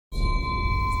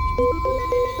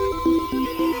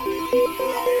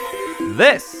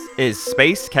This is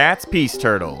Space Cats Peace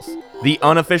Turtles, the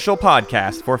unofficial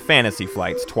podcast for Fantasy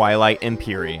Flight's Twilight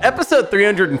Imperium. Episode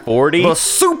 340. The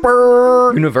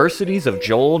Super Universities of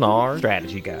Jol-Nar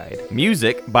Strategy Guide.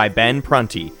 Music by Ben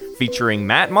Prunty, featuring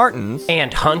Matt Martins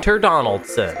And Hunter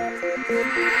Donaldson.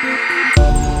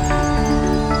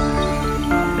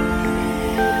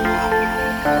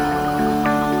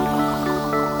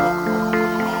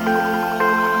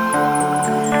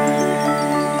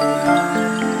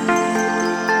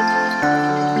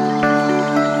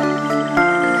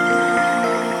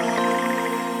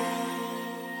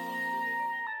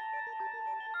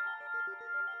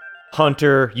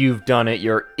 Hunter, you've done it.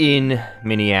 You're in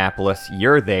Minneapolis.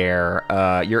 You're there.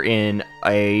 You're in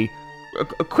a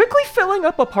quickly filling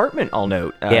up apartment, I'll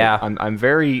note. Yeah. I'm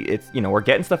very, we're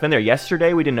getting stuff in there.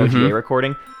 Yesterday, we did an OTA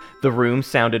recording. The room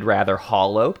sounded rather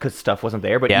hollow because stuff wasn't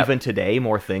there. But even today,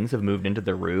 more things have moved into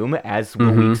the room. As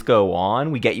the weeks go on,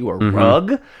 we get you a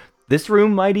rug. This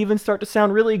room might even start to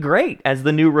sound really great as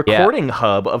the new recording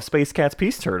hub of Space Cats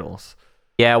Peace Turtles.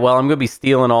 Yeah, well, I'm gonna be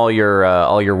stealing all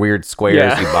your weird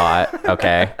squares you bought.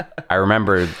 Okay, I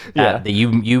remember that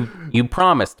you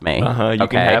promised me. You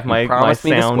can have my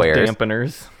sound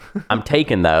dampeners. I'm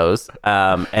taking those,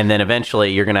 and then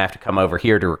eventually you're gonna have to come over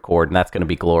here to record, and that's gonna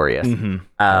be glorious.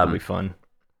 That'll be fun.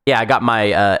 Yeah, I got my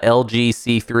LG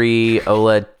C3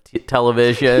 OLED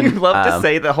television. You'd love to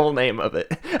say the whole name of it.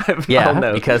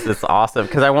 Because it's awesome.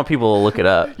 Because I want people to look it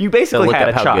up. You basically had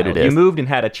a how child. good it is. You moved and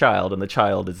had a child, and the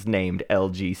child is named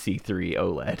LG C3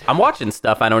 OLED. I'm watching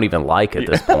stuff I don't even like at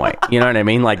this point. You know what I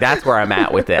mean? Like, that's where I'm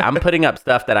at with it. I'm putting up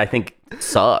stuff that I think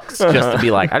sucks just to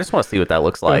be like, I just want to see what that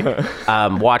looks like.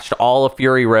 Watched all of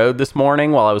Fury Road this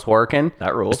morning while I was working.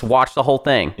 That rules. Just watched the whole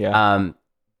thing. Yeah.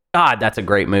 God, that's a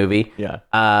great movie. Yeah.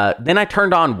 Then I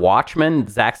turned on Watchmen,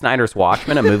 Zack Snyder's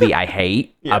Watchmen, a movie I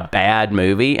hate, a bad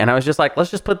movie, and I was just like,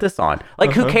 let's just put this on.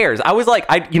 Like, who cares? I was like,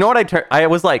 I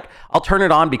was like, I'll turn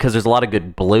it on because there's a lot of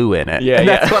good blue in it. Yeah, and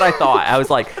that's what I thought. I was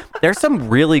like, there's some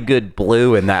really good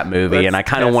blue in that movie, and I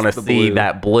kind of want to see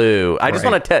that blue. I just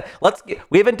want to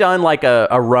we haven't done like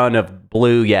a run of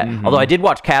blue yet. Although I did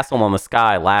watch Castle on the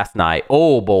Sky last night.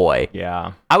 Oh boy.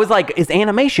 Yeah. I was like, is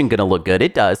animation going to look good?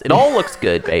 It does. It all looks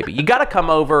good, baby. You got to come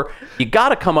over. You got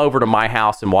to come over to my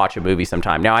house and watch a movie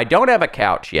sometime. Now, I don't have a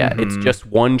couch yet. It's just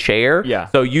one chair. Yeah.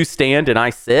 So you stand and I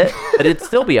sit, but it'd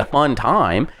still be a fun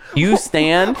time. You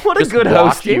stand. What a good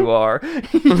host you are.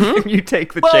 You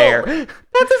take the chair.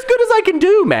 That's as good as I can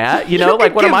do, Matt. You know,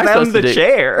 like, what am I supposed to do? The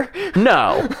chair.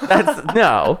 No.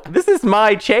 This is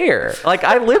my chair. Like,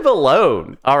 I live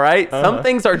alone. All right. Some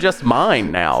things are just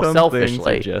mine now, selfishly. Some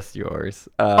things are just yours.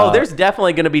 There's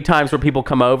definitely going to be times where people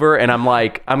come over and I'm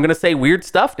like, I'm going to say weird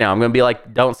stuff now. I'm going to be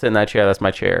like, don't sit in that chair. That's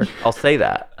my chair. I'll say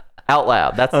that out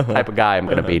loud. That's the type of guy I'm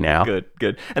going to be now.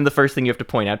 Good. And the first thing you have to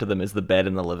point out to them is the bed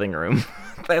in the living room.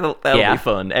 That'll be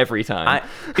fun every time.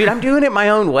 Dude, I'm doing it my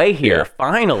own way here.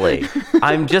 Finally.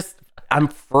 I'm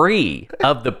free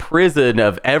of the prison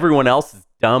of everyone else's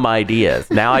dumb ideas.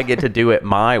 Now I get to do it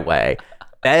my way.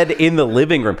 Bed in the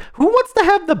living room. Who wants to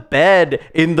have the bed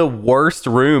in the worst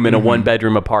room in a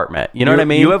one-bedroom apartment? You know what I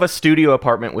mean? You have a studio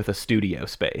apartment with a studio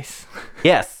space.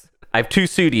 Yes. I have two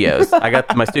studios. I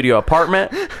got my studio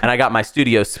apartment and I got my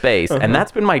studio space. And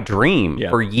that's been my dream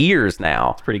for years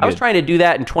now. It's pretty good. I was trying to do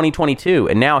that in 2022.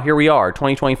 And now here we are,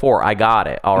 2024. I got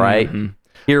it. All right.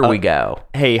 Here we go.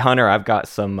 Hey, Hunter, I've got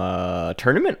some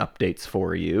tournament updates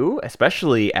for you,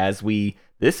 especially as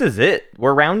this is it.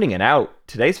 We're rounding it out.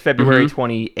 Today's February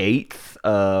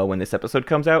 28th when this episode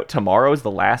comes out. Tomorrow is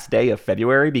the last day of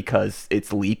February because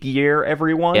it's leap year,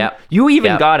 everyone. Yep. You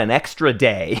even got an extra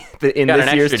day in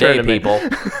this year's tournament. People.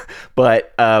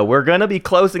 But we're going to be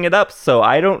closing it up, so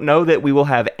I don't know that we will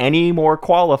have any more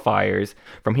qualifiers.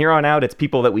 From here on out, it's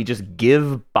people that we just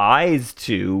give buys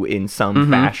to in some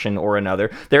fashion or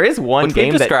another. There is one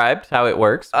game that described how it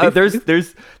works.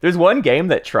 There's one game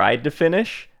that tried to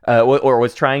finish. Or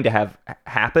was trying to have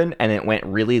happen, and it went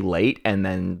really late, and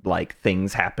then like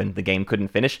things happened, the game couldn't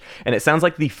finish, and it sounds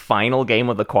like the final game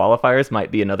of the qualifiers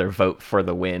might be another vote for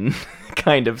the win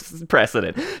kind of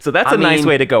precedent. So that's a nice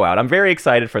way to go out. I'm very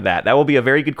excited for that. That will be a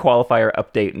very good qualifier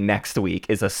update next week.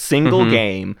 Is a single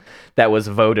game that was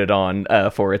voted on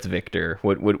for its victor.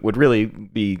 Would really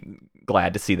be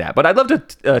glad to see that. But I'd love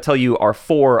to tell you our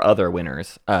 4 other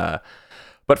winners. But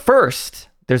first,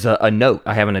 there's a note.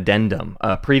 I have an addendum.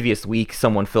 Previous week,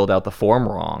 someone filled out the form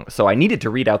wrong, so I needed to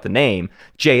read out the name.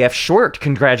 JF Short,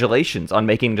 congratulations on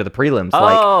making it to the prelims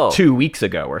like 2 weeks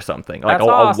ago or something. Like a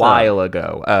while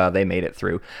ago, they made it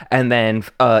through. And then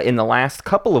in the last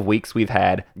couple of weeks, we've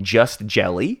had Just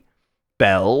Jelly,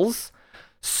 Bells,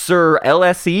 Sir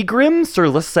LSE Grim, Sir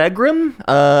Lesegrim.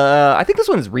 I think this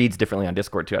one reads differently on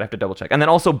Discord too. I'd have to double check. And then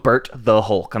also Bert the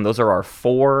Hulk. And those are our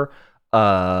 4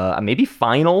 maybe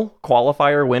final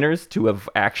qualifier winners to have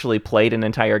actually played an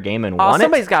entire game and won it.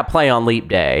 Somebody's got to play on Leap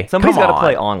Day. Somebody's got to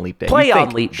play on Leap Day. Play on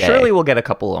Leap Day. Surely we'll get a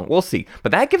couple on. We'll see.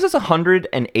 But that gives us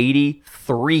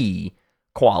 183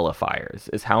 qualifiers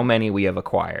is how many we have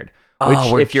acquired. Which,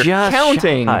 if you're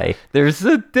counting, there's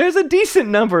a decent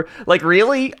number. Like,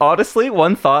 really, honestly,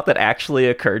 one thought that actually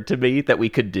occurred to me that we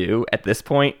could do at this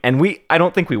point, and I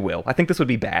don't think we will. I think this would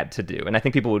be bad to do, and I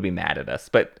think people would be mad at us.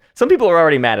 But some people are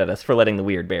already mad at us for letting the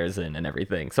weird bears in and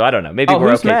everything. So I don't know. Maybe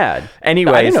we're who's okay. Mad?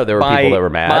 Anyways, I didn't know there were people that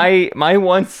were mad. My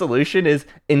one solution is,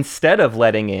 instead of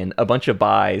letting in a bunch of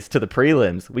buys to the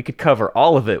prelims, we could cover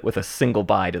all of it with a single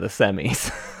buy to the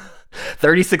semis.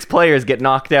 36 players get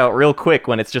knocked out real quick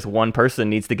when it's just one person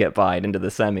needs to get buyed into the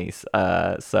semis.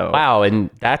 Wow, and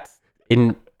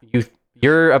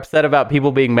you're upset about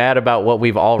people being mad about what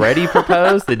we've already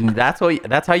proposed, and that's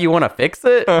how you want to fix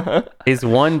it? Is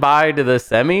one buy to the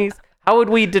semis? How would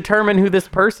we determine who this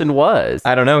person was?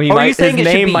 I don't know. His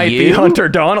name might be Hunter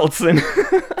Donaldson.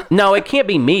 No, it can't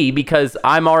be me because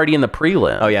I'm already in the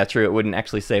prelim. Oh, yeah, true. It wouldn't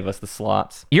actually save us the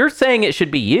slots. You're saying it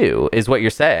should be you, is what you're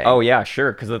saying. Oh, yeah,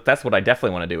 sure. Because that's what I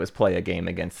definitely want to do, is play a game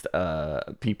against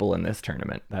people in this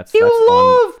tournament. That's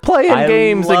love fun. Playing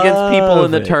games against people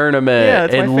in the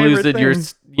tournament and losing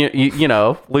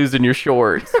losing your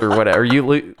shorts or whatever.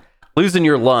 Losing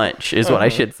your lunch is what I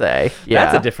should say. Yeah.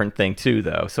 That's a different thing, too,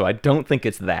 though. So I don't think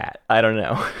it's that. I don't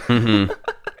know. Mm-hmm.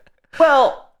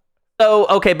 Well... So,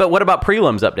 okay, but what about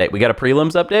prelims update? We got a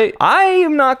prelims update? I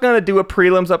am not going to do a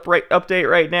prelims update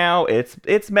right now.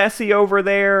 It's messy over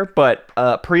there, but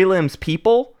prelims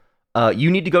people,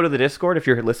 you need to go to the Discord if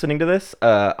you're listening to this.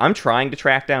 I'm trying to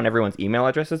track down everyone's email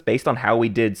addresses based on how we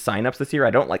did signups this year.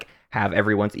 I don't have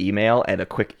everyone's email at a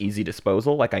quick, easy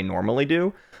disposal like I normally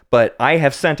do, but I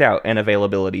have sent out an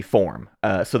availability form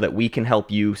so that we can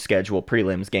help you schedule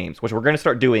prelims games, which we're going to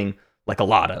start doing a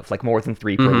lot of, more than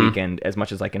 3 per weekend, as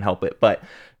much as I can help it. But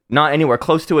not anywhere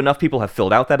close to enough people have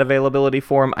filled out that availability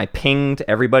form. I pinged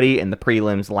everybody in the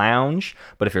prelims lounge.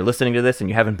 But if you're listening to this and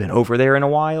you haven't been over there in a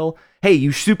while, hey,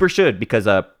 you super should, because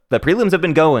the prelims have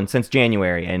been going since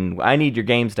January, and I need your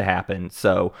games to happen.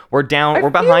 So we're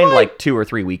behind 2 or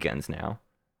 3 weekends now.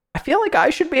 I feel like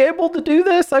I should be able to do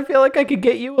this. I feel like I could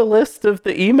get you a list of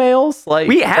the emails.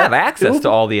 We have access to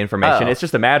all the information. It's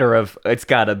just a matter of it's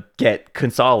got to get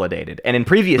consolidated. And in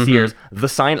previous years,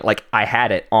 the I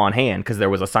had it on hand because there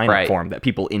was a sign-up form that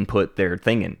people input their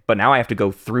thing in. But now I have to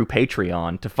go through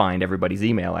Patreon to find everybody's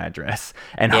email address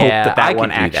and hope that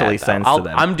one actually sends to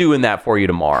them. I'm doing that for you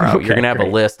tomorrow. Okay, you're gonna have a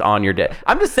list on your day.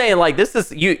 I'm just saying, this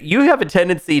is you have a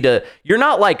tendency to. You're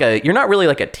not really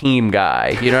a team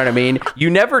guy. You know what I mean? You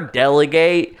never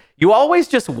delegate. You always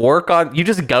just you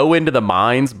just go into the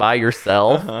mines by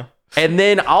yourself, and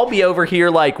then I'll be over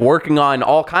here working on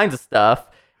all kinds of stuff,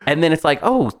 and then it's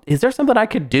oh, is there something I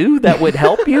could do that would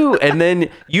help you? And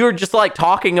then you're just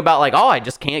talking about oh, I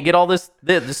just can't get all this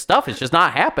stuff, it's just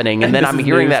not happening. And then I'm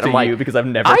hearing that, I'm you because I've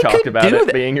never talked about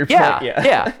it being your point.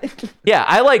 Yeah.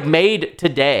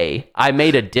 I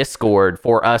made a Discord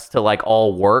for us to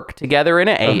all work together in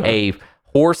it, a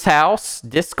Horse House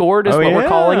Discord is what we're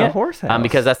calling it. Horse House.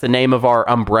 Because that's the name of our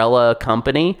umbrella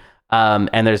company.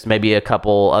 And there's maybe a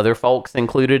couple other folks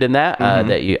included in that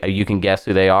that you can guess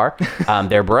who they are.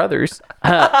 They're brothers.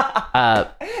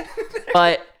 But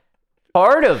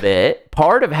part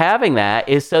of having that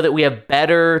is so that we have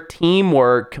better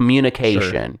teamwork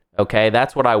communication. Sure. Okay,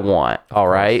 that's what I want. All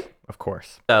right. Of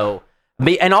course. So.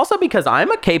 And also because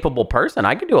I'm a capable person,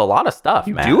 I can do a lot of stuff.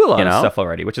 You do a lot of stuff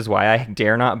already, which is why I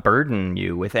dare not burden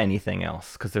you with anything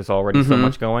else, because there's already so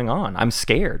much going on. I'm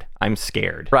scared.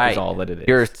 Right. Is all that it is.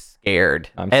 You're scared.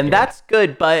 And that's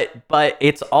good, but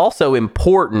it's also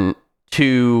important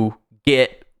to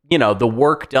get the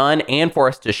work done and for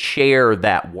us to share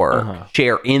that work,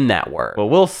 share in that work. Well,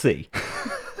 we'll see.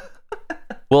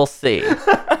 We'll see.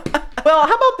 Well,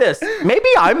 how about this? Maybe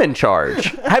I'm in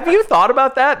charge. Have you thought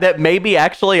about that? That maybe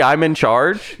actually I'm in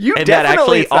charge? You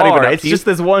definitely are. It's just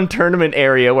this one tournament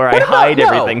area where I hide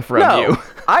everything from you.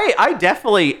 I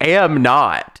definitely am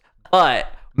not.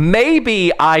 But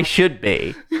maybe I should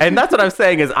be. And that's what I'm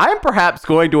saying is I'm perhaps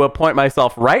going to appoint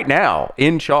myself right now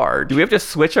in charge. Do we have to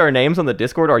switch our names on the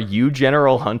Discord? Are you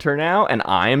General Hunter now and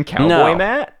I am Cowboy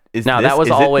Matt? That was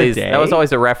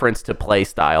always a reference to play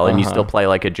style, and you still play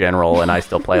like a general, and I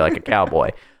still play like a cowboy.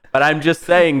 But I'm just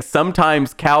saying,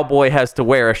 sometimes cowboy has to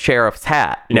wear a sheriff's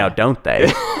hat. Now, don't they?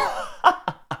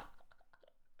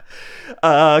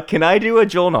 Can I do a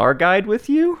Jol-Nar guide with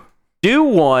you? Do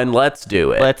one. Let's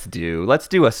do it. Let's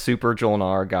do a super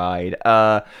Jol-Nar guide.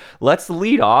 Let's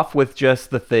lead off with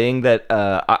just the thing that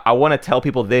I want to tell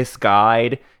people. This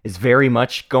guide is very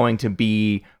much going to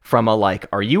be from a like,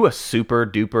 are you a super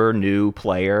duper new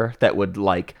player that would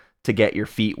like to get your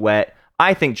feet wet?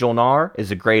 I think Jol-Nar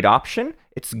is a great option.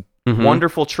 It's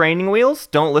wonderful training wheels.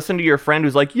 Don't listen to your friend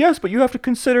who's like, yes, but you have to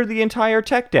consider the entire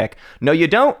tech deck. No, you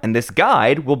don't. And this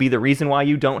guide will be the reason why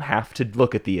you don't have to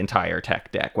look at the entire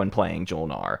tech deck when playing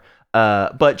Jol-Nar.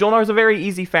 But Jol-Nar is a very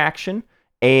easy faction,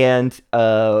 and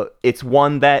it's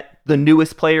one that the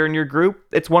newest player in your group,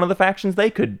 it's one of the factions they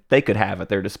could have at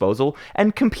their disposal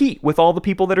and compete with all the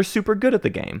people that are super good at the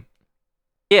game.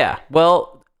 Yeah,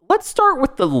 well, let's start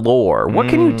with the lore. What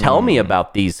can you tell me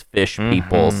about these fish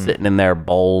people sitting in their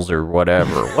bowls or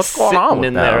whatever? What's going on with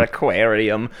in them? their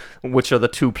aquarium, which are the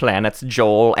two planets,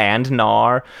 Jol and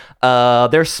Nar.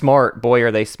 They're smart. Boy,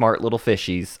 are they smart little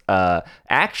fishies.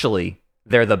 Actually,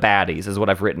 they're the baddies, is what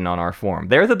I've written on our forum.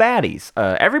 They're the baddies.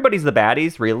 Everybody's the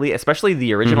baddies, really, especially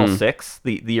the original six.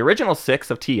 The original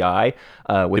six of TI,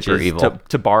 which Super is, evil.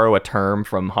 to borrow a term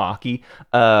from hockey,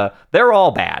 they're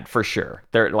all bad, for sure.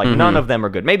 They're like, none of them are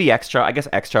good. Maybe Extra. I guess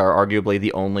Extra are arguably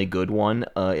the only good one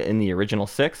in the original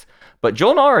six. But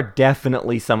Jol-Nar are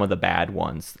definitely some of the bad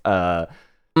ones.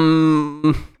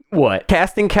 What?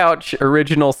 Casting couch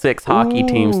original six hockey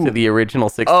teams to the original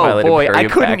six Twilight boy, Imperium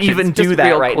I couldn't factions. even Just do that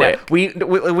real right quick.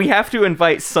 now. We have to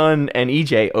invite Sun and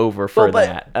EJ over for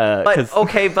that.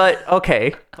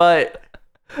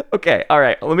 Okay, all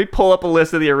right. Let me pull up a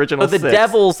list of the original the six.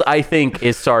 Devils, I think,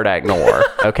 is Sardak Nor.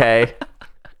 Okay,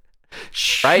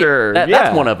 Sure, Right?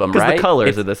 That's one of them, Because right? the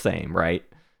colors are the same, right?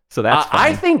 So that's fine.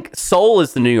 I think Seoul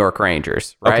is the New York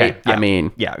Rangers, right? Okay, yeah. I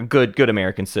mean, yeah, good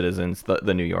American citizens,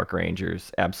 the New York Rangers,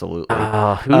 absolutely.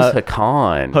 who's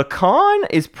Hakan? Hakan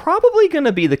is probably going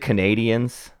to be the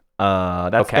Canadians.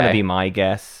 That's going to be my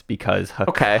guess because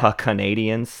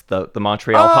Canadians, the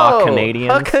Montreal Hawk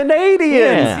Canadians.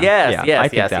 Canadians. Yeah, Yes, I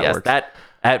think that works.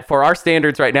 That for our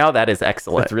standards right now, that is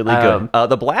excellent. That's really good.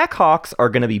 The Blackhawks are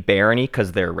going to be Barony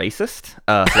because they're racist.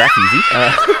 So that's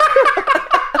easy.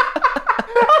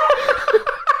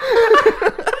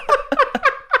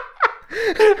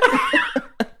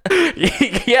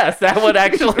 Yes, that would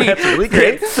actually That's really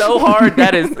great. hit so hard.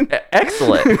 That is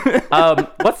excellent.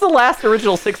 What's the last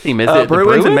original six team? Is it the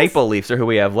Bruins and Maple Leafs are who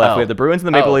we have left. Oh. We have the Bruins and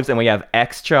the Maple Leafs, and we have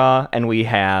Extra, and we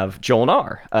have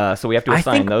Jol-Nar. So we have to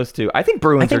assign those two. I think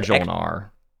Bruins are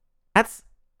Jol-Nar.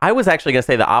 I was actually going to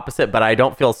say the opposite, but I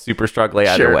don't feel super struggly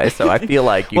either way. So I feel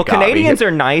like you got Canadians me.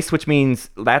 are nice, which means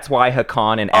that's why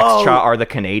Hakan and Extra are the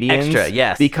Canadians. Extra,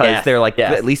 yes. Because they're like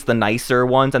yes. at least the nicer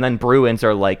ones, and then Bruins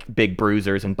are like big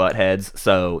bruisers and buttheads.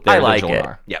 So they're I like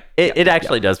Jol-Nar. it. Yep. It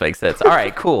actually does make sense. All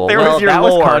right, cool. There well, was your that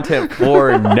lore. was content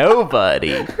for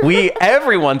nobody.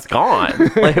 Everyone's gone.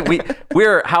 Like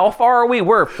we're how far are we?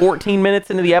 We're 14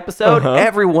 minutes into the episode.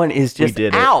 Everyone is just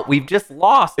out. We've just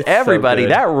lost everybody. So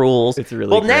good. that rules. It's really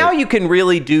well. great. Now you can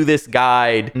really do this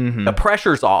guide. The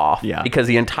pressure's off. Yeah. because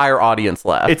the entire audience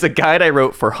left. It's a guide I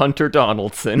wrote for Hunter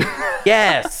Donaldson.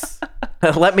 Yes.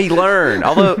 Let me learn.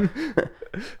 Although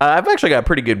I've actually got a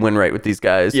pretty good win rate with these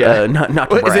guys. Yeah. Not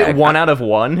to Is brag. it 1 out of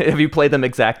 1? Have you played them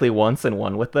exactly once and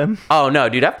won with them? Oh no,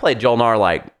 dude! I've played Jol-Nar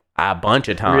like a bunch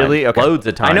of times. Really? Okay. Loads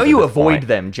of times. I know at you this avoid point.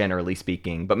 them generally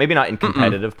speaking, but maybe not in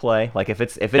competitive play. Like if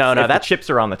No, the chips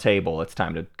are on the table, it's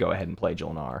time to go ahead and play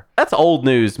Jol-Nar. That's old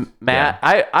news, Matt.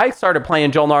 I started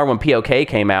playing Jol-Nar when POK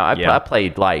came out. I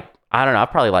played like I don't know. I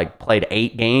probably played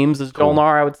 8 games as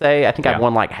Jol-Nar. I would say. I think I've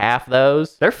won like half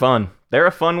those. They're fun. They're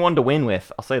a fun one to win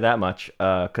with. I'll say that much.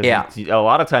 Because a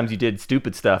lot of times you did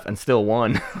stupid stuff and still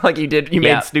won. You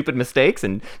made stupid mistakes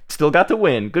and still got to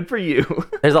win. Good for you.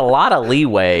 There's a lot of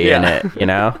leeway in it, you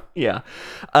know. Yeah.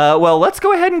 Well, let's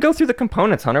go ahead and go through the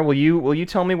components, Hunter. Will you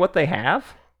tell me what they have?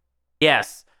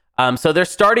 Yes. So they're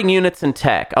starting units in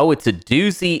tech. Oh, it's a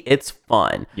doozy. It's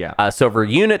fun. Yeah. So for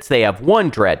units, they have 1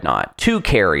 dreadnought, 2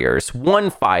 carriers,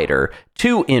 1 fighter,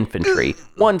 2 infantry,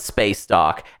 1 space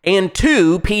dock, and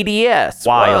 2 PDS.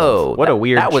 Wild. Whoa, What a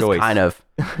weird that choice. was kind of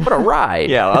what a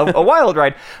ride. Yeah, a wild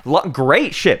ride.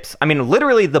 Great ships. I mean,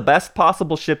 literally the best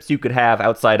possible ships you could have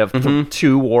outside of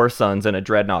 2 War Suns and a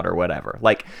dreadnought or whatever.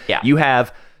 You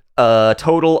have a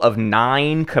total of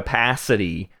 9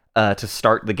 capacity to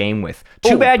start the game with.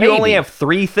 Too bad you only have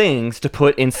 3 things to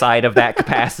put inside of that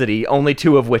capacity, only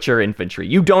 2 of which are infantry.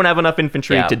 You don't have enough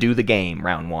infantry to do the game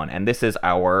round 1, and this is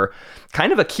our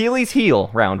kind of Achilles heel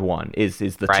round 1 is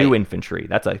the 2 infantry.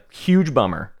 That's a huge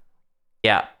bummer.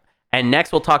 Yeah. And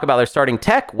next we'll talk about their starting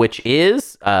tech, which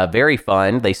is very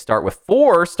fun. They start with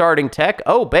 4 starting tech.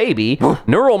 Oh, baby.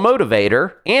 Neural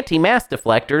Motivator, Anti-Mass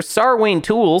Deflectors, Sarwing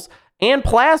Tools, and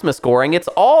plasma scoring. It's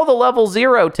all the level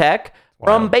 0 tech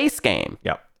from base game.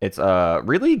 Yep. It's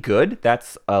really good.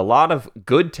 That's a lot of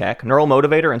good tech. Neural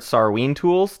Motivator and Sarween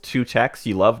tools, 2 techs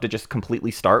you love to just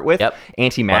completely start with. Yep.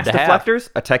 Anti-mass deflectors,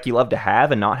 a tech you love to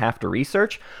have and not have to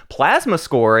research. Plasma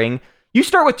scoring, you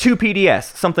start with 2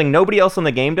 PDS, something nobody else in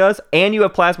the game does, and you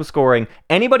have plasma scoring.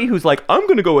 Anybody who's like, I'm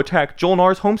going to go attack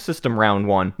Jol-Nar's home system round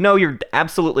 1. No, you're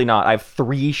absolutely not. I have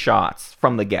 3 shots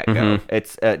from the get-go.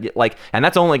 It's and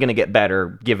that's only going to get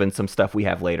better given some stuff we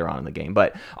have later on in the game.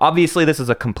 But obviously, this is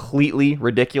a completely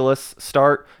ridiculous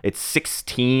start. It's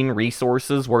 16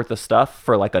 resources worth of stuff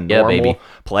for like a normal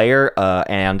player,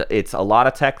 and it's a lot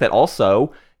of tech that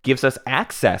also gives us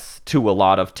access to a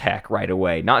lot of tech right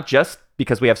away. Not just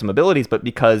because we have some abilities, but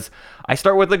because I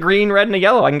start with a green, red, and a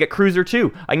yellow. I can get Cruiser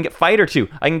 2. I can get Fighter 2.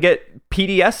 I can get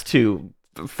PDS 2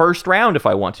 first round if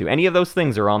I want to. Any of those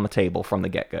things are on the table from the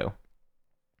get-go.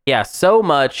 Yeah, so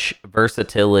much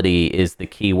versatility is the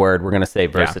key word. We're going to say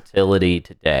versatility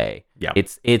today. Yeah.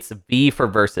 It's V for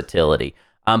versatility.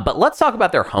 But let's talk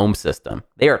about their home system.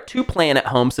 They are 2-planet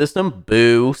home system.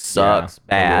 Boo, sucks,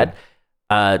 bad.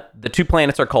 The 2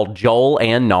 planets are called Jol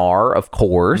and Nar, of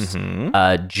course.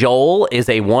 Jol is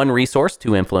a 1-resource,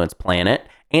 2-influence planet,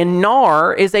 and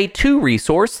Nar is a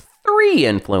 2-resource,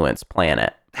 3-influence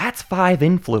planet. That's 5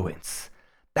 influence.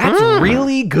 That's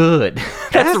really good.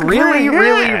 That's really,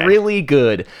 really, really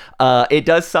good. It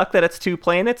does suck that it's 2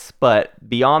 planets, but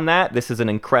beyond that, this is an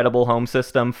incredible home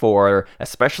system for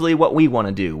especially what we want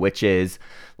to do, which is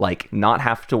like not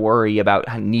have to worry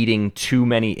about needing too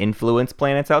many influence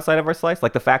planets outside of our slice.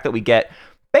 Like the fact that we get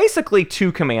basically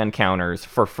 2 command counters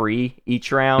for free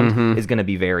each round is going to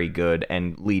be very good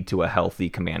and lead to a healthy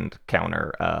command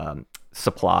counter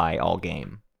supply all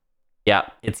game. Yeah,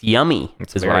 it's yummy,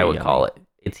 is what I would call it.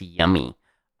 It's yummy.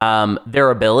 Their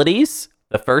abilities,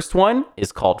 the first one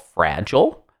is called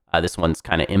Fragile. This one's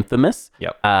kind of infamous.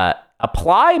 Yep.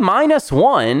 Apply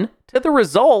 -1 to the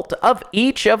result of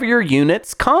each of your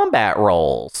unit's combat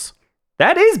rolls.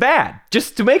 That is bad.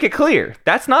 Just to make it clear,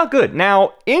 that's not good.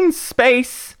 Now, in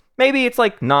space, maybe it's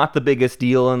like not the biggest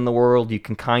deal in the world. You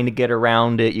can kind of get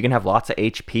around it. You can have lots of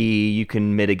HP. You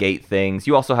can mitigate things.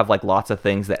 You also have like lots of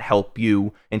things that help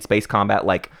you in space combat.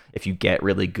 Like if you get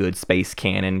really good space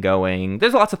cannon going,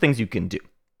 there's lots of things you can do.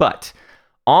 But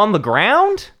on the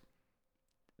ground,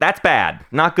 that's bad.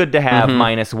 Not good to have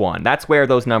 -1. That's where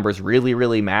those numbers really,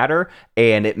 really matter.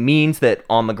 And it means that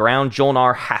on the ground,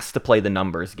 Jol-Nar has to play the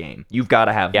numbers game. You've got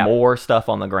to have more stuff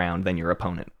on the ground than your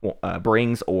opponent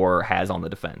brings or has on the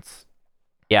defense.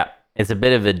 Yeah, it's a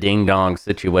bit of a ding-dong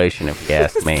situation, if you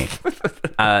ask me.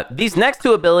 These next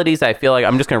 2 abilities, I feel like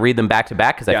I'm just going to read them back to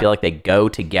back because I feel like they go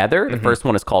together. The first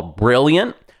one is called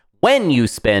Brilliant. When you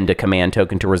spend a command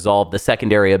token to resolve the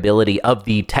secondary ability of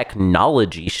the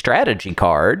Technology Strategy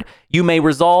card, you may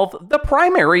resolve the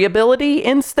primary ability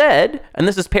instead. And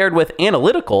this is paired with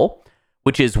Analytical,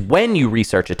 which is when you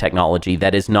research a technology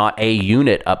that is not a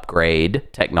unit upgrade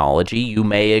technology, you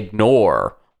may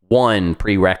ignore 1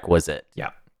 prerequisite.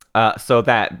 Yeah. So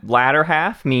that latter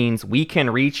half means we can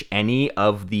reach any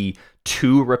of the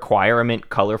 2 requirement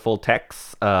colorful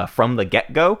techs from the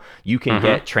get-go. You can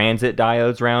get transit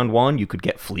diodes round 1. You could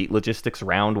get fleet logistics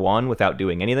round 1 without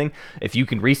doing anything. If you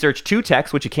can research 2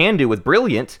 techs, which you can do with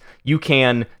Brilliant, you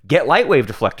can get Lightwave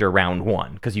Deflector round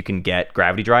 1 because you can get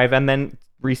Gravity Drive and then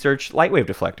research Lightwave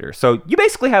Deflector. So you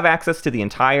basically have access to the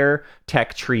entire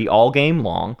tech tree all game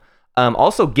long.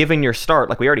 Also, given your start,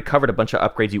 like we already covered a bunch of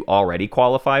upgrades you already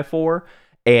qualify for,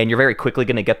 and you're very quickly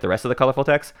going to get the rest of the colorful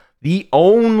techs. The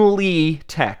only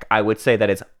tech I would say that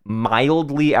is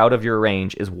mildly out of your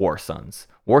range is War Suns.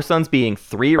 War Suns being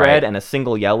 3 red and a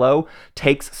single yellow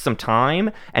takes some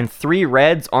time, and 3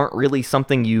 reds aren't really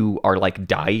something you are like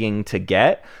dying to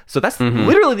get. So that's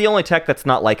literally the only tech that's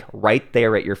not like right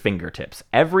there at your fingertips.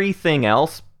 Everything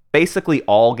else, basically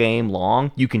all game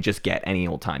long, you can just get any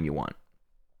old time you want.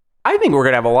 I think we're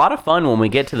going to have a lot of fun when we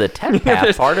get to the tech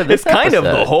path part of this episode. It's kind of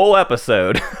the whole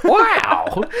episode.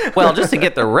 Wow. Well, just to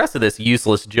get the rest of this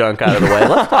useless junk out of the way,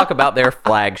 let's talk about their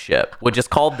flagship, which is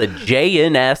called the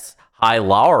JNS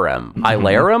Hylarum.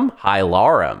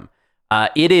 Hylarum.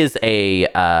 It is a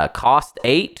cost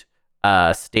 8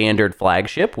 standard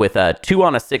flagship with a 2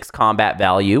 on a 6 combat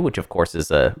value, which of course is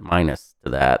a minus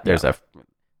to that. There's a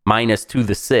minus to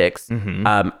the 6.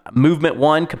 Movement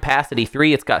 1, capacity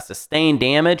 3. It's got sustained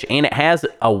damage, and it has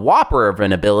a whopper of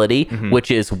an ability, which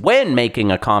is when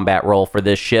making a combat roll for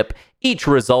this ship, each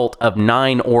result of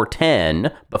 9 or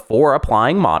 10 before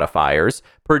applying modifiers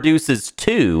produces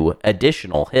 2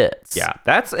 additional hits. Yeah,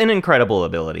 that's an incredible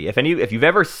ability. If you've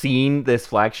ever seen this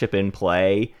flagship in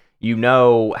play, you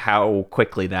know how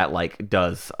quickly that like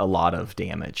does a lot of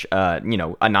damage. You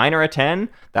know, a 9 or a 10,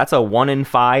 that's a 1 in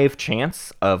 5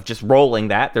 chance of just rolling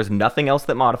that. There's nothing else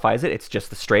that modifies it. It's just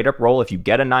the straight up roll. If you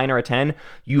get a 9 or a 10,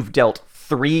 you've dealt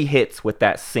 3 hits with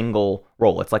that single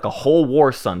roll. It's like a whole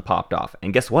war sun popped off.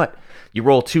 And guess what? You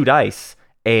roll 2 dice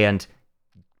and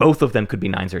both of them could be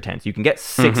 9s or 10s. You can get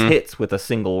 6 hits with a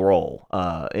single roll.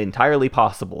 Entirely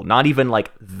possible. Not even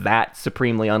like that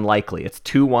supremely unlikely. It's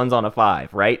 2 1s on a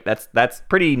 5, right? That's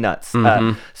pretty nuts.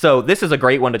 So this is a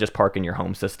great one to just park in your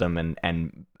home system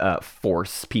and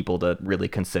force people to really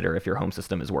consider if your home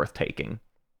system is worth taking.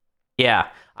 Yeah,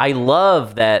 I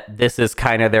love that this is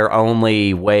kind of their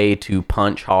only way to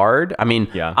punch hard. I mean,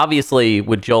 obviously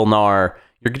with Jol-Nar,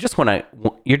 you're just going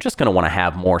to want to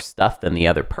have more stuff than the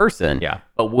other person. Yeah.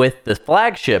 But with the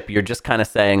flagship, you're just kind of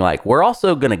saying like, we're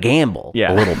also going to gamble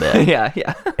a little bit. Yeah.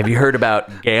 Have you heard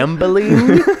about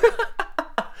gambling?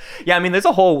 Yeah, I mean, there's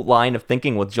a whole line of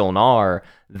thinking with Jol-Nar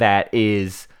that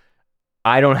is,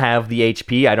 I don't have the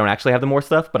HP, I don't actually have the more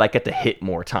stuff, but I get to hit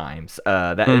more times.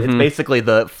 It's basically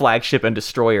the flagship and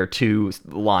destroyer 2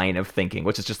 line of thinking,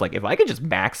 which is just like, if I could just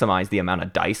maximize the amount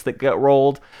of dice that get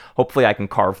rolled, hopefully I can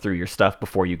carve through your stuff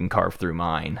before you can carve through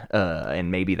mine.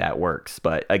 And maybe that works.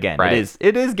 But again,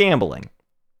 it is gambling.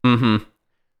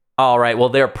 All right, well,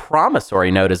 their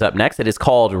promissory note is up next. It is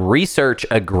called Research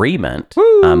Agreement.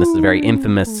 This is a very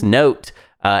infamous note.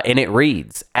 And it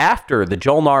reads, after the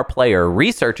Jol-Nar player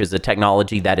researches a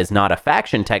technology that is not a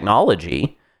faction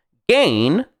technology,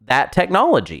 gain that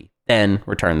technology. Then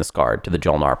return this card to the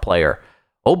Jol-Nar player.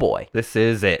 Oh boy. This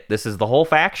is it. This is the whole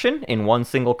faction in one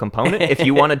single component. If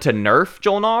you wanted to nerf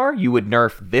Jol-Nar, you would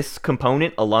nerf this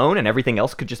component alone and everything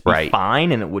else could just be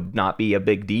fine and it would not be a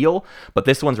big deal. But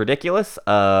this one's ridiculous.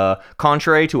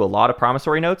 Contrary to a lot of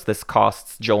promissory notes, this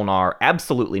costs Jol-Nar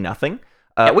absolutely nothing.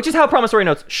 Which is how promissory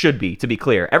notes should be, to be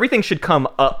clear. Everything should come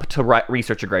up to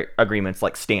research agreements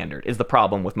like standard, is the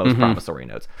problem with most promissory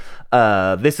notes.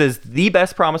 This is the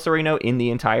best promissory note in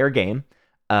the entire game,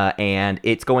 and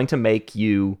it's going to make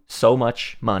you so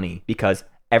much money because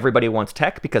everybody wants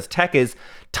tech, because tech is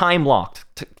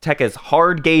time-locked. Tech is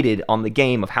hard-gated on the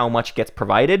game of how much gets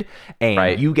provided,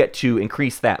 and you get to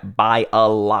increase that by a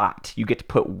lot. You get to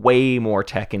put way more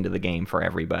tech into the game for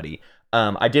everybody.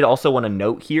 I did also want to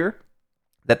note here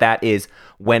that is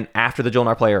when after the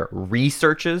Jol-Nar player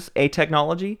researches a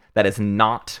technology. That is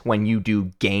not when you do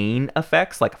gain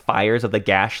effects, like Fires of the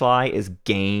Gashly is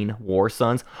gain War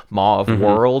Suns, Maw of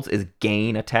Worlds is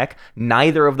gain a tech.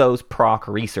 Neither of those proc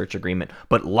research agreement,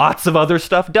 but lots of other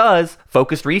stuff does.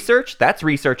 Focused research, that's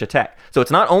research a tech. So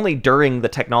it's not only during the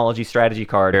technology strategy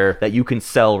card that you can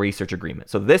sell research agreement.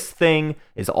 So this thing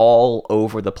is all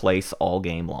over the place all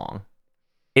game long.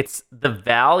 It's the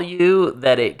value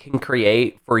that it can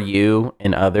create for you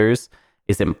and others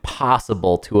is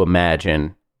impossible to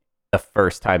imagine the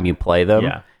first time you play them.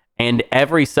 Yeah. And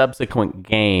every subsequent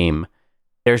game,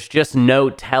 there's just no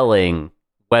telling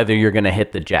whether you're going to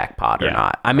hit the jackpot or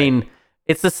not. I mean,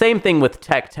 it's the same thing with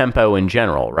tech tempo in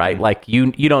general, right? Like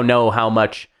you don't know how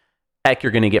much tech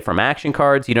you're going to get from action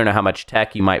cards. You don't know how much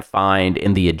tech you might find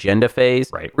in the agenda phase.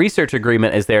 Right. Research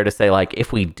agreement is there to say, like,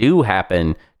 if we do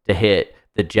happen to hit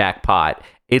the jackpot,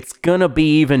 it's gonna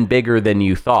be even bigger than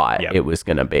you thought it was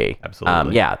gonna be.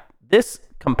 Absolutely. This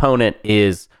component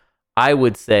is, I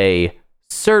would say,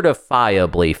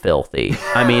 certifiably filthy.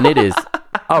 I mean, it is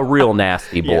a real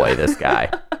nasty boy, this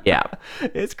guy. Yeah.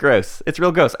 It's gross. It's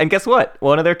real gross. And guess what?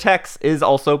 One of their techs is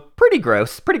also pretty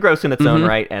gross in its own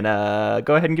right. And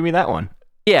go ahead and give me that one.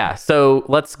 Yeah, so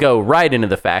let's go right into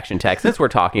the faction tech since we're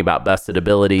talking about busted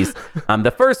abilities. The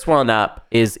first one up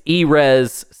is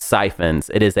E-Res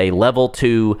Siphons. It is a level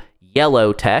 2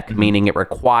 yellow tech, meaning it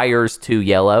requires 2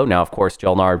 yellow. Now, of course,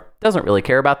 Jol-Nar doesn't really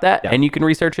care about that, and you can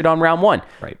research it on round 1.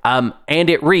 Right. And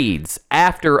it reads,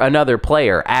 after another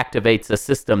player activates a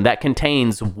system that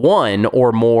contains 1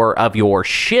 or more of your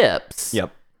ships,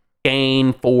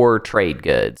 gain 4 trade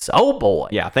goods. Oh boy.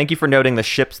 Yeah, thank you for noting the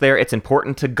ships there. It's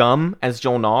important to Gum as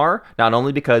Jol-Nar, not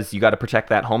only because you got to protect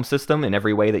that home system in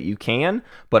every way that you can,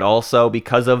 but also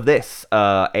because of this.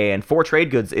 And 4 trade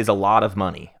goods is a lot of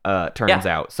money, turns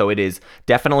out. So it is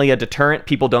definitely a deterrent.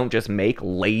 People don't just make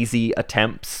lazy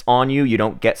attempts on you. You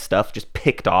don't get stuff just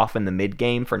picked off in the mid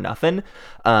game for nothing.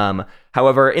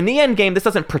 However, in the end game, this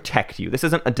doesn't protect you. This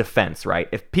isn't a defense, right?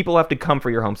 If people have to come for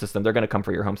your home system, they're going to come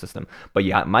for your home system. But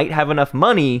you might have enough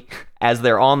money as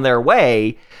they're on their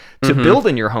way to build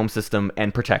in your home system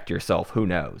and protect yourself. Who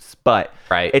knows? But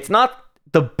it's not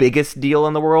the biggest deal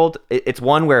in the world. It's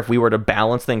one where if we were to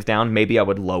balance things down, maybe I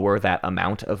would lower that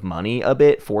amount of money a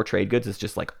bit. 4 trade goods is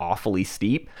just like awfully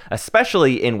steep,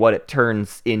 especially in what it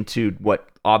turns into what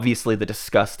obviously the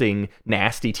disgusting,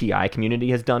 nasty TI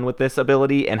community has done with this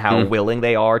ability and how willing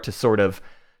they are to sort of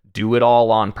do it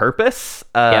all on purpose.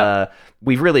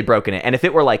 We've really broken it. And if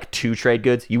it were like 2 trade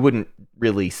goods, you wouldn't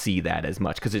really see that as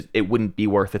much because it wouldn't be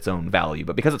worth its own value.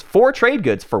 But because it's 4 trade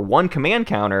goods for 1 command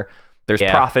counter, there's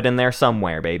profit in there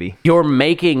somewhere, baby. You're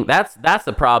making that's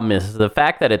the problem is the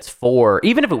fact that it's 4.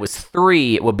 Even if it was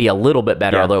 3, it would be a little bit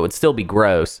better, although it would still be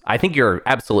gross. I think you're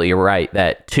absolutely right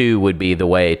that 2 would be the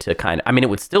way to kind of. I mean, it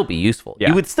would still be useful.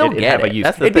 You would still get it.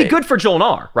 That's the it'd thing. be good for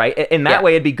Jol-Nar, right? In that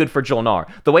way, it'd be good for Jol-Nar.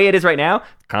 The way it is right now,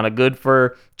 kind of good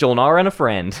for Jol-Nar and a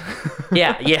friend.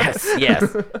 Yes.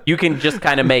 You can just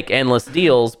kind of make endless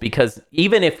deals because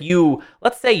even if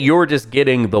let's say you're just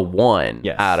getting the 1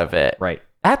 out of it, right?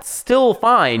 That's still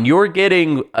fine. You're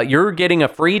getting a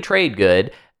free trade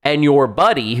good, and your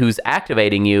buddy who's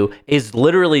activating you is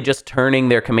literally just turning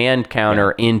their command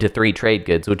counter into 3 trade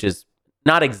goods, which is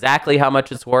not exactly how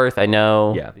much it's worth. I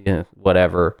know,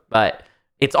 whatever, but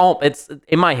it's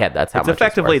in my head. That's how it's much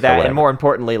effectively it's worth, that, and more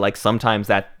importantly, like sometimes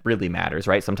that really matters,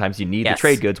 right? Sometimes you need the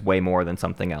trade goods way more than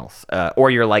something else, or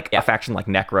you're like a faction like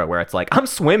Necro, where it's like I'm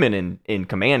swimming in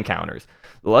command counters.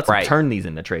 Let's turn these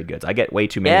into trade goods. I get way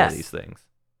too many of these things.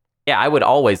 Yeah, I would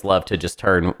always love to just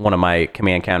turn one of my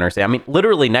command counters. I mean,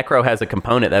 literally, Necro has a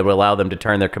component that would allow them to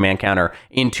turn their command counter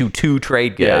into 2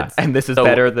 trade goods. Yeah, and this is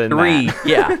better than 3. That.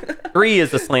 Yeah, 3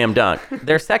 is a slam dunk.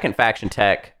 Their second faction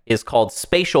tech is called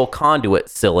Spatial Conduit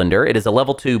Cylinder. It is a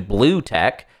level 2 blue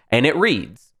tech, and it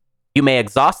reads, you may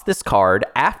exhaust this card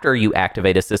after you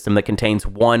activate a system that contains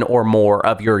 1 or more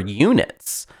of your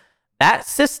units. That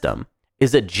system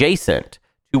is adjacent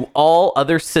to all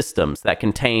other systems that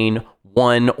contain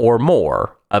 1 or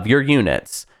more of your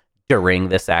units during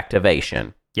this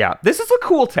activation. Yeah, this is a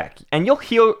cool tech, and you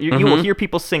will hear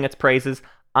people sing its praises.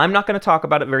 I'm not going to talk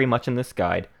about it very much in this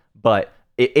guide, but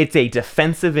it's a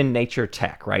defensive in nature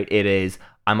tech, right? It is,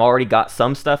 I'm already got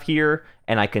some stuff here,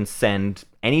 and I can send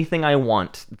anything I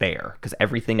want there, because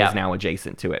everything is now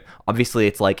adjacent to it. Obviously,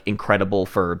 it's like incredible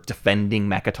for defending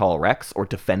Mechatol Rex or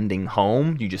defending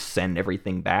home. You just send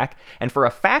everything back. And for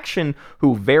a faction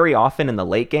who very often in the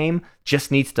late game just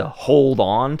needs to hold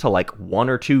on to like 1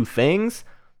 or 2 things,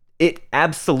 it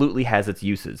absolutely has its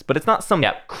uses. But it's not some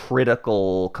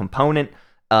critical component.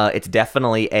 It's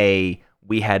definitely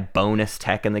we had bonus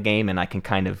tech in the game, and I can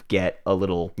kind of get a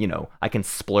little, I can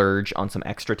splurge on some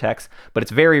extra techs, but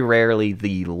it's very rarely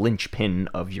the linchpin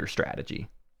of your strategy.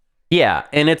 Yeah,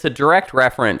 and it's a direct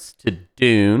reference to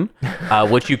Dune,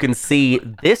 which you can see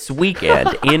this weekend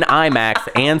in IMAX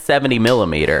and 70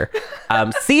 millimeter.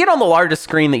 See it on the largest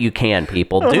screen that you can,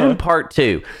 people. Dune Part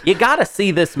 2. You gotta see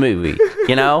this movie,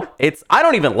 I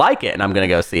don't even like it, and I'm gonna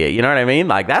go see it. You know what I mean?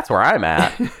 Like, that's where I'm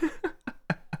at.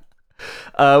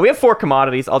 We have 4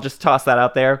 commodities. I'll just toss that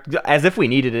out there. As if we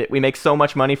needed it. We make so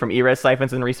much money from ERES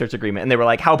siphons and research agreement. And they were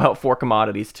like, how about 4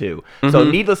 commodities too? So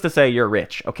needless to say, you're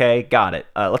rich. Okay, got it.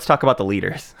 Let's talk about the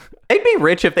leaders. They'd be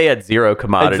rich if they had 0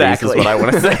 commodities, is what I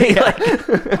want to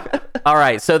say. All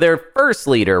right, so their first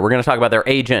leader, we're going to talk about their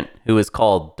agent, who is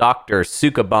called Dr.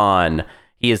 Sukaban.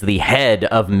 He is the head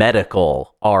of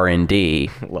medical R&D.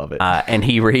 Love it. And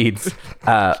he reads,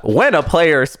 when a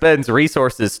player spends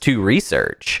resources to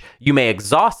research, you may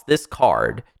exhaust this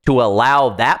card to allow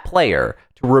that player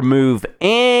to remove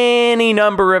any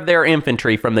number of their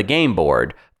infantry from the game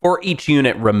board. For each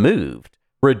unit removed,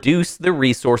 reduce the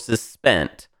resources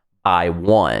spent by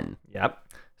 1. Yep.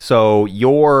 So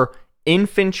your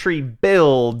infantry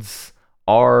builds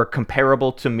are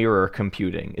comparable to mirror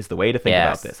computing is the way to think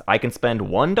about this. I can spend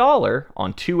 $1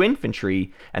 on 2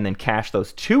 infantry and then cash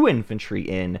those 2 infantry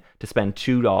in to spend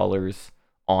 $2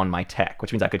 on my tech,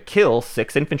 which means I could kill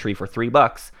 6 infantry for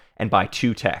 $3 and buy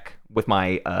 2 tech with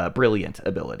my brilliant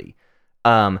ability.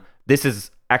 This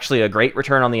is actually a great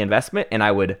return on the investment, and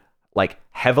I would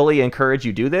heavily encourage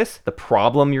you do this. The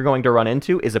problem you're going to run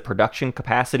into is a production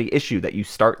capacity issue that you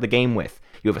start the game with.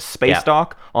 You have a space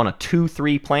dock on a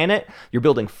 2-3 planet. You're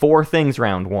building 4 things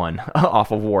round 1 off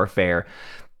of Warfare.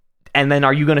 And then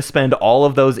are you going to spend all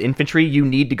of those infantry you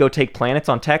need to go take planets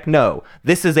on tech? No.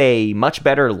 This is a much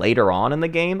better later on in the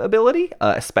game ability,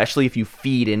 especially if you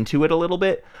feed into it a little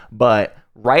bit. But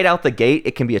right out the gate,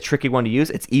 it can be a tricky one to use.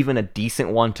 It's even a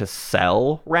decent one to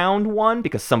sell round 1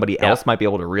 because somebody else might be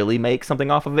able to really make something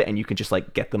off of it, and you can just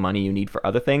get the money you need for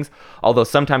other things. Although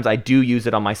sometimes I do use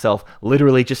it on myself,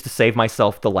 literally just to save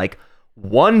myself the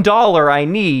 $1 I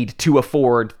need to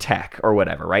afford tech or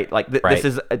whatever, right? This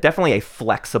is definitely a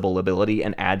flexible ability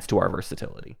and adds to our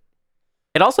versatility.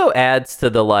 It also adds to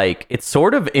the it's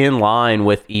sort of in line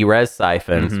with ERES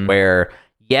siphons where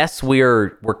yes,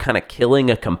 we're kind of killing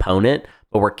a component,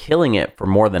 but we're killing it for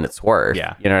more than it's worth.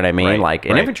 Yeah. You know what I mean? Right, Like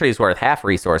an right. infantry is worth half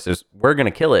resources. We're going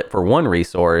to kill it for one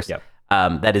resource Yep.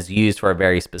 that is used for a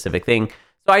very specific thing.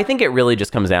 So I think it really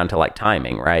just comes down to like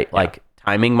timing, right? Like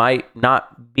timing might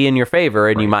not be in your favor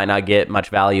and you might not get much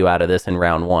value out of this in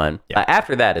round one. Yeah.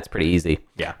 After that, it's pretty easy.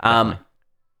 Yeah. Definitely.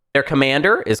 Their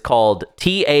commander is called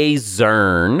T.A.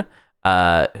 Zern,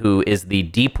 who is the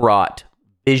Deep Rot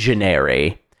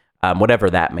Visionary, whatever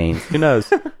that means. Who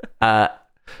knows?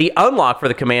 The unlock for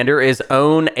the commander is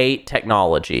Own 8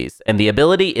 Technologies, and the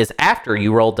ability is after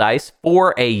you roll dice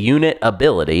for a unit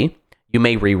ability, you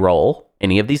may re-roll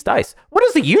any of these dice. What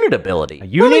is a unit ability?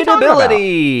 Unit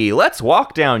ability. Let's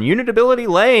walk down unit ability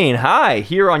lane. Hi,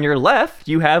 here on your left,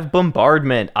 you have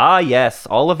bombardment. Ah, yes,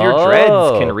 all of your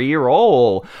dreads can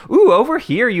re-roll. Ooh, over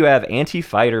here you have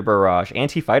anti-fighter barrage.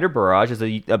 Anti-fighter barrage is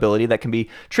a ability that can be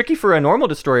tricky for a normal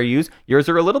destroyer to use. Yours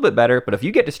are a little bit better, but if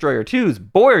you get destroyer 2s,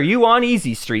 boy, are you on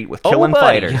easy street with killing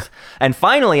fighters. And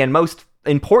finally, and most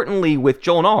importantly with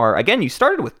Jol-Nar, again, you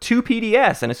started with 2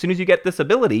 PDS, and as soon as you get this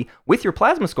ability, with your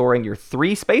plasma scoring, your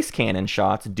 3 space cannon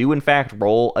shots do in fact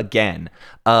roll again.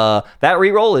 That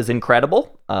reroll is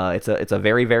incredible. It's a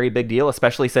very, very big deal,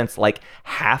 especially since like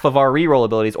half of our reroll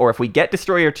abilities, or if we get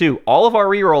Destroyer 2, all of our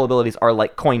reroll abilities are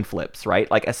like coin flips, right?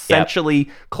 Like essentially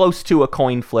close to a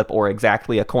coin flip or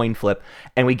exactly a coin flip,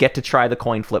 and we get to try the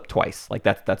coin flip twice. Like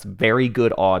that's very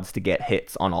good odds to get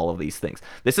hits on all of these things.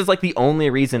 This is like the only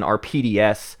reason our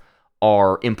PDS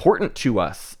are important to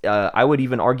us. I would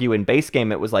even argue in base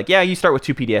game it was like, yeah, you start with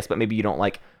 2 PDS, but maybe you don't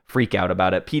like freak out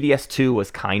about it. PDS 2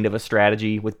 was kind of a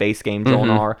strategy with base game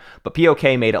Jol-Nar, but POK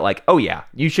made it like, oh yeah,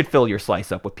 you should fill your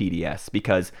slice up with PDS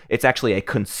because it's actually a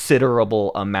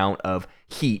considerable amount of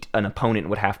heat an opponent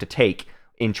would have to take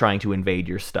in trying to invade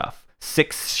your stuff.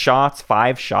 6 shots,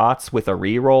 5 shots with a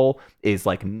reroll is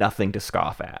like nothing to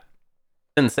scoff at.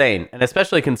 Insane, and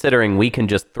especially considering we can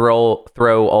just throw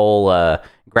old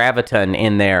Graviton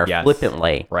in there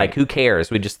flippantly. Right. Like who cares?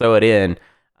 We just throw it in.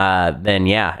 Then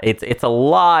yeah, it's a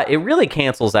lot. It really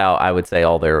cancels out, I would say,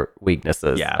 all their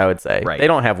weaknesses. Yeah, I would say they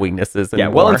don't have weaknesses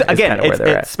anymore. Yeah, well, again,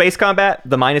 it's space combat.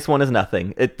 The -1 is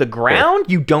nothing. The ground,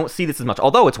 you don't see this as much.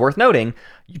 Although it's worth noting,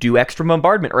 you do extra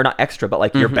bombardment, or not extra, but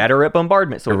like you're better at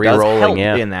bombardment, so it does help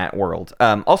in that world.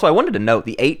 Also, I wanted to note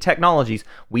the 8 technologies.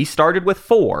 We started with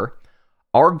 4.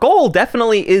 Our goal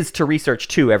definitely is to research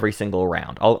 2 every single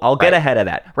round. I'll get ahead of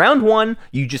that. Round 1,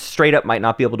 you just straight up might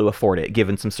not be able to afford it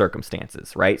given some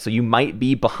circumstances, right? So you might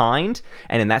be behind,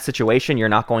 and in that situation, you're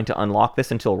not going to unlock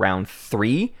this until round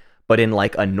 3. But in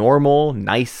like a normal,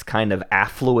 nice kind of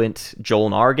affluent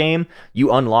Jol-Nar game,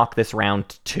 you unlock this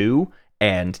round 2,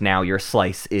 and now your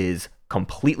slice is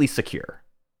completely secure.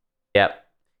 Yep.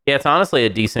 Yeah, it's honestly a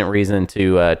decent reason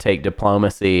to take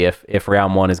diplomacy if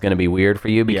round 1 is going to be weird for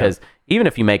you, because even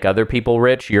if you make other people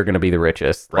rich, you're going to be the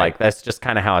richest. Right. Like that's just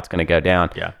kind of how it's going to go down.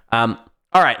 Yeah. All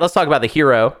right, let's talk about the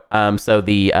hero. So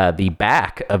the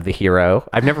back of the hero.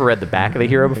 I've never read the back of the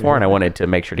hero before, and I wanted to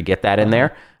make sure to get that in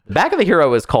there. The back of the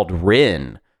hero is called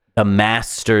Rin, the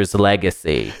Master's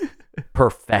Legacy,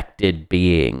 perfected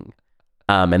being.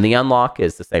 And the unlock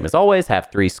is the same as always.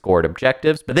 Have 3 scored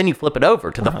objectives, but then you flip it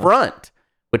over to the front,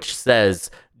 which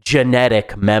says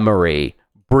genetic memory,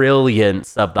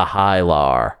 brilliance of the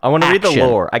Hylar. I want to read the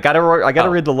lore. I gotta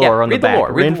read the lore on the back.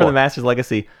 Rin for the Master's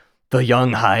Legacy. The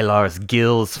young Hylar's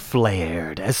gills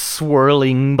flared as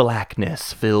swirling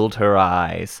blackness filled her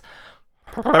eyes.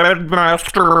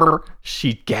 Headmaster,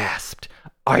 she gasped.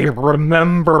 I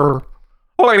remember it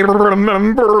all.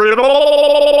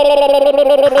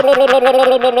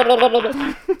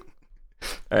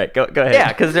 All right, go ahead. Yeah,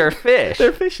 because they're fish.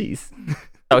 They're fishies.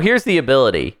 So here's the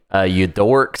ability, you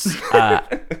dorks.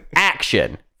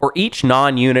 Action. For each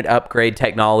non-unit upgrade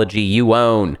technology you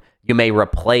own, you may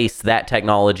replace that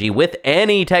technology with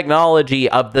any technology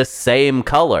of the same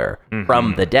color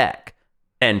from the deck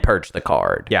and purge the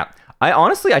card. Yeah.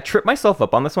 I tripped myself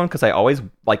up on this one because I always,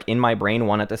 like, in my brain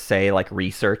wanted to say, like,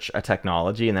 research a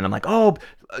technology. And then I'm like, oh,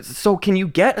 so can you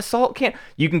get assault?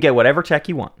 You can get whatever tech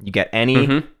you want. You get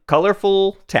any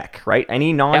colorful tech, right?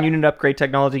 Any non-unit upgrade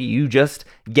technology, you just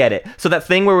get it. So that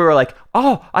thing where we were like,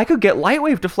 oh, I could get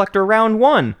Lightwave Deflector round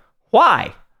 1.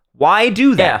 Why? Why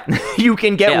do that? Yeah. You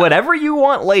can get whatever you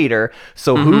want later,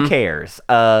 so who cares?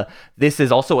 This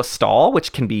is also a stall,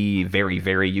 which can be very,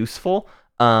 very useful.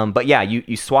 But yeah,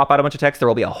 you swap out a bunch of text. There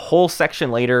will be a whole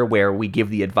section later where we give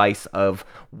the advice of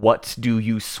what do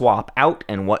you swap out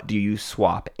and what do you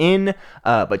swap in.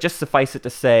 But just suffice it to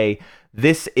say,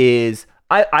 this is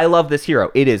I love this hero.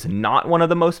 It is not one of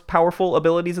the most powerful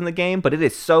abilities in the game, but it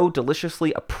is so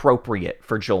deliciously appropriate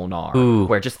for Jol-Nar.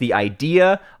 Where just the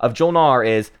idea of Jol-Nar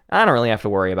is, I don't really have to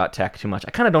worry about tech too much.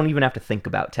 I kind of don't even have to think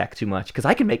about tech too much, because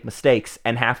I can make mistakes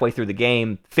and halfway through the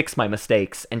game fix my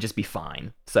mistakes and just be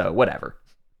fine. So, whatever.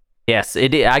 Yes,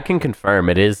 I can confirm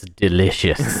it is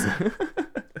delicious.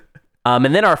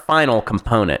 And then our final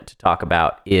component to talk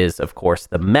about is, of course,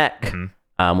 the mech,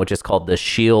 which is called the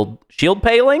shield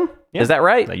paling. Yeah. Is that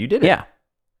right? No, you did it.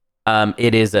 Yeah.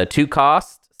 It is a 2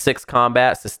 cost, 6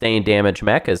 combat, sustained damage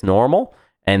mech as normal.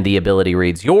 And the ability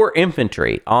reads, your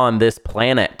infantry on this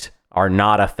planet are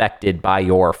not affected by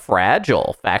your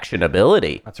fragile faction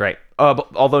ability. That's right.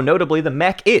 Although notably, the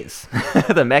mech is.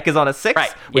 The mech is on a 6,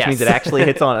 which means it actually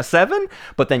hits on a 7.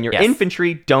 But then your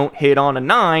infantry don't hit on a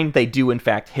 9. They do, in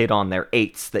fact, hit on their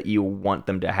 8s that you want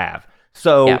them to have.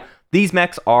 So these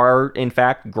mechs are, in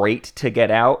fact, great to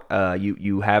get out.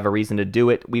 You have a reason to do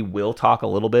it. We will talk a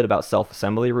little bit about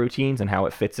self-assembly routines and how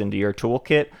it fits into your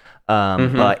toolkit.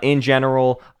 But in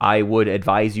general, I would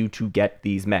advise you to get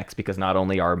these mechs because not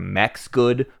only are mechs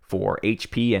good for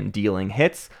HP and dealing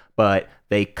hits, but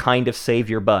they kind of save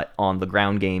your butt on the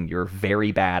ground game you're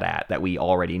very bad at that we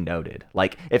already noted.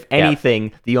 Like, if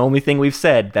anything, the only thing we've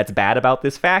said that's bad about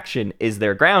this faction is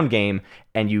their ground game,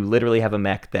 and you literally have a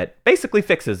mech that basically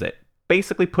fixes it.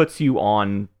 Basically puts you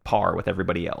on par with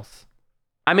everybody else.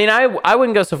 I mean, I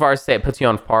wouldn't go so far as to say it puts you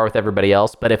on par with everybody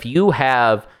else, but if you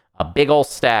have a big old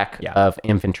stack of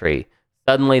infantry,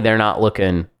 suddenly they're not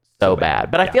looking so bad.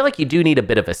 But I feel like you do need a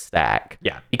bit of a stack.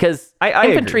 Yeah. Because I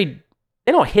infantry, agree.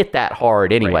 They don't hit that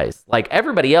hard anyways. Like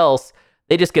everybody else,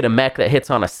 they just get a mech that hits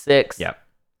on a 6. Yeah.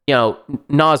 You know,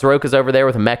 Nazroka's over there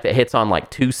with a mech that hits on like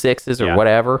 2 6s or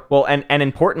whatever. Well, and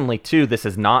importantly too, this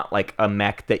is not like a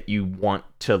mech that you want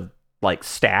to like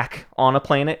stack on a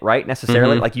planet, right?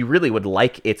 Necessarily. Like you really would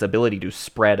like its ability to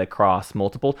spread across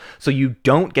multiple. So you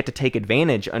don't get to take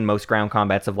advantage on most ground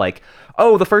combats of like,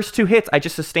 oh, the first 2 hits, I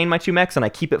just sustain my 2 mechs and I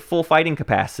keep it full fighting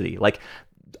capacity. Like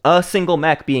a single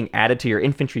mech being added to your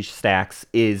infantry stacks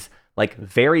is like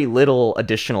very little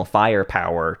additional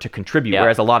firepower to contribute.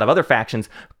 Whereas a lot of other factions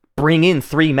bring in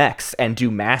 3 mechs and do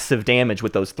massive damage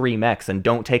with those 3 mechs and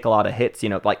don't take a lot of hits. You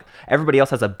know, like everybody else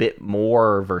has a bit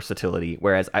more versatility.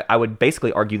 Whereas I would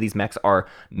basically argue these mechs are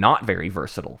not very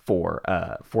versatile for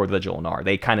the Jol-Nar.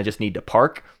 They kind of just need to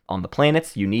park on the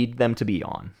planets you need them to be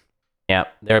on. Yeah,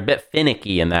 they're a bit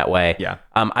finicky in that way. Yeah.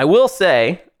 I will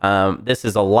say, this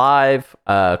is a live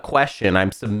question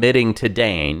I'm submitting to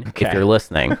Dane, if you're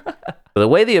listening. So the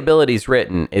way the ability's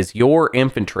written is your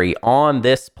infantry on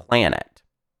this planet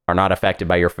are not affected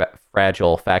by your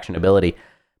fragile faction ability.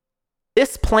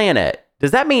 This planet,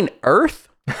 does that mean Earth?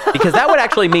 Because that would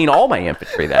actually mean all my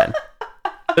infantry then.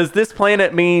 Does this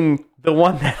planet mean the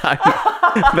one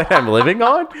that I'm living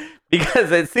on?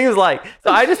 Because it seems like,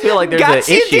 so I just feel like there's an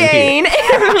issue Dane.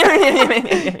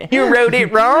 here. You wrote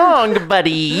it wrong,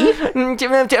 buddy.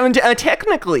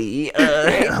 Technically,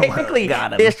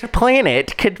 This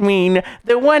planet could mean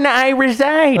the one I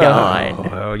reside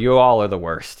on. Oh, you all are the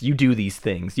worst. You do these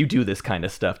things. You do this kind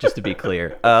of stuff, just to be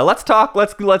clear. Let's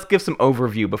give some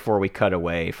overview before we cut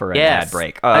away for an ad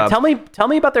break. Tell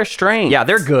me about their strengths. Yeah,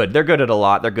 they're good. They're good at a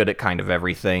lot. They're good at kind of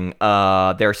everything.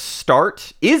 Their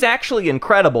start is actually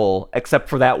incredible, except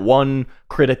for that one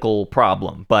critical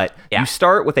problem. But you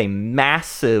start with a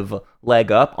massive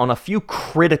leg up on a few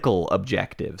critical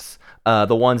objectives.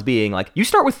 The ones being like, you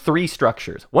start with 3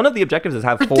 structures. One of the objectives is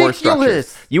have 4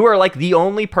 structures. You are like the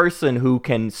only person who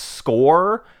can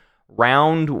score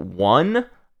round 1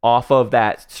 off of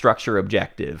that structure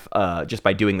objective, just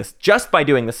by doing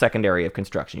the secondary of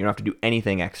construction. You don't have to do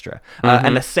anything extra.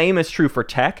 And the same is true for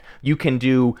tech. You can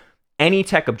do any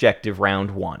tech objective round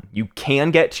 1. You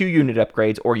can get 2 unit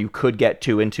upgrades, or you could get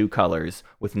 2 in 2 colors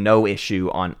with no issue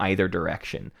on either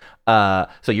direction. So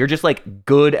you're just like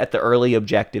good at the early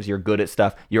objectives. You're good at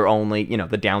stuff. You're only,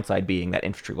 the downside being that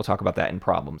infantry. We'll talk about that in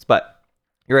problems. But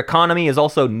your economy is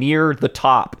also near the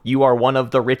top. You are one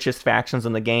of the richest factions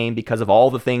in the game because of all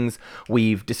the things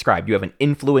we've described. You have an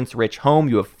influence-rich home.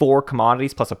 You have 4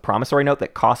 commodities plus a promissory note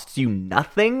that costs you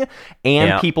nothing.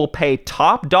 And people pay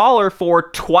top dollar for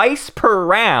twice per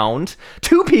round.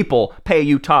 2 people pay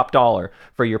you top dollar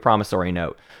for your promissory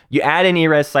note. You add in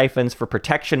ERES siphons for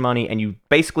protection money, and you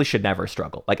basically should never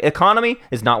struggle. Like, economy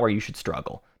is not where you should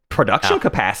struggle. Production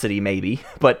capacity, maybe,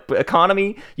 but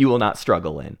economy, you will not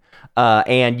struggle in.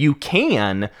 And you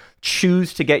can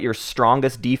choose to get your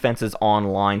strongest defenses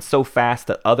online so fast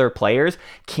that other players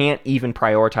can't even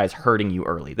prioritize hurting you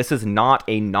early. This is not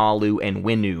a Nalu and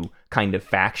Winu kind of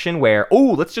faction where,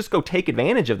 oh, let's just go take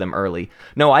advantage of them early.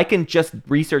 No, I can just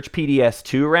research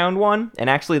PDS2 round one, and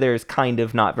actually there's kind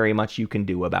of not very much you can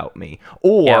do about me.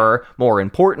 Or, more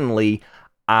importantly,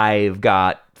 I've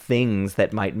got things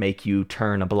that might make you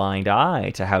turn a blind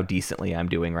eye to how decently I'm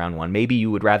doing round one. Maybe you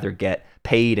would rather get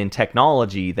paid in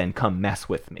technology than come mess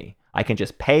with me. I can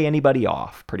just pay anybody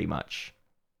off, pretty much.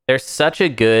 There's such a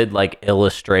good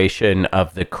illustration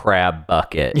of the crab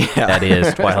bucket that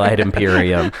is Twilight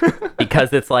Imperium,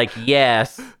 because it's like,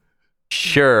 yes,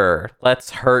 sure, let's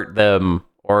hurt them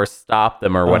or stop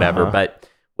them or whatever, but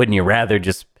wouldn't you rather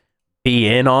just be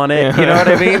in on it? You know what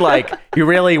I mean? Like, you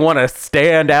really want to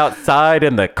stand outside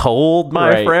in the cold,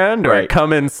 my friend, or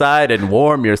come inside and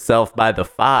warm yourself by the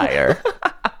fire?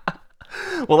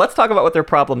 Well, let's talk about what their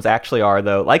problems actually are,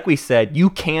 though. Like we said, you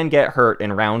can get hurt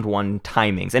in round one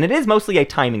timings, and it is mostly a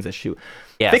timings issue.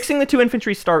 Yes. Fixing the 2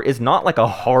 infantry start is not like a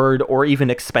hard or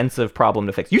even expensive problem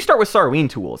to fix. You start with Sarween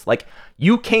tools. Like,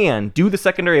 you can do the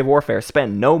secondary of warfare,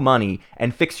 spend no money,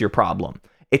 and fix your problem.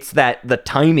 It's that the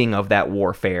timing of that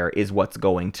warfare is what's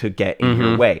going to get in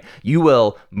your way. You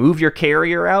will move your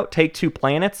carrier out, take 2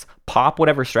 planets, pop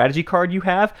whatever strategy card you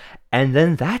have, and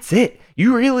then that's it.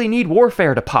 You really need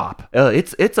warfare to pop.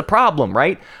 It's a problem,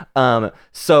 right?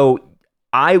 So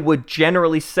I would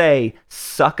generally say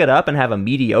suck it up and have a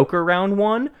mediocre round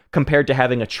one compared to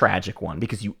having a tragic one,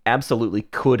 because you absolutely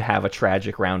could have a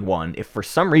tragic round one if for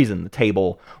some reason the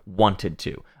table wanted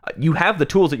to. You have the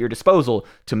tools at your disposal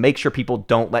to make sure people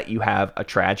don't let you have a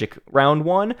tragic round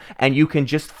one, and you can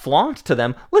just flaunt to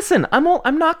them, listen, I'm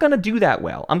not going to do that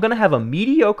well. I'm going to have a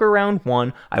mediocre round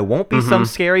one. I won't be some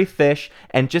scary fish,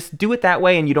 and just do it that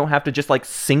way, and you don't have to just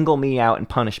single me out and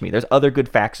punish me. There's other good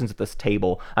factions at this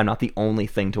table. I'm not the only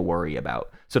thing to worry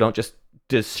about. So don't just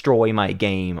destroy my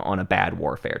game on a bad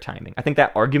warfare timing. I think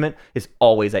that argument is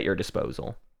always at your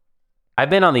disposal. I've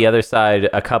been on the other side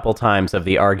a couple times of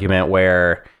the argument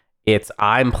where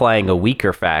I'm playing a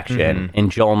weaker faction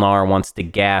and Jol-Nar wants to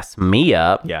gas me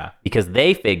up because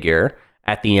they figure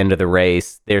at the end of the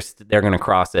race they're going to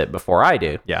cross it before I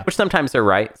do. Yeah. Which sometimes they're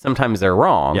right, sometimes they're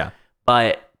wrong. Yeah.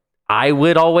 But I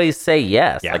would always say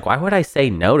yes. Yeah. Like, why would I say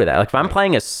no to that? Like, if I'm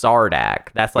playing a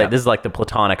Sardak, that's this is like the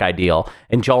platonic ideal.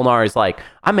 And Jol-Nar is like,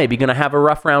 I'm maybe going to have a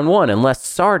rough round one unless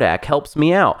Sardak helps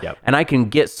me out. Yep. And I can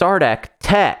get Sardak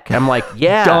tech. I'm like,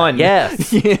 yeah, done.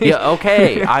 Yes. Yeah,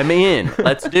 okay, I'm in.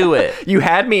 Let's do it. You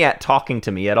had me at talking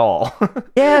to me at all.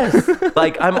 Yes.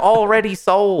 Like, I'm already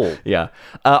sold. Yeah.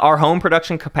 Our home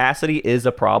production capacity is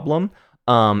a problem.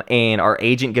 And our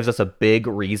agent gives us a big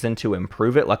reason to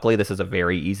improve it. Luckily, this is a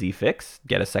very easy fix.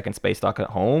 Get a second space dock at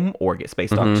home, or get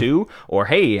space dock 2, or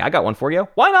hey, I got one for you.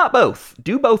 Why not both?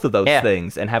 Do both of those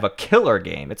things and have a killer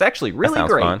game. It's actually really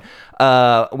great.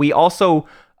 Fun. We also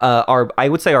I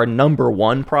would say our number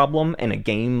one problem in a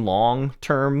game long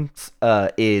terms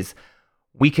is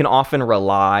we can often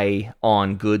rely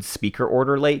on good speaker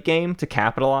order late game to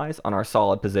capitalize on our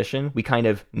solid position. We kind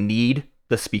of need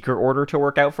the speaker order to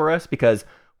work out for us because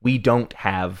we don't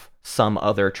have some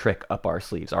other trick up our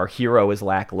sleeves. Our hero is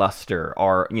lackluster.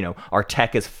 Our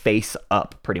tech is face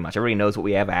up pretty much. Everybody knows what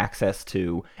we have access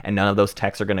to, and none of those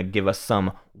techs are going to give us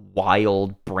some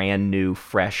wild, brand new,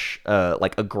 fresh,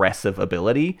 aggressive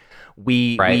ability.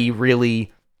 We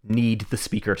really need the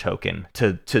speaker token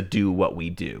to do what we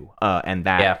do, and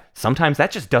that sometimes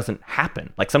that just doesn't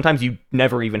happen. Like, sometimes you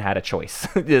never even had a choice.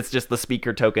 It's just the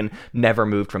speaker token never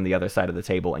moved from the other side of the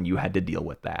table and you had to deal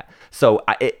with that. So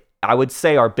I would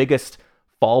say our biggest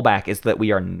fallback is that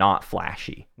we are not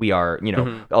flashy. We are,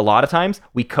 a lot of times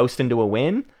we coast into a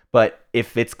win, but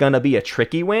if it's gonna be a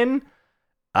tricky win,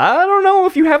 I don't know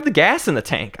if you have the gas in the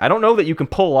tank. I don't know that you can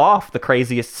pull off the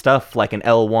craziest stuff like an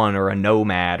L1 or a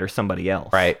Nomad or somebody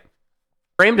else. Right.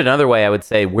 Framed another way, I would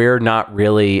say we're not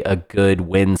really a good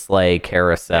Winslay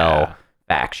carousel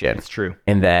faction. It's true.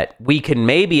 In that we can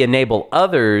maybe enable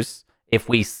others if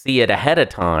we see it ahead of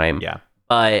time. Yeah.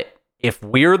 But if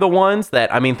we're the ones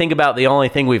that, think about the only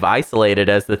thing we've isolated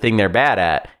as the thing they're bad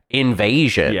at,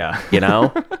 invasion. Yeah.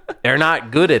 They're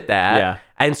not good at that. Yeah.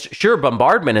 And sure,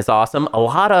 bombardment is awesome. A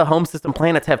lot of home system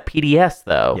planets have PDS,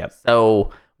 though. Yep. So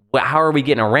how are we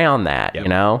getting around that,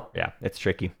 Yeah, it's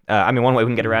tricky. One way we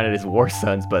can get around it is War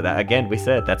Sons, but again, we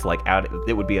said that's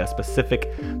it would be a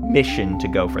specific mission to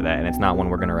go for that, and it's not one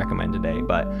we're going to recommend today.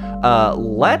 But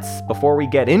let's, before we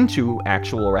get into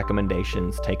actual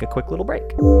recommendations, take a quick little break.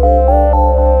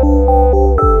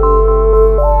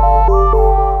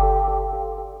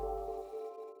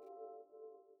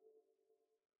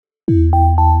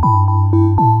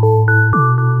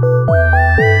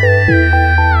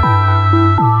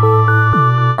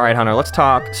 All right, Hunter, let's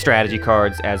talk strategy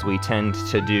cards as we tend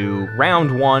to do.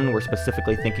 Round 1, we're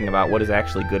specifically thinking about what is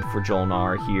actually good for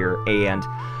Jol-Nar here, and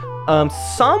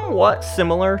somewhat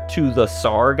similar to the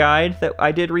SAR guide that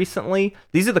I did recently.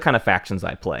 These are the kind of factions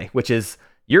I play, which is,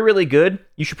 you're really good,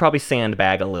 you should probably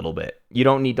sandbag a little bit. You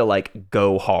don't need to like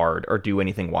go hard or do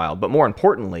anything wild. But more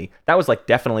importantly, that was like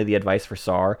definitely the advice for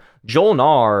SAR.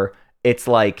 Jol-Nar, it's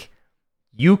like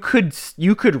you could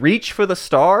reach for the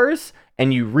stars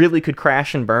and you really could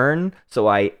crash and burn. So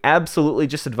I absolutely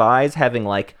just advise having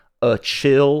like a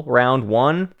chill round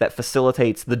 1 that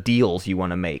facilitates the deals you want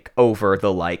to make over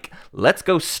the like, let's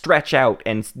go stretch out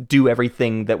and do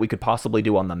everything that we could possibly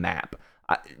do on the map.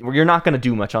 You're not going to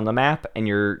do much on the map, and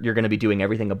you're going to be doing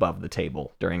everything above the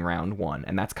table during round 1,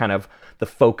 and that's kind of the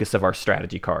focus of our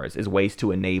strategy cards, is ways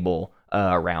to enable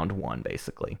round 1,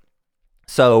 basically.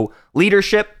 So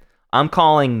leadership, I'm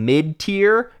calling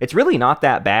mid-tier. It's really not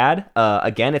that bad.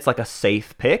 Again, it's like a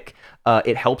safe pick.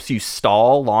 It helps you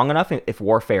stall long enough if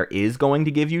warfare is going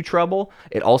to give you trouble.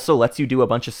 It also lets you do a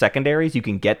bunch of secondaries. You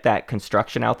can get that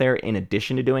construction out there in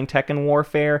addition to doing tech and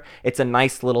warfare. It's a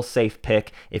nice little safe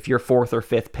pick. If you're 4th or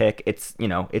 5th pick, it's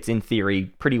in theory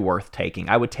pretty worth taking.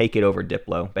 I would take it over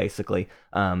Diplo, basically,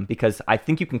 because I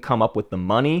think you can come up with the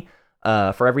money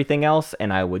for everything else,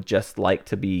 and I would just like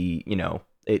to be,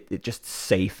 it just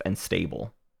safe and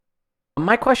stable.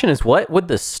 My question is, what would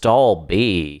the stall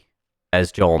be as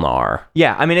Jol-Nar?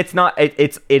 Yeah, I mean, it's not.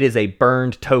 It is a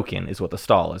burned token, is what the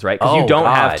stall is, right? Because you don't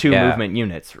have 2 movement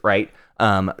units, right?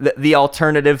 The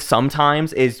alternative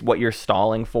sometimes is what you're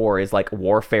stalling for is like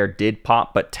warfare did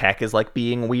pop, but tech is like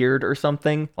being weird or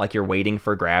something. Like you're waiting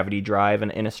for gravity drive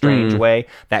in a strange way.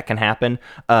 That can happen.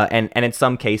 And in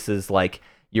some cases, like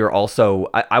you're also,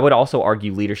 I would also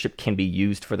argue leadership can be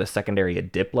used for the secondary of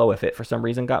Diplo if it for some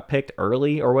reason got picked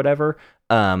early or whatever.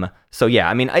 So yeah,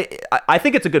 I mean, I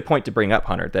think it's a good point to bring up,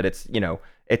 Hunter, that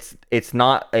it's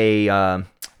not a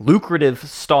lucrative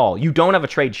stall. You don't have a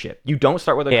trade ship. You don't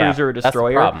start with a cruiser or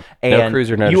destroyer, and no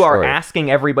cruiser, no you destroyer. are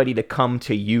asking everybody to come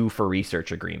to you for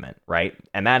research agreement, right?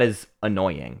 And that is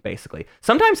annoying, basically.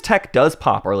 Sometimes tech does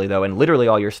pop early though, and literally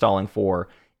all you're stalling for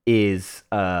is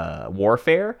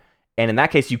warfare. And in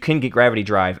that case, you can get gravity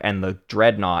drive, and the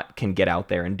Dreadnought can get out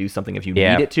there and do something if you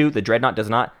need it to. The Dreadnought does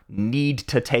not need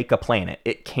to take a planet.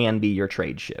 It can be your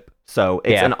trade ship. So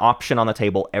it's an option on the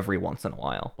table every once in a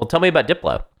while. Well, tell me about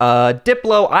Diplo.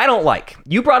 Diplo, I don't like.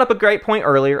 You brought up a great point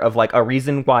earlier of like a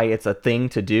reason why it's a thing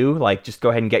to do. Like, just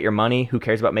go ahead and get your money. Who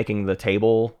cares about making the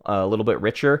table a little bit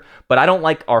richer? But I don't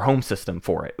like our home system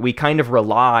for it. We kind of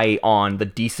rely on the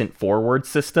decent forward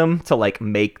system to like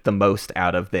make the most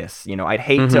out of this. I'd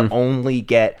hate to only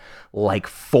get like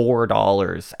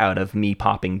 $4 out of me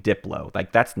popping Diplo.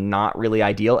 Like, that's not really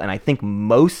ideal. And I think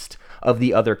most of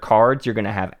the other cards you're going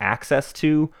to have access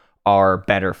to are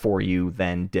better for you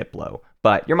than Diplo.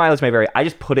 But your mileage may vary. I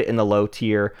just put it in the low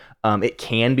tier. It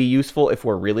can be useful if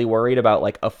we're really worried about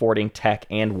like affording tech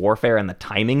and warfare, and the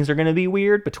timings are going to be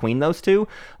weird between those two.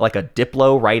 Like a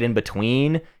Diplo right in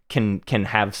between can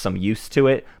have some use to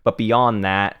it. But beyond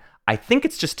that, I think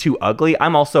it's just too ugly.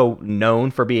 I'm also known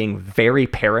for being very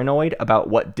paranoid about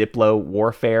what Diplo,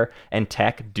 warfare, and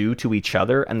tech do to each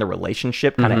other and the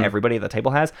relationship kind of everybody at the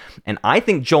table has. And I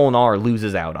think Jol-Nar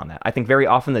loses out on that. I think very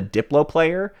often the Diplo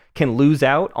player can lose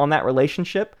out on that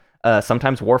relationship.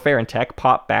 Sometimes warfare and tech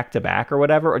pop back to back or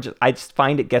whatever. I just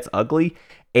find it gets ugly,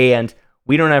 and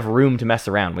we don't have room to mess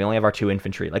around. We only have our 2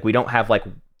 infantry. Like, we don't have like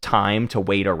time to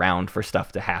wait around for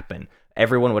stuff to happen.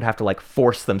 Everyone would have to like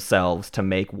force themselves to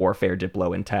make warfare,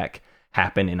 Diplo, and tech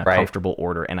happen in a comfortable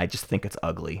order, and I just think it's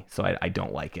ugly, so I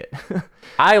don't like it.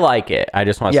 I like it. I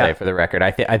just want to say for the record,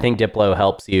 I think Diplo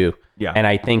helps you, and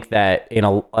I think that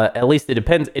at least it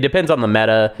depends on the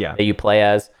meta that you play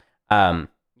as.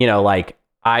 Like,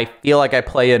 I feel like I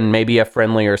play in maybe a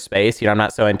friendlier space. I'm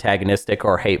not so antagonistic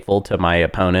or hateful to my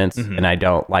opponents, and I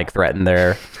don't like threaten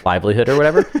their livelihood or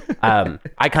whatever.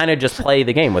 I kind of just play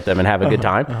the game with them and have a good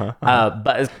time.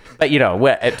 But to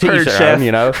each their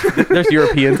own, there's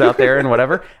Europeans out there and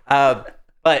whatever.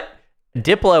 But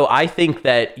Diplo, I think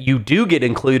that you do get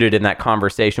included in that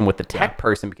conversation with the tech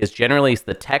person, because generally it's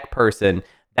the tech person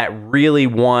that really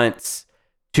wants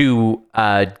to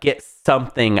get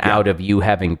something out of you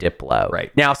having Diplo.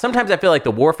 Right. Now, sometimes I feel like the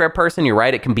warfare person, you're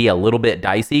right, it can be a little bit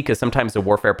dicey, because sometimes the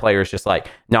warfare player is just like,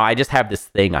 no, I just have this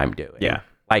thing I'm doing. Yeah.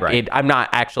 Like, I'm not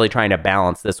actually trying to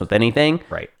balance this with anything.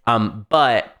 Right.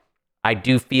 But I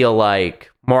do feel like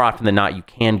more often than not, you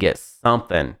can get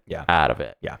something out of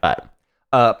it. Yeah. But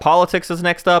politics is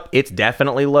next up. It's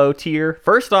definitely low tier.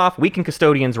 First off, we can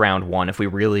custodians round 1 if we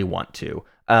really want to.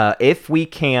 If we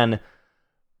can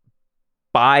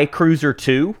buy cruiser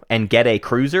 2 and get a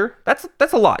cruiser. That's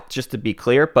a lot, just to be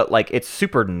clear, but like it's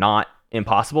super not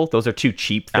impossible. Those are two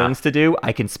cheap things to do.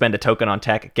 I can spend a token on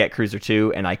tech, get cruiser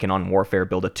 2, and I can on Warfare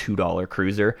build a $2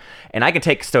 cruiser, and I can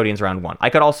take custodians round 1. I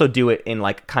could also do it in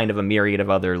like kind of a myriad of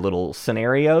other little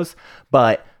scenarios,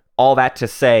 but all that to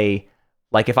say,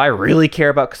 like if I really care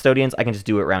about custodians, I can just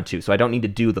do it round 2. So I don't need to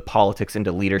do the politics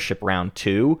into leadership round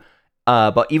 2.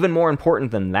 But even more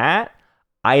important than that,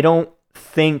 I don't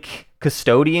think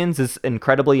custodians is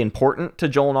incredibly important to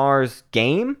Jol-Nar's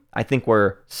game. I think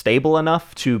we're stable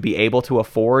enough to be able to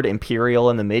afford Imperial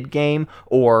in the mid game,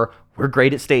 or we're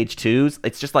great at stage 2s.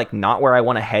 It's just like not where I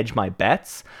want to hedge my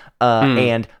bets.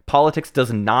 And politics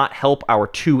does not help our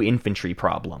 2 infantry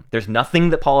problem. There's nothing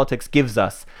that politics gives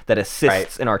us that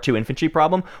assists in our 2 infantry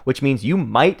problem, which means you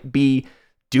might be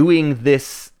doing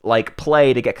this like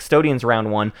play to get custodians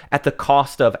round 1 at the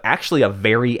cost of actually a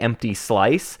very empty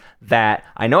slice that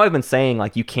I know I've been saying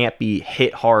like you can't be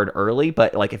hit hard early,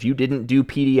 but like if you didn't do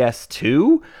PDS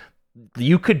 2,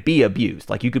 you could be abused.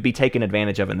 Like you could be taken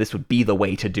advantage of, and this would be the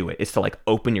way to do it, is to like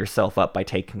open yourself up by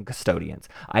taking custodians.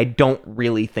 I don't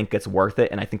really think it's worth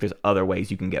it, and I think there's other ways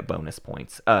you can get bonus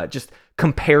points. Just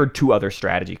compared to other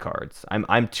strategy cards.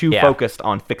 I'm too focused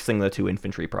on fixing the 2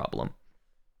 infantry problem.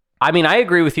 I mean, I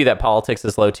agree with you that politics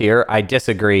is low tier. I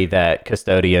disagree that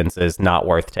custodians is not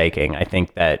worth taking. I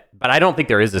think that, but I don't think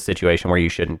there is a situation where you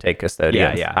shouldn't take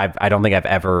custodians. Yeah. I don't think I've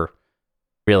ever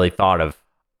really thought of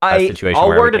a situation I'll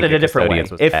where word it in a different way.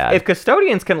 If If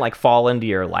custodians can like fall into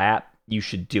your lap, you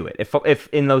should do it. If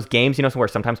in those games, you know, where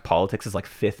sometimes politics is like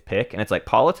 5th pick, and it's like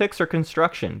politics or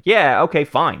construction. Yeah, okay,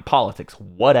 fine, politics,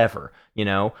 whatever. You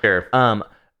know. Sure.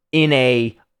 In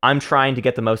a I'm trying to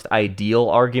get the most ideal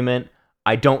argument,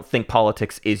 I don't think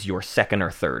politics is your 2nd or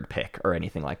 3rd pick or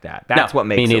anything like that. That's what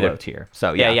makes it low tier.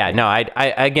 So yeah. No,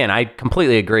 I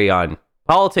completely agree on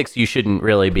politics. You shouldn't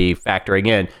really be factoring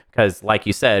in because, like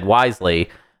you said, wisely,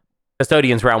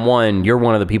 custodians round 1, you're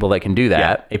one of the people that can do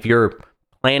that. If you're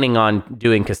planning on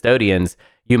doing custodians,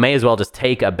 you may as well just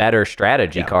take a better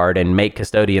strategy card and make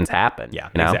custodians happen. Yeah,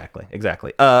 you know?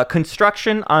 Exactly.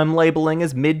 Construction, I'm labeling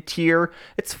as mid-tier.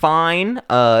 It's fine.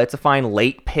 It's a fine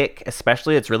late pick,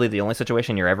 especially. It's really the only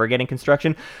situation you're ever getting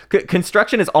construction.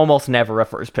 Construction is almost never a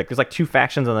first pick. There's like 2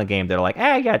 factions in the game that are like,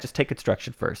 just take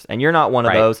construction first. And you're not one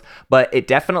of those. But it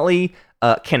definitely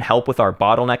can help with our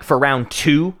bottleneck. For round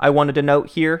 2, I wanted to note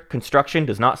here, construction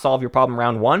does not solve your problem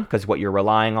round 1, because what you're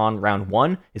relying on round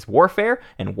 1 is warfare,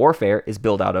 and warfare is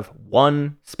built out of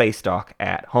 1 space dock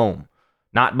at home.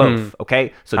 Not both,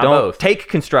 okay? So don't take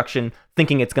construction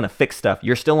thinking it's going to fix stuff.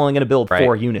 You're still only going to build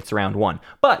 4 units round 1.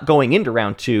 But going into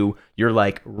round 2, you're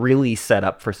like really set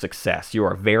up for success. You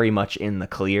are very much in the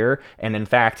clear, and in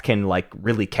fact can like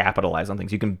really capitalize on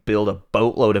things. You can build a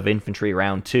boatload of infantry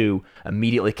round 2,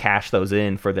 immediately cash those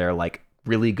in for their like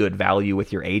really good value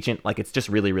with your agent. Like it's just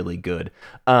really, really good.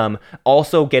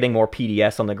 Also getting more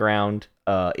PDS on the ground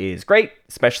is great,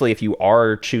 especially if you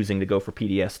are choosing to go for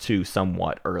PDS 2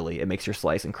 somewhat early. It makes your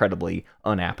slice incredibly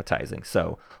unappetizing.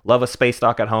 So love a space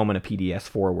dock at home and a PDS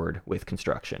forward with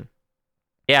construction.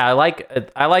 Yeah,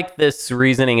 I like this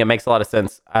reasoning. It makes a lot of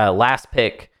sense. Last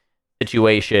pick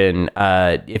situation,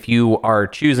 if you are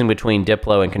choosing between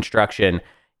Diplo and construction,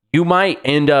 you might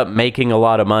end up making a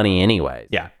lot of money anyways.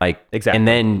 Yeah, like exactly. And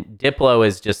then Diplo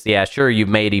is just, sure, you've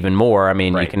made even more. I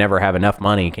mean, you can never have enough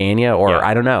money, can you? Or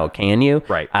I don't know, can you?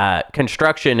 Right.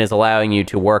 Construction is allowing you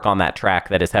to work on that track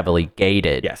that is heavily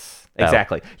gated. Yes,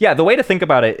 exactly. Yeah, the way to think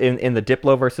about it in the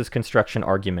Diplo versus construction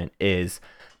argument is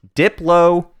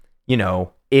Diplo, you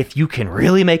know, if you can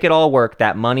really make it all work,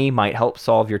 that money might help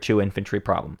solve your 2 infantry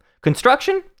problem.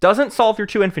 Construction doesn't solve your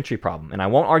 2 infantry problem, and I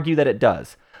won't argue that it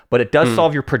does. But it does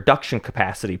solve your production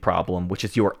capacity problem, which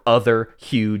is your other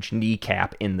huge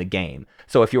kneecap in the game.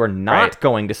 So if you are not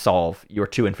going to solve your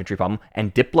 2 infantry problem,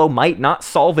 and Diplo might not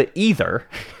solve it either,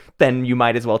 then you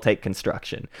might as well take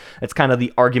construction. It's kind of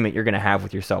the argument you're going to have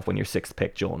with yourself when you're 6th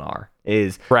pick Jol-Nar.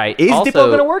 Is Diplo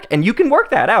going to work? And you can work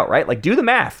that out, right? Like do the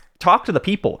math. Talk to the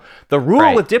people. The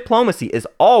rule with diplomacy is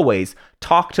always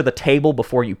talk to the table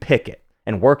before you pick it.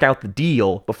 And work out the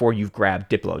deal before you've grabbed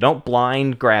Diplo. Don't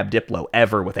blind grab Diplo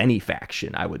ever with any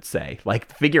faction, I would say.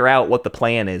 Like, figure out what the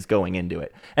plan is going into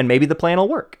it. And maybe the plan will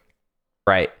work.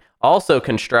 Right. Also,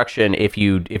 construction, if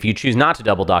you choose not to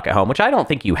double dock at home, which I don't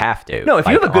think you have to. No, if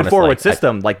you have a good forward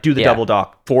system, like, do the double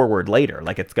dock forward later.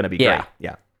 Like, it's going to be great.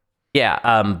 Yeah.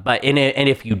 Yeah, but and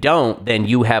if you don't, then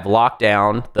you have locked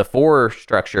down the 4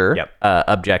 structure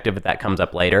objective if that comes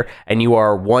up later, and you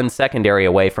are 1 secondary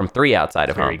away from 3 outside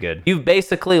of home. Very good. You've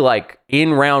basically, like,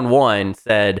 in round 1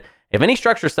 said, if any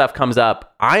structure stuff comes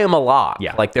up, I am a lock.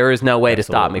 Yeah. Like, there is no way to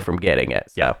stop me from getting it.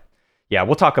 So. Yeah,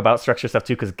 we'll talk about structure stuff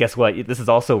too, because guess what? This is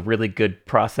also really good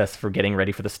process for getting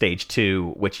ready for the stage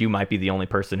 2, which you might be the only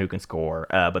person who can score.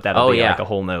 But that'll be like a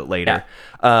whole note later.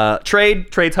 Yeah.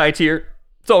 Trade's high tier.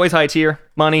 It's always high tier.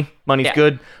 Money's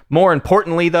good. More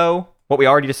importantly, though, what we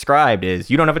already described is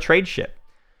you don't have a trade ship.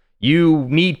 You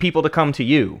need people to come to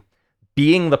you.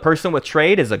 Being the person with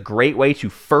trade is a great way to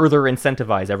further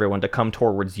incentivize everyone to come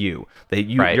towards you.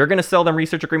 You're going to sell them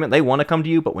research agreement. They want to come to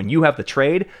you, but when you have the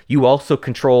trade, you also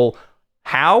control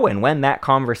how and when that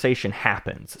conversation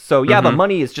happens. So yeah, the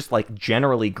money is just like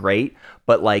generally great,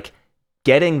 but like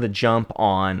getting the jump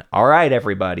on, all right,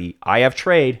 everybody, I have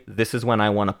trade. This is when I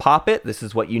want to pop it. This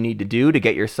is what you need to do to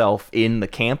get yourself in the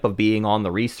camp of being on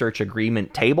the research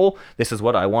agreement table. This is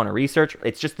what I want to research.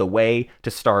 It's just the way to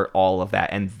start all of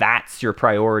that. And that's your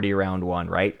priority round 1,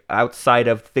 right? Outside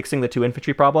of fixing the 2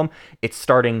 infantry problem, it's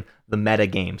starting the meta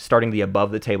game, starting the above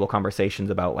the table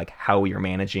conversations about like how you're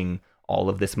managing all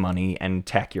of this money and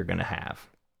tech you're going to have.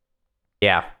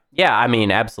 Yeah. Yeah. I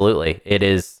mean, absolutely. It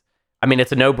is. I mean,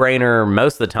 it's a no-brainer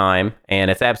most of the time,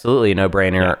 and it's absolutely a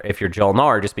no-brainer if you're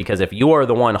Jol-Nar, just because if you are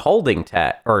the one holding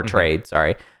tech or trade,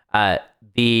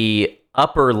 the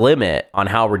upper limit on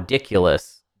how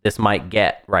ridiculous this might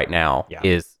get right now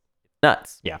is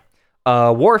nuts. Yeah.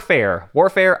 Warfare,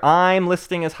 I'm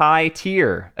listing as high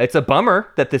tier. It's a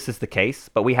bummer that this is the case,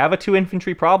 but we have a 2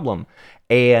 infantry problem,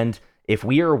 and if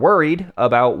we are worried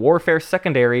about Warfare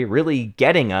secondary really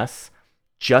getting us,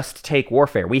 just take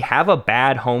Warfare. We have a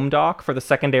bad home dock for the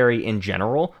secondary in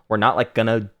general. We're not like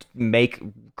gonna make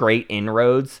great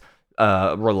inroads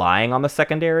relying on the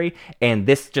secondary, and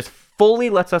this just fully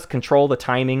lets us control the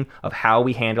timing of how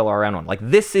we handle our round 1. Like,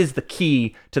 this is the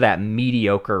key to that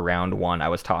mediocre round 1 I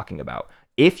was talking about.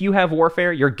 If you have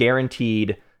Warfare, you're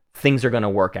guaranteed things are going to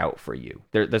work out for you.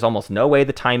 There's almost no way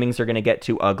the timings are going to get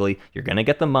too ugly. You're going to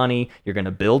get the money. You're going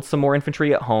to build some more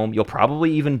infantry at home. You'll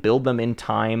probably even build them in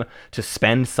time to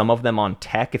spend some of them on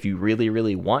tech if you really,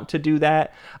 really want to do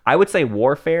that. I would say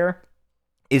Warfare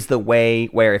is the way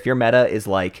where if your meta is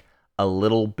like a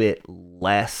little bit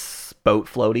less boat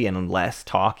floaty and less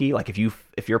talky, like if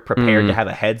you're prepared to have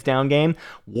a heads down game,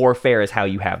 Warfare is how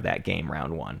you have that game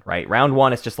round 1, right? Round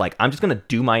 1, it's just like, I'm just going to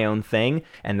do my own thing,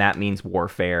 and that means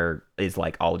Warfare is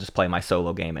like, I'll just play my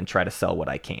solo game and try to sell what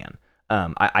I can.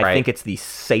 I think it's the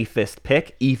safest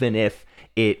pick, even if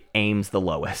it aims the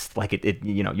lowest. Like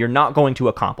you're not going to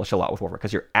accomplish a lot with Warfare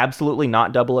because you're absolutely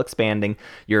not double expanding.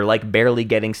 You're like barely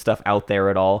getting stuff out there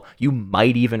at all. You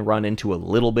might even run into a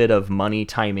little bit of money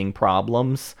timing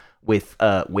problems with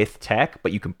tech,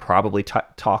 but you can probably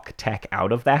talk tech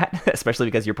out of that, especially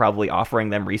because you're probably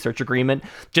offering them research agreement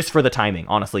just for the timing.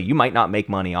 Honestly, you might not make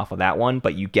money off of that one,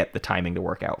 but you get the timing to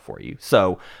work out for you.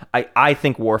 So I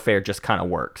think Warfare just kind of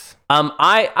works.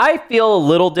 I feel a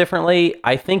little differently.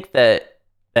 I think that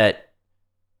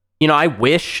I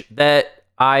wish that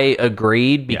I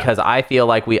agreed, because I feel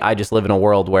like I just live in a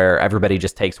world where everybody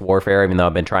just takes Warfare, even though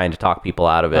I've been trying to talk people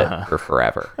out of it for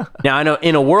forever. Now, I know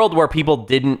in a world where people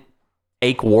didn't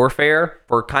take Warfare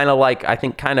for kind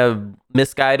of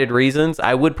misguided reasons,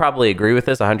 I would probably agree with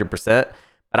this 100%.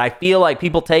 But I feel like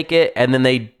people take it, and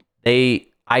then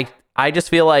I just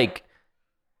feel like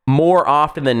more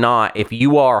often than not, if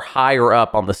you are higher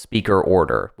up on the speaker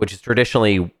order, which is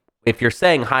traditionally, if you're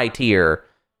saying high tier,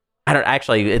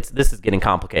 this is getting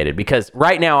complicated, because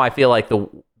right now I feel like the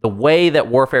way that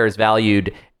Warfare is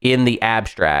valued in the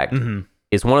abstract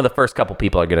is one of the first couple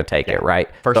people are going to take it, right?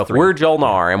 So if we're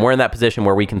Jol-Nar and we're in that position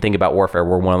where we can think about Warfare,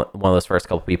 we're one of those first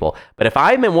couple people. But if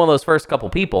I'm in one of those first couple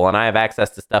people and I have access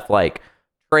to stuff like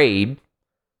trade,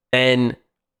 then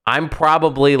I'm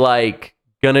probably like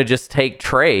going to just take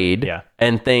trade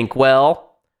and think,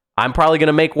 well, I'm probably going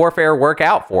to make Warfare work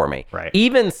out for me. Right.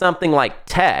 Even something like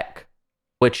tech,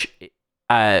 which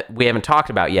we haven't talked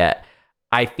about yet,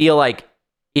 I feel like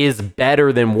is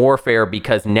better than Warfare,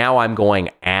 because now I'm going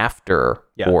after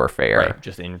Warfare. Right.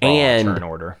 Just in raw turn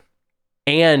order.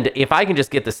 And if I can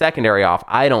just get the secondary off,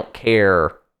 I don't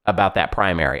care about that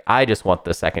primary. I just want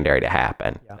the secondary to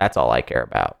happen. Yeah. That's all I care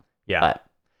about. Yeah. But,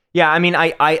 yeah, I mean,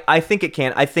 I think it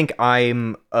can. I think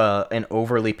I'm an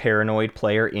overly paranoid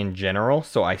player in general,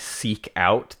 so I seek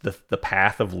out the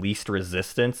path of least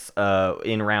resistance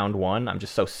in round 1. I'm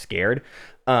just so scared.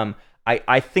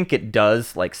 I think it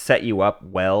does like set you up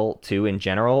well too in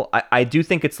general. I do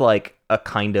think it's like a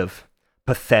kind of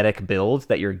pathetic build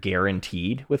that you're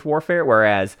guaranteed with Warfare,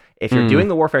 whereas if you're doing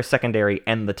the Warfare secondary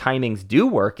and the timings do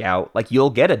work out, like you'll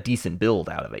get a decent build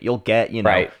out of it. You'll get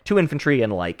 2 infantry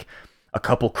and like a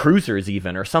couple cruisers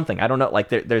even or something. I don't know. Like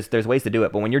there's ways to do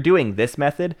it. But when you're doing this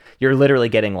method, you're literally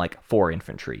getting like 4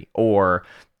 infantry or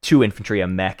 2 infantry, a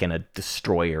mech, and a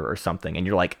destroyer or something. And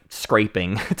you're like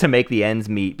scraping to make the ends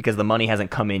meet because the money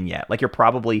hasn't come in yet. Like you're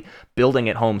probably building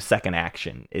at home second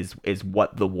action is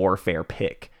what the warfare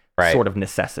pick sort of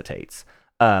necessitates.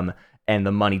 And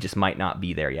the money just might not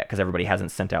be there yet because everybody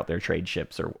hasn't sent out their trade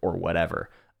ships or whatever.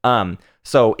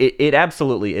 So it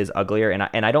absolutely is uglier.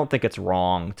 And I don't think it's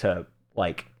wrong to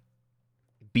like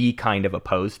be kind of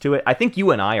opposed to it. I think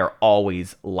you and I are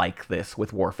always like this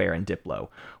with Warfare and Diplo,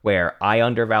 where I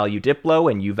undervalue Diplo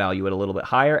and you value it a little bit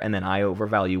higher, and then I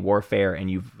overvalue Warfare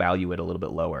and you value it a little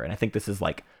bit lower. And I think this is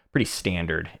like pretty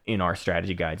standard in our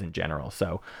strategy guides in general.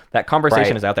 So that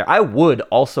conversation is out there. I would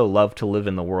also love to live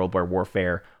in the world where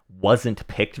Warfare wasn't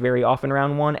picked very often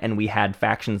round 1, and we had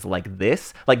factions like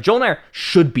this. Like Jol-Nar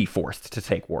should be forced to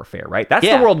take Warfare, right? That's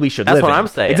the world we should live in. That's what I'm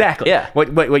saying. Exactly. Yeah.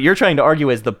 What you're trying to argue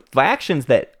is the factions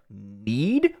that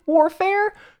need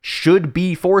Warfare should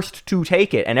be forced to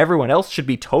take it, and everyone else should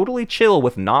be totally chill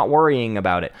with not worrying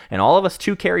about it. And all of us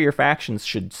 2 carrier factions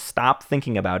should stop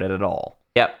thinking about it at all.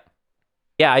 Yep.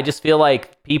 Yeah, I just feel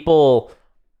like people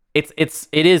it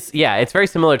is very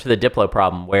similar to the Diplo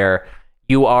problem where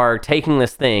you are taking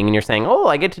this thing and you're saying, "Oh,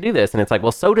 I get to do this," and it's like,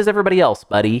 "Well, so does everybody else,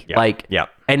 buddy." But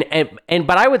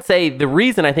I would say the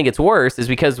reason I think it's worse is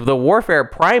because the Warfare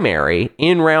primary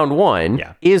in round 1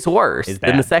 is worse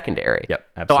than the secondary. Yep,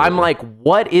 absolutely. So I'm like,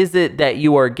 what is it that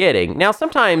you are getting? Now,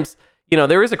 sometimes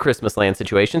there is a Christmas land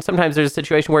situation. Sometimes there's a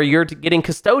situation where you're getting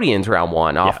custodians round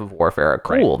 1 off of Warfare.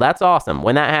 Cool, that's awesome.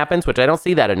 When that happens, which I don't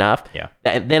see that enough,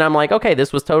 then I'm like, okay,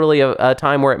 this was totally a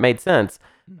time where it made sense.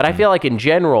 But I feel like in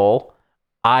general,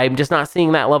 I'm just not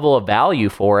seeing that level of value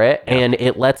for it. Yeah. And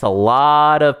it lets a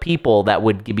lot of people that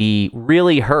would be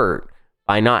really hurt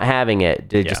by not having it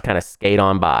to just kind of skate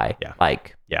on by.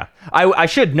 Yeah. I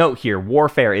should note here,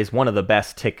 Warfare is one of the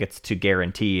best tickets to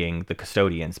guaranteeing the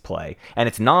custodians play. And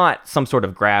it's not some sort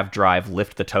of grav drive,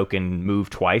 lift the token, move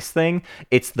twice thing.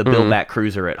 It's the build that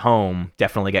cruiser at home,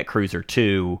 definitely get cruiser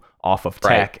 2 off of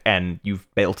tech, and you've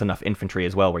built enough infantry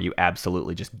as well where you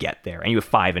absolutely just get there. And you have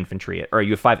 5 infantry, or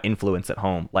you have 5 influence at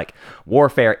home. Like,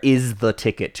 Warfare is the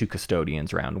ticket to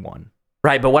custodians round 1.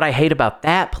 Right, but what I hate about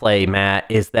that play, Matt,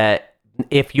 is that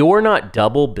if you're not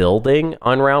double building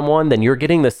on round 1, then you're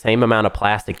getting the same amount of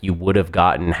plastic you would have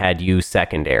gotten had you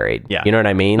secondaried. Yeah. You know what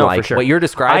I mean? No, like for sure. What you're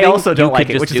describing, I also don't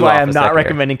like it, which is why I'm not secondary.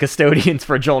 recommending custodians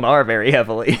for Jol-Nar very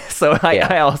heavily. So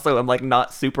I also am like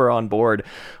not super on board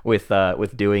with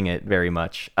doing it very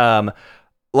much.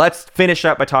 Let's finish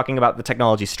up by talking about the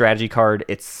technology strategy card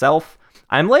itself.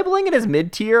 I'm labeling it as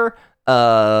mid-tier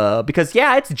because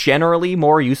it's generally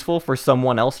more useful for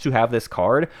someone else to have this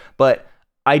card, but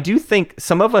I do think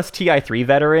some of us TI3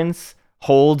 veterans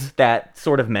hold that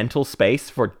sort of mental space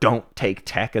for don't take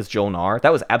tech as Jol-Nar.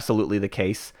 That was absolutely the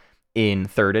case in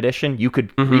 3rd edition. You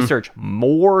could research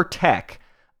more tech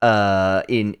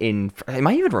in am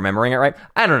I even remembering it right?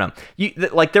 I don't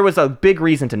know. There was a big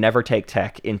reason to never take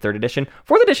tech in 3rd edition.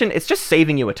 4th edition, it's just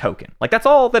saving you a token. Like, that's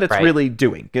all that it's really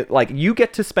doing. Like, you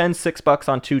get to spend $6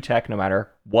 on 2 tech no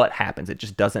matter what happens. It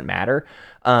just doesn't matter.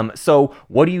 So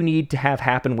what do you need to have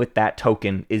happen with that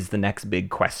token is the next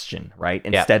big question, right?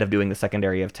 Instead of doing the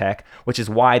secondary of tech, which is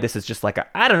why this is just like,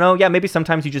 I don't know. Yeah, maybe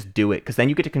sometimes you just do it because then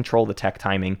you get to control the tech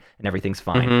timing and everything's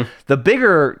fine. The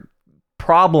bigger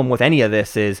problem with any of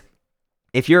this is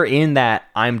if you're in that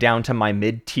I'm down to my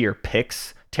mid-tier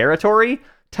picks territory,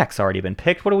 tech's already been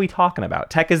picked. What are we talking about?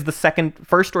 Tech is the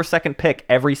first or second pick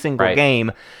every single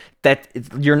game. That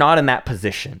you're not in that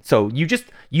position. So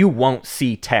you won't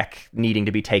see tech needing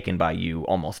to be taken by you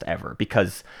almost ever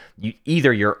because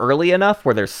either you're early enough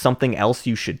where there's something else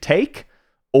you should take,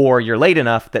 or you're late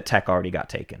enough that tech already got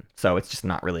taken. So it's just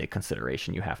not really a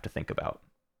consideration you have to think about.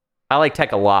 I like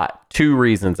tech a lot. 2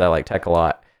 reasons I like tech a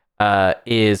lot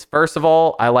is, first of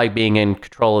all, I like being in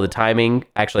control of the timing.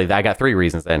 Actually, I got 3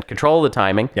 reasons then. Control of the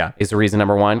timing is the reason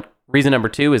number 1. Reason number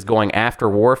 2 is going after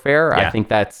Warfare. I think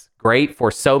that's great for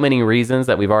so many reasons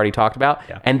that we've already talked about.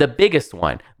 And the biggest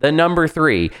one, the number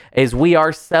 3, is we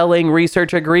are selling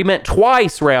research agreement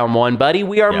twice round 1, buddy.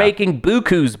 We are making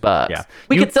buku's bucks.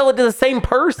 We could sell it to the same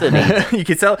person. You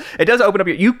can sell. It does open up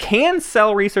you can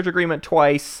sell research agreement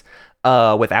twice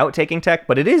without taking tech,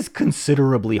 but it is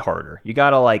considerably harder. You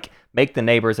gotta make the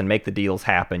neighbors and make the deals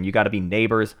happen. You gotta be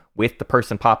neighbors with the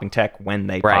person popping tech when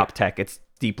they pop tech. It's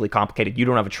deeply complicated. You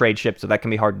don't have a trade ship, so that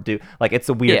can be hard to do. Like, it's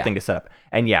a weird thing to set up.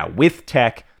 And with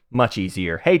tech, much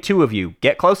easier. Hey, two of you,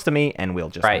 get close to me, and we'll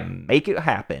just Right. make it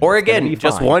happen. Or It's gonna again, be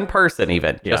just fine. one person,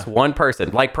 just one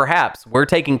person. Like perhaps we're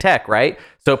taking tech, right?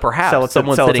 So perhaps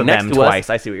someone's sell it sitting to next them to twice. us.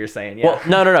 I see what you're saying. Yeah.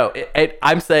 Well, no.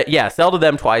 I'm saying, sell to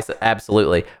them twice,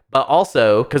 absolutely. But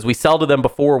also, because we sell to them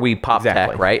before we pop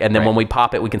Exactly. tech, right? And then Right. when we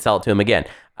pop it, we can sell it to them again.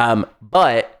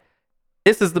 But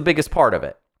this is the biggest part of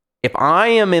it. If I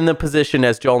am in the position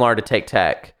as Jol-Nar to take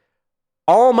tech,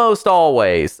 almost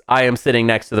always I am sitting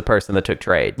next to the person that took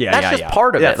trade. That's just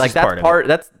part of it. Like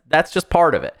that's just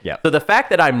part of it. Yeah. So the fact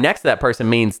that I'm next to that person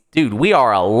means, dude, we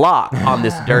are a lock on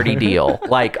this dirty deal.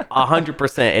 Like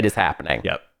 100% it is happening.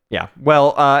 Yep. Yeah.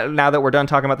 Well, now that we're done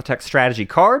talking about the tech strategy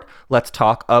card, let's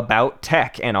talk about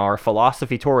tech and our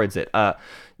philosophy towards it. I'm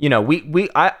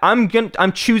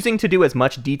choosing to do as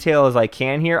much detail as I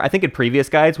can here. I think in previous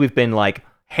guides we've been like,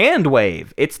 hand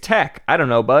wave, it's tech. I don't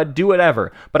know, bud, do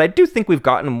whatever. But I do think we've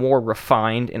gotten more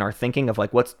refined in our thinking of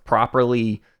like what's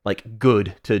properly like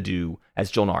good to do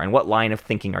as Jol-Nar and what line of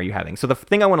thinking are you having. So the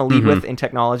thing I want to lead with in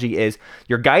technology is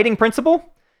your guiding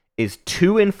principle is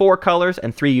 2 in 4 colors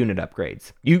and 3 unit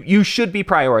upgrades. You should be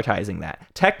prioritizing that.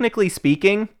 Technically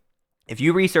speaking, if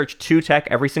you research 2 tech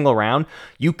every single round,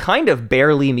 you kind of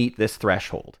barely meet this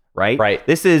threshold, right? Right.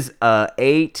 This is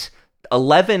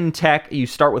 11 tech, you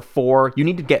start with 4. You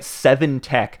need to get 7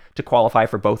 tech to qualify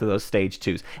for both of those stage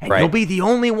 2s. And Right. you'll be the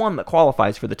only one that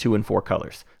qualifies for the 2 and 4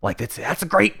 colors. Like that's a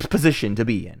great position to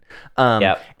be in.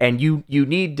 Yep. And you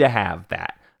need to have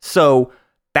that. So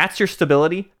that's your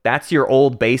stability. That's your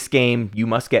old base game. You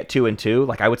must get 2 and 2.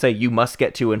 Like I would say you must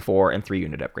get 2 and 4 and 3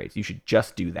 unit upgrades. You should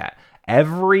just do that.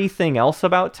 Everything else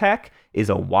about tech is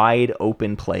a wide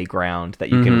open playground that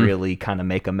you can really kind of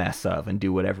make a mess of and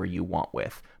do whatever you want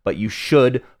with. But you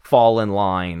should fall in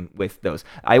line with those.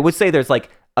 I would say there's like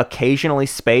occasionally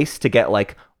space to get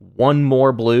like 1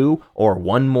 more blue or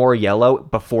 1 more yellow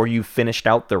before you've finished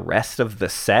out the rest of the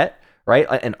set. Right?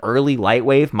 An early light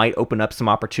wave might open up some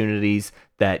opportunities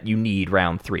that you need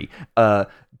round 3.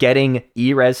 Getting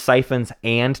E-res siphons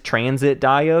and transit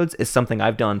diodes is something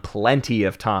I've done plenty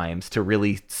of times to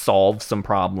really solve some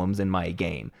problems in my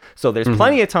game. So there's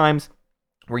plenty of times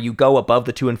where you go above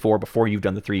the 2 and 4 before you've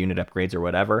done the 3 unit upgrades or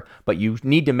whatever, but you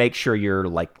need to make sure you're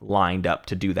like lined up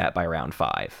to do that by round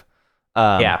 5.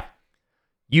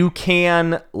 You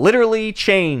can literally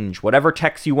change whatever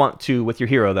text you want to with your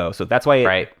hero, though. So that's why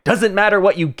it doesn't matter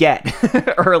what you get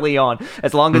early on,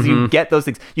 as long as you get those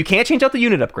things. You can't change out the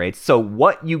unit upgrades. So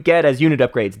what you get as unit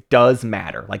upgrades does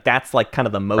matter. Like that's like kind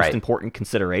of the most important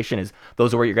consideration is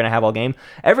those are where you're going to have all game.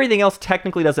 Everything else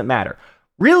technically doesn't matter.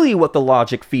 Really what the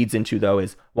logic feeds into, though,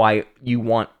 is why you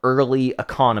want early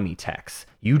economy techs.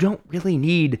 You don't really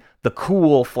need the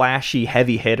cool, flashy,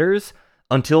 heavy hitters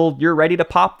until you're ready to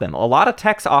pop them. A lot of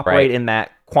techs operate in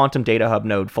that quantum data hub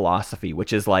node philosophy,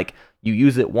 which is like you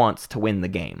use it once to win the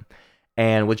game.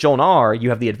 And with Jol-Nar, you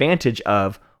have the advantage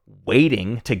of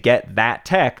waiting to get that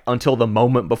tech until the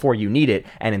moment before you need it,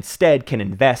 and instead can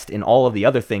invest in all of the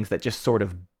other things that just sort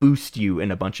of boost you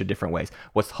in a bunch of different ways.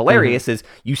 What's hilarious is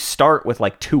you start with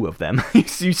like 2 of them.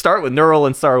 You start with Neural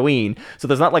and Sarween, so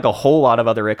there's not like a whole lot of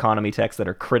other economy techs that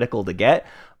are critical to get,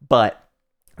 but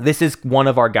this is one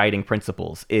of our guiding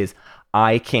principles is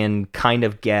I can kind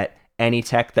of get any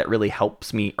tech that really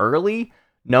helps me early,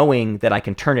 knowing that I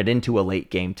can turn it into a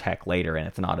late game tech later and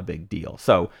it's not a big deal.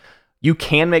 So you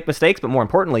can make mistakes, but more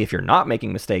importantly, if you're not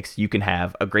making mistakes, you can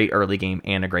have a great early game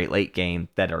and a great late game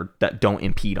that don't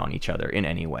impede on each other in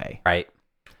any way. Right.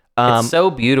 It's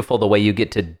so beautiful the way you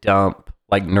get to dump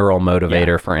like Neural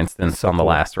Motivator, for instance, on the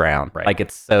last round. Right. Like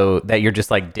it's so that you're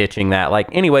just like ditching that. Like,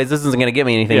 anyways, this isn't going to give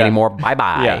me anything anymore.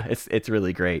 Bye-bye. Yeah, it's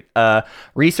really great.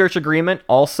 Research agreement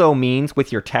also means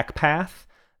with your tech path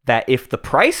that if the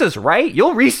price is right,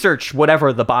 you'll research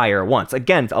whatever the buyer wants.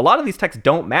 Again, a lot of these techs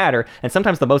don't matter, and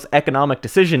sometimes the most economic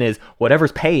decision is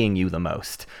whatever's paying you the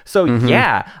most. So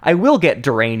yeah, I will get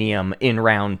Duranium in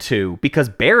round 2 because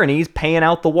Barony's paying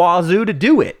out the wazoo to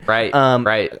do it. Right,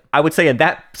 right. I would say in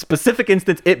that specific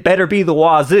instance, it better be the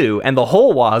wazoo and the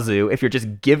whole wazoo if you're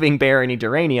just giving Barony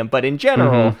Duranium. But in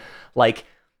general, like,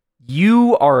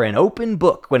 you are an open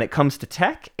book when it comes to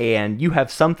tech, and you have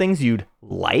some things you'd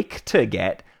like to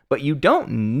get, but you don't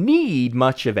need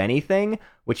much of anything,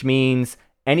 which means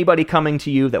anybody coming to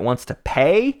you that wants to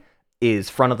pay is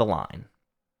front of the line.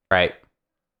 Right.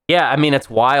 Yeah, I mean, it's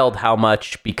wild how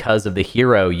much, because of the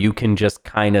hero, you can just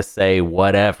kind of say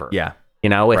whatever. Yeah. You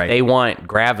know, if they want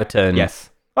Graviton. Yes.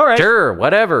 All right. Sure,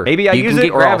 whatever. Maybe I use it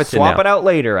or I'll swap it out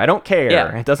later. I don't care.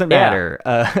 Yeah. It doesn't matter.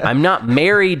 I'm not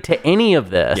married to any of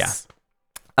this.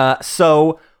 Yeah.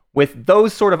 So with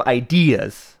those sort of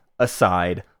ideas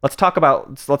aside, let's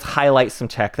highlight some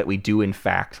tech that we do in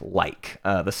fact like,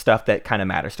 the stuff that kind of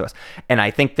matters to us. And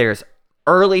I think there's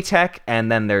early tech,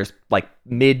 and then there's like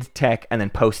mid tech, and then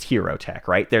post hero tech,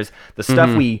 right? There's the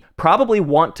stuff we probably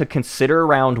want to consider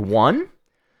round one.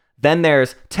 Then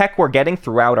there's tech we're getting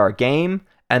throughout our game,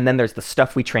 and then there's the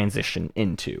stuff we transition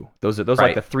into. Those are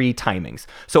like the three timings.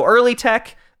 So early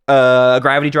tech,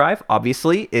 gravity drive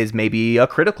obviously is maybe a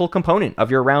critical component of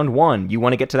your round one. You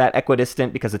want to get to that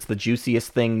equidistant because it's the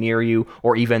juiciest thing near you,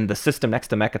 or even the system next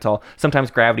to Mechatol. Sometimes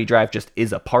gravity drive just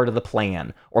is a part of the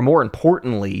plan, or more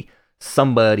importantly,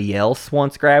 somebody else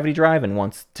wants gravity drive and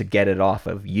wants to get it off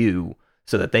of you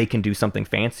so that they can do something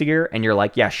fancier, and you're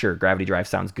like, yeah, sure, gravity drive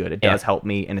sounds good, it does help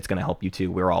me, and it's going to help you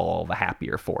too. We're all the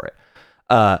happier for it.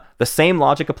 The same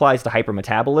logic applies to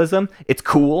hypermetabolism. It's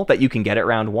cool that you can get it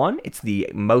round one. It's the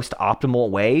most optimal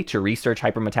way to research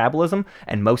hypermetabolism,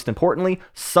 and most importantly,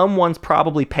 someone's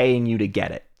probably paying you to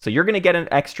get it. So you're going to get an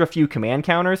extra few command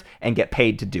counters and get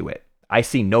paid to do it. I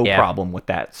see no problem with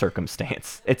that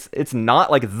circumstance. It's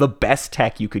not like the best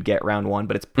tech you could get round one,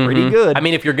 but it's pretty good. I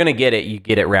mean, if you're going to get it, you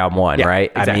get it round one, right?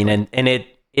 Exactly. I mean, and it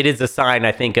is a sign,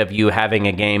 I think, of you having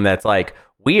a game that's like,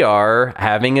 we are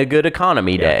having a good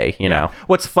economy day, you know?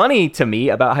 What's funny to me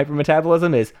about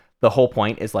hypermetabolism is the whole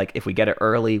point is like, if we get it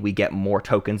early, we get more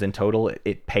tokens in total.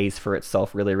 It pays for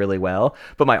itself really, really well.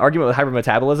 But my argument with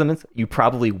hypermetabolism is you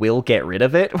probably will get rid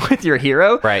of it with your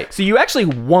hero. Right. So you actually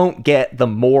won't get the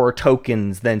more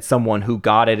tokens than someone who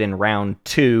got it in round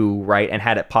 2, right, and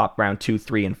had it pop round 2,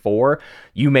 3, and 4.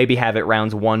 You maybe have it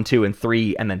rounds 1, 2, and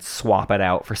 3, and then swap it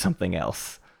out for something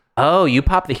else. Oh, you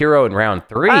pop the hero in round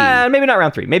 3. Maybe not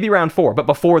round 3, maybe round 4, but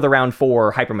before the round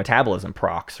 4 hypermetabolism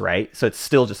procs, right? So it's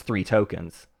still just 3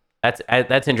 tokens.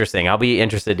 That's interesting. I'll be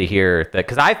interested to hear that,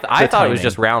 because I thought it was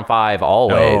just round 5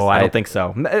 always. No, I don't think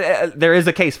so. There is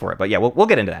a case for it, but yeah, we'll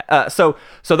get into that. So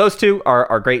those two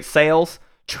are great sales.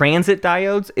 Transit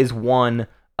diodes is one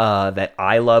that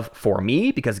I love for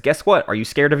me, because guess what? Are you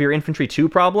scared of your infantry 2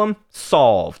 problem?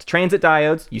 Solved. Transit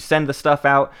diodes, you send the stuff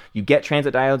out, you get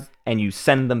transit diodes, and you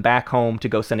send them back home to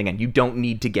go send again. You don't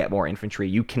need to get more infantry.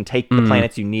 You can take the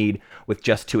planets you need with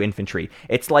just 2 infantry.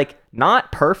 It's like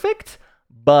not perfect,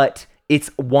 but it's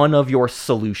one of your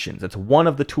solutions. It's one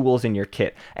of the tools in your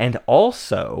kit. And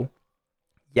also,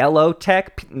 yellow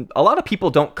tech, a lot of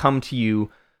people don't come to you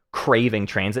craving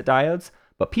transit diodes,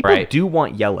 but people do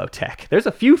want yellow tech. There's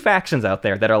a few factions out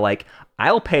there that are like,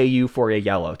 I'll pay you for a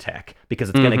yellow tech because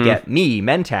it's going to get me,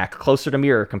 Mentak, closer to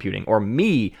mirror computing, or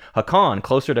me, Hakan,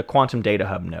 closer to quantum data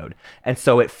hub node. And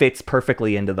so it fits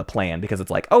perfectly into the plan, because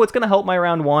it's like, oh, it's going to help my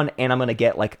round 1, and I'm going to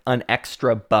get like an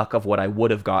extra buck of what I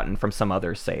would have gotten from some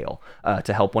other sale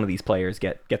to help one of these players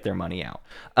get their money out.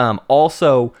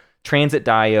 Also, transit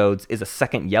diodes is a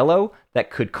second yellow that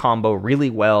could combo really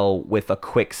well with a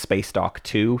quick Space Dock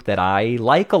 2 that I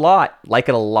like a lot. Like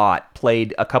it a lot.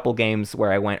 Played a couple games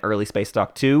where I went early Space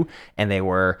Dock 2, and they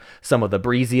were some of the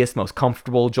breeziest, most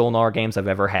comfortable Jol-Nar games I've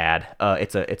ever had.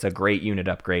 It's a great unit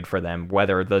upgrade for them,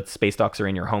 whether the Space Docks are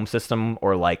in your home system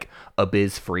or like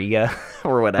Abyss Free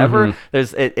or whatever.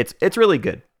 It's really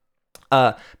good.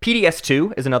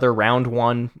 PDS2 is another round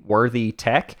 1 worthy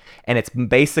tech, and it's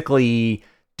basically,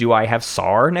 do I have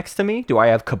SAR next to me? Do I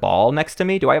have Cabal next to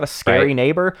me? Do I have a scary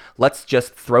neighbor? Let's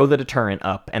just throw the deterrent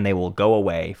up and they will go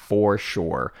away for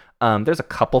sure. There's a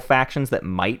couple factions that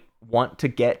might want to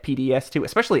get PDS2,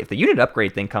 especially if the unit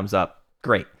upgrade thing comes up.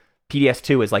 Great.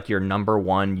 PDS2 is like your number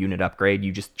 1 unit upgrade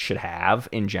you just should have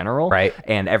in general. Right.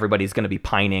 And everybody's going to be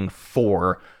pining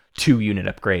for 2 unit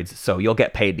upgrades, so you'll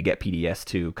get paid to get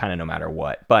PDS2 kind of no matter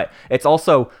what. But it's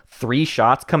also 3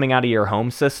 shots coming out of your home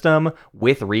system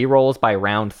with rerolls by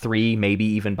round 3, maybe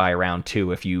even by round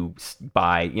 2 if you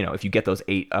buy, if you get those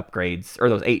 8 upgrades or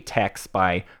those 8 techs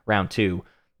by round 2,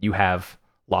 you have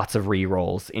lots of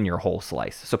rerolls in your whole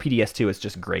slice. So PDS2 is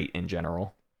just great in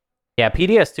general. Yeah,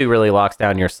 PDS2 really locks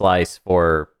down your slice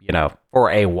for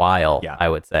a while, I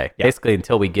would say. Yeah. Basically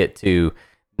until we get to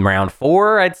round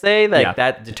 4, I'd say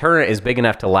that deterrent is big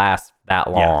enough to last that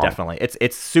long. Yeah, definitely.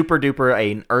 It's super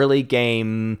duper an early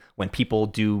game when people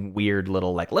do weird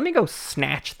little like, let me go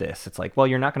snatch this. It's like, well,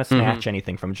 you're not going to snatch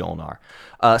anything from Jol-Nar.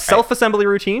 Self-assembly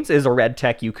routines is a red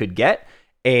tech you could get,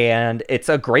 and it's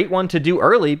a great one to do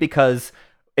early because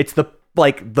it's the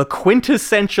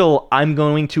quintessential, I'm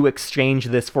going to exchange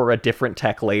this for a different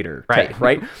tech later.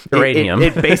 Right? Uranium.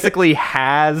 It basically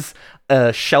has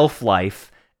a shelf life,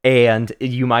 and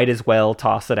you might as well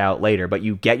toss it out later, but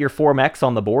you get your 4 mechs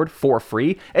on the board for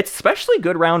free. It's especially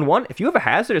good round 1 if you have a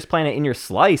hazardous planet in your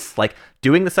slice, like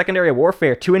doing the secondary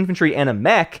warfare, 2 infantry and a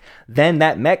mech. Then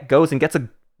that mech goes and gets a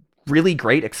really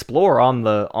great Explorer on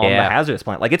the hazardous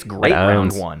planet. Like, it's great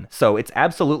round 1. So it's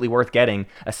absolutely worth getting,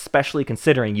 especially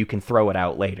considering you can throw it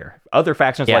out later. Other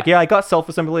factions like, I got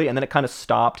self-assembly, and then it kind of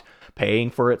stopped paying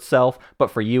for itself. But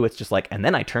for you, it's just like, and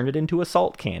then I turned it into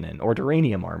assault cannon or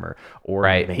duranium armor or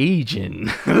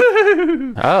Invasion.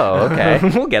 Oh, okay.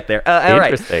 We'll get there.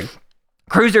 Interesting. Right.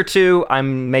 Cruiser 2,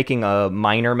 I'm making a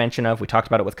minor mention of. We talked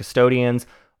about it with Custodians.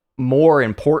 More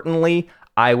importantly,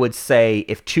 I would say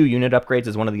if 2 unit upgrades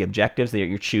is one of the objectives that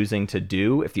you're choosing to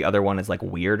do, if the other one is like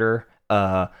weirder,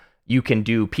 you can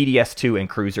do PDS 2 and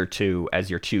Cruiser 2 as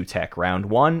your 2 tech round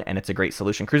 1, and it's a great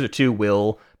solution. Cruiser 2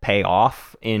 will pay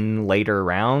off in later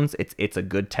rounds. It's a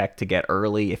good tech to get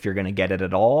early if you're going to get it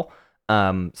at all.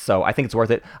 So I think it's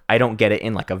worth it. I don't get it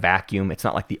in like a vacuum. It's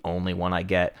not like the only one I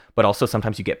get, but also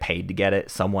sometimes you get paid to get it.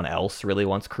 Someone else really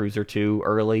wants Cruiser 2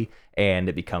 early, and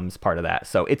it becomes part of that.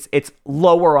 So it's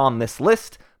lower on this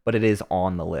list, but it is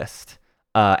on the list.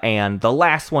 And the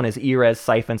last one is E-Res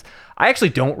Siphons. I actually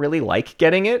don't really like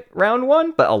getting it round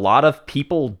 1, but a lot of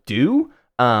people do.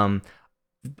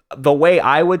 The way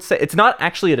I would say, it's not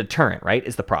actually a deterrent, right,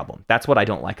 is the problem. That's what I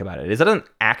don't like about it, is it doesn't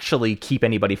actually keep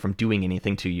anybody from doing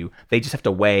anything to you. They just have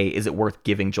to weigh, is it worth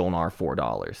giving Jol-Nar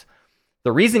 $4?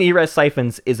 The reason E-Res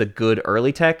Siphons is a good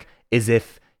early tech is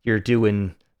if you're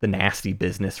doing the nasty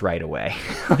business right away.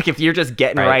 Like, if you're just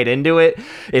getting right into it,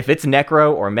 if it's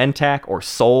Necro or Mentak or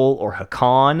Soul or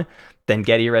Hakan, then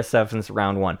get E-Res Siphons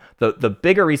round 1. The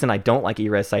bigger reason I don't like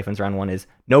E-Res Siphons round 1 is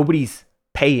nobody's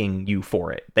paying you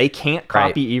for it. They can't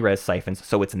copy E-Res Siphons,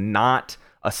 so it's not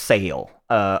a sale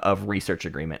of research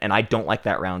agreement, and I don't like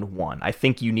that round 1. I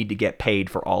think you need to get paid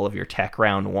for all of your tech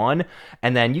round 1,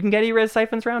 and then you can get E-Res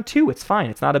Siphons round 2. It's fine.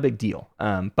 It's not a big deal.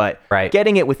 But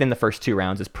getting it within the first 2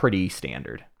 rounds is pretty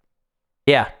standard.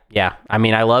 Yeah. I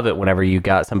mean, I love it whenever you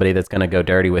got somebody that's going to go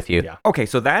dirty with you. Yeah. Okay,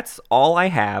 so that's all I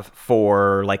have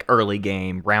for like early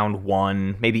game, round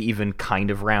 1, maybe even kind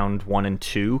of round 1 and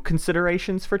 2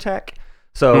 considerations for tech.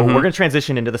 So we're going to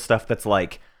transition into the stuff that's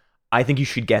like, I think you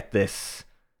should get this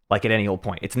like at any old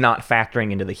point. It's not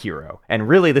factoring into the hero. And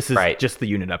really, this is just the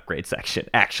unit upgrade section,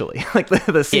 actually. Like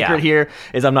the secret here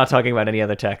is I'm not talking about any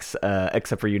other techs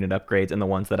except for unit upgrades and the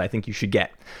ones that I think you should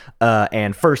get.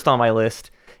 And first on my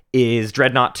list is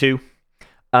Dreadnought 2.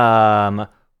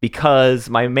 Because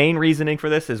my main reasoning for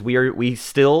this is we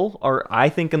still are, I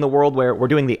think, in the world where we're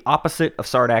doing the opposite of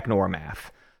Sardak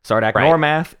Normath. Sardak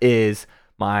Normath is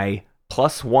my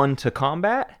 +1 to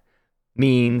combat,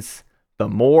 means the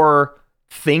more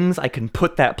things I can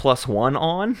put that +1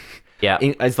 on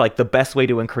is like the best way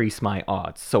to increase my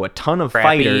odds. So a ton of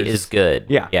fighters is good.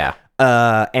 Yeah.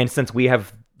 And since we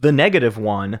have the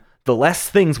 -1, the less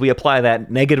things we apply that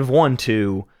 -1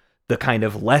 to, the kind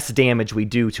of less damage we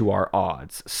do to our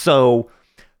odds. So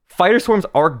fighter swarms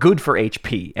are good for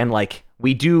HP, and like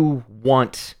we do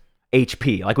want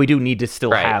HP. Like, we do need to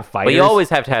still have fighters. But you always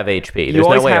have to have HP. There's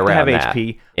no way around that. You always have to have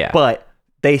HP. Yeah. But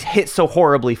they hit so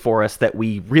horribly for us that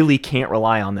we really can't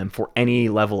rely on them for any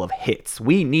level of hits.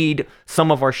 We need some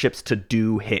of our ships to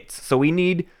do hits. So we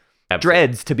need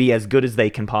dreads to be as good as they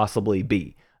can possibly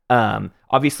be.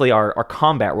 Obviously, our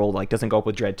combat roll like doesn't go up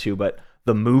with Dread 2, but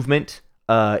the movement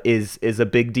is a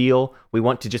big deal. We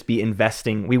want to just be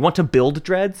investing. We want to build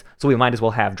dreads, so we might as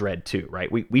well have Dread 2, right?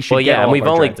 We should get all of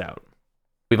our dreads out.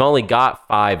 We've only got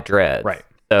 5 dreads. Right.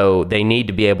 So they need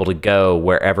to be able to go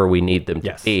wherever we need them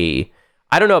to be.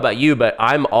 I don't know about you, but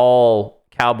I'm all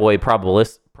cowboy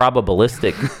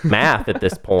probabilistic math at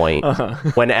this point.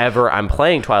 Whenever I'm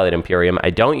playing Twilight Imperium, I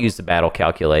don't use the battle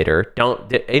calculator.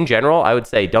 In general, I would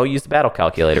say don't use the battle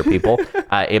calculator, people.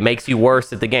 It makes you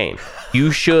worse at the game.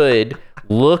 You should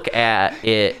look at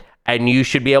it, and you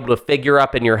should be able to figure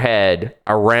up in your head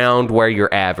around where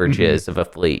your average is of a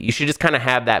fleet. You should just kind of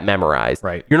have that memorized.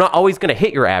 Right. You're not always going to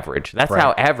hit your average. That's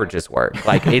how averages work.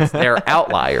 Like, they're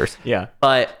outliers. Yeah.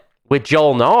 But with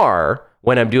Jol-Nar,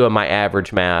 when I'm doing my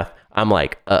average math, I'm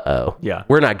like,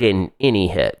 we're not getting any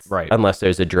hits unless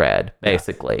there's a dread,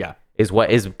 basically.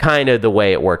 Is kind of the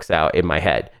way it works out in my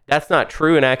head. That's not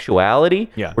true in actuality.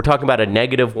 We're talking about a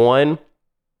 -1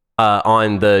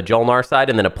 on the Jol-Nar side,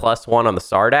 and then a +1 on the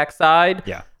Sardak side.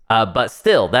 But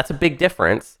still, that's a big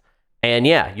difference. And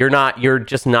you're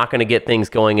just not going to get things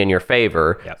going in your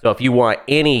favor. So if you want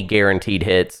any guaranteed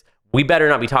hits, we better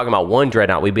not be talking about one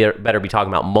dreadnought. We better be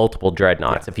talking about multiple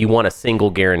dreadnoughts if you want a single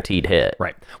guaranteed hit.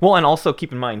 Right. Well, and also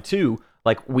keep in mind too,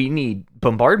 like, we need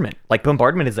bombardment. Like,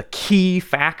 bombardment is a key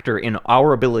factor in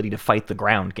our ability to fight the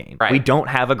ground game. We don't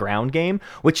have a ground game,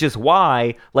 which is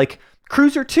why, like,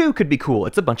 Cruiser 2 could be cool.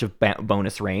 It's a bunch of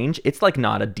bonus range. It's like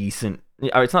not a decent,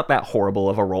 or it's not that horrible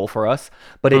of a roll for us,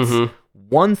 but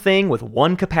one thing with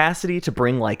one capacity to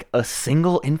bring like a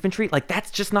single infantry, like that's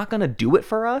just not going to do it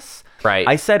for us. Right.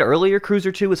 I said earlier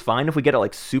Cruiser 2 is fine if we get it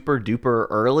like super duper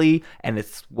early and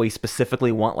we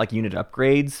specifically want like unit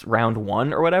upgrades round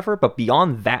 1 or whatever, but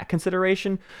beyond that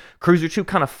consideration, Cruiser 2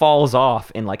 kind of falls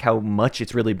off in like how much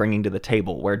it's really bringing to the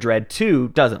table, where Dread 2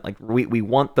 doesn't. Like we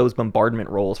want those bombardment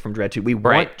rolls from Dread 2. We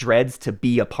want Dreads to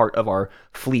be a part of our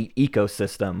fleet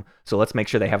ecosystem, so let's make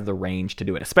sure they have the range to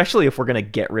do it, especially if we're going to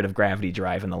get rid of gravity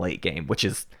drive in the late game, which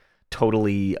is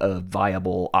totally a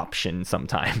viable option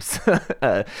sometimes.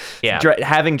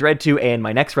 Having Dread 2 and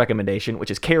my next recommendation,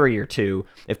 which is Carrier 2,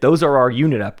 if those are our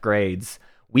unit upgrades,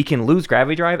 we can lose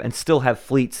gravity drive and still have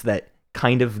fleets that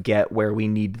kind of get where we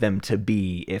need them to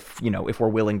be if we're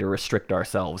willing to restrict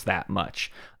ourselves that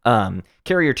much.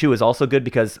 Carrier 2 is also good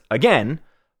because, again,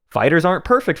 fighters aren't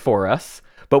perfect for us,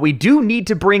 but we do need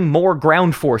to bring more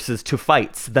ground forces to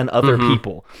fights than other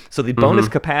people. So the bonus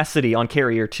capacity on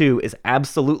Carrier 2 is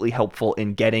absolutely helpful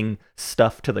in getting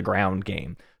stuff to the ground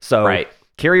game. So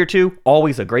Carrier 2,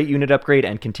 always a great unit upgrade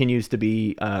and continues to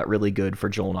be really good for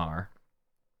Jol-Nar.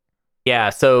 Yeah,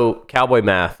 so cowboy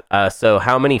math. So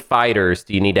how many fighters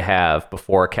do you need to have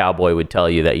before a cowboy would tell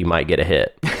you that you might get a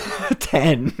hit?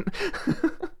 10.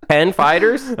 10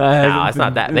 fighters? No, it's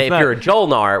not that. If you're a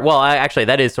Jol-Nar, well, actually,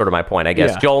 that is sort of my point, I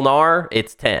guess. Jol-Nar,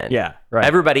 it's 10. Yeah, right.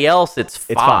 Everybody else, it's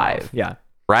 5. Yeah.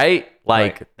 Right?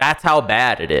 Like, that's how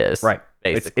bad it is. Right.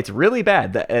 It's really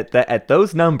bad. At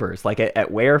those numbers, like at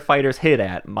where fighters hit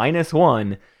at,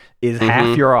 -1 is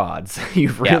half your odds.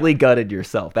 You've really gutted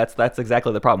yourself. That's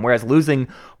exactly the problem. Whereas losing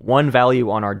one value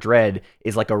on our Dread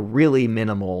is like a really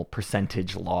minimal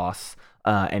percentage loss.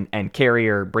 And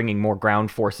Carrier bringing more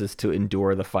ground forces to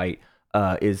endure the fight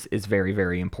is very,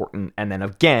 very important. And then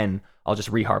again, I'll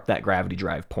just reharp that gravity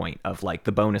drive point of like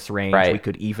the bonus range. We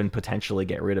could even potentially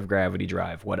get rid of gravity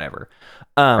drive, whatever.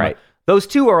 Those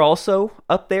two are also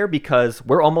up there because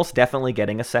we're almost definitely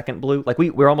getting a second blue. Like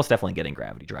we're almost definitely getting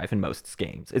gravity drive in most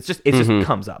games. It just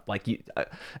comes up. Like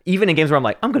even in games where I'm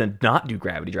like, I'm gonna not do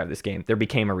gravity drive this game, there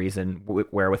became a reason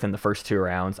where within the first 2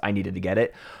 rounds I needed to get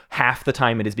it. Half the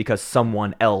time it is because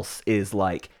someone else is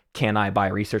like, can I buy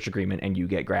a research agreement and you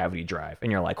get gravity drive?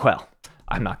 And you're like, well,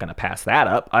 I'm not going to pass that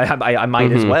up. I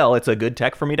might as well. It's a good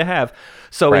tech for me to have.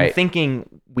 So in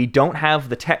thinking we don't have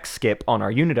the tech skip on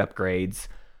our unit upgrades,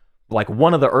 like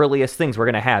one of the earliest things we're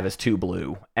going to have is 2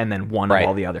 blue and then 1 of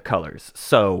all the other colors.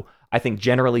 So I think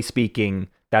generally speaking,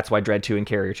 that's why Dread 2 and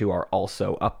Carrier 2 are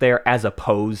also up there, as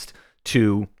opposed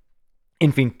to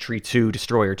Infantry 2,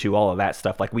 Destroyer 2, all of that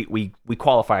stuff. Like we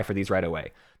qualify for these right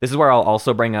away. This is where I'll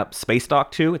also bring up Space Dock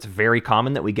 2. It's very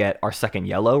common that we get our second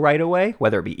yellow right away,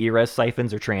 whether it be ERES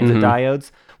siphons or transit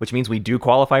diodes, which means we do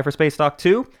qualify for Space Dock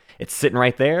 2. It's sitting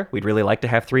right there. We'd really like to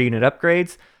have 3 unit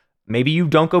upgrades. Maybe you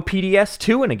don't go PDS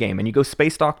 2 in a game and you go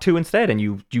Space Dock 2 instead, and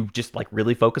you just like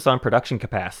really focus on production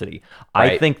capacity.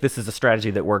 I think this is a strategy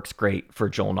that works great for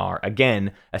Jol-Nar.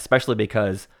 Again, especially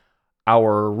because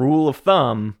our rule of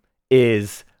thumb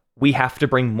is we have to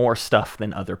bring more stuff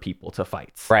than other people to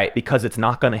fights. Because it's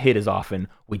not going to hit as often.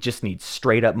 We just need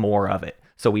straight up more of it.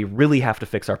 So we really have to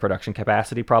fix our production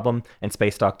capacity problem, and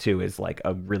Space Dock 2 is like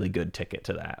a really good ticket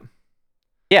to that.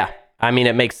 Yeah. I mean,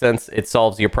 it makes sense. It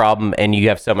solves your problem, and you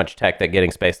have so much tech that getting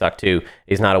Space Dock 2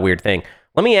 is not a weird thing.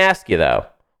 Let me ask you, though,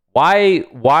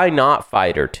 why not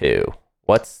Fighter 2?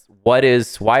 Why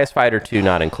is Fighter 2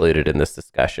 not included in this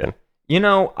discussion? You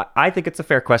know, I think it's a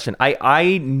fair question.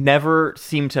 I never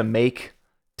seem to make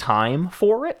time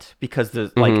for it because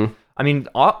there's like, I mean,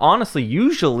 honestly,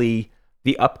 usually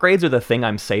the upgrades are the thing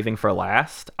I'm saving for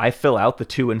last. I fill out the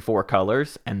 2 and 4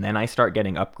 colors, and then I start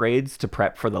getting upgrades to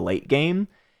prep for the late game.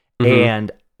 And,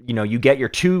 you know, you get your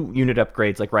 2 unit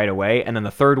upgrades like right away, and then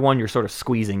the third one you're sort of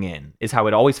squeezing in, is how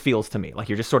it always feels to me. Like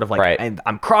you're just sort of like, and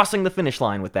I'm crossing the finish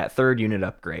line with that 3rd unit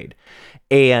upgrade.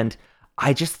 And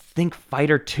I just think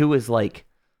Fighter 2 is like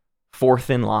 4th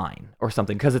in line or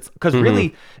something, because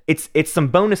really it's some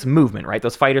bonus movement, right?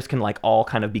 Those fighters can like all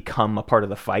kind of become a part of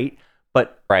the fight.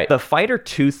 But the Fighter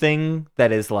 2 thing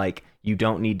that is like, you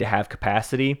don't need to have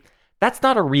capacity, that's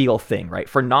not a real thing, right?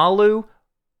 For Nalu,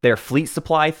 their fleet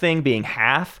supply thing being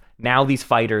half, now these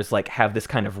fighters like have this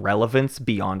kind of relevance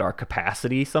beyond our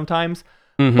capacity sometimes.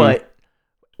 But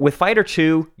with Fighter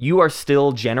 2, you are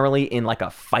still generally in like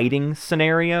a fighting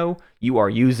scenario. You are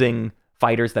using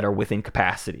fighters that are within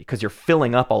capacity because you're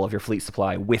filling up all of your fleet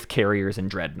supply with carriers and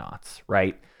dreadnoughts,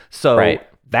 right? So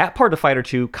that part of Fighter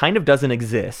 2 kind of doesn't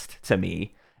exist to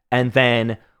me. And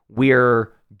then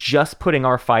we're just putting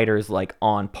our fighters like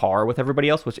on par with everybody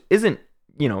else, which isn't,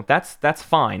 you know, that's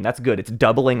fine. That's good. It's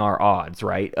doubling our odds,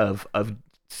 right, of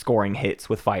scoring hits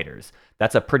with fighters.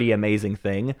 That's a pretty amazing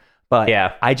thing. But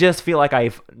Yeah. I just feel like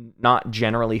I've not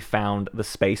generally found the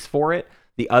space for it.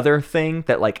 The other thing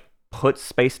that like puts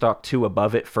Space Dock 2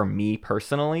 above it for me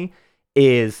personally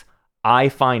is I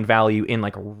find value in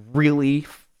like really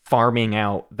farming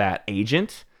out that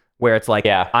agent where it's like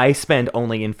Yeah. I spend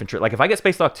only infantry. Like if I get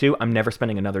Space Dock 2, I'm never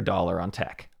spending another dollar on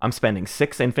tech. I'm spending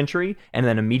 6 infantry and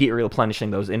then immediately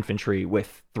replenishing those infantry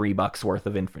with $3 worth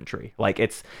of infantry. Like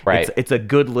it's a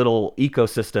good little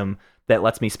ecosystem that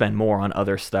lets me spend more on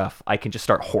other stuff. I can just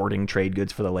start hoarding trade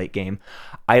goods for the late game.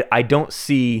 I don't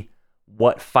see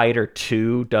what Fighter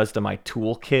 2 does to my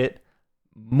toolkit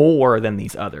more than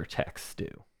these other techs do.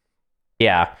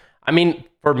 Yeah. I mean,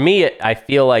 for me, I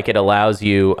feel like it allows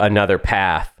you another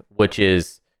path, which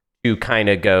is to kind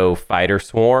of go fighter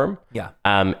swarm. Yeah.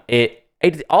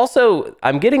 It also,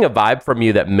 I'm getting a vibe from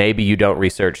you that maybe you don't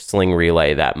research sling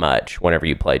relay that much whenever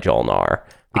you play Jol-Nar,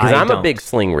 because I'm a big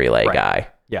sling relay guy.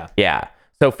 Yeah. Yeah.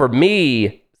 So for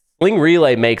me, sling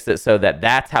relay makes it so that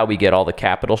that's how we get all the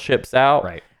capital ships out.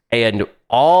 Right. And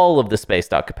all of the space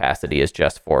dock capacity is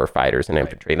just for fighters and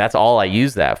infantry. And that's all I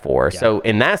use that for. Yeah. So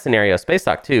in that scenario, Space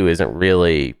Dock 2 isn't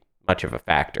really much of a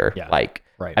factor. Yeah.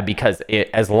 Because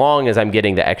as long as I'm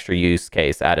getting the extra use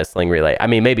case out of Sling Relay, I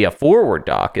mean, maybe a forward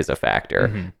dock is a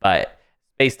factor, but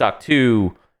Space Dock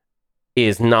 2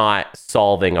 is not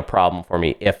solving a problem for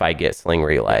me if I get Sling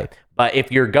Relay. But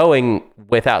if you're going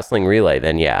without Sling Relay,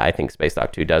 then yeah, I think Space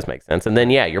Dock 2 does make sense. And then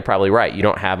yeah, you're probably right. You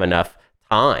don't have enough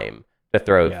time to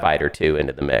throw Fighter 2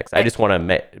 into the mix. I just want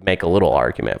to make a little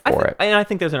argument for it. And I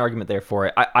think there's an argument there for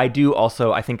it. I do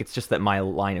also, I think it's just that my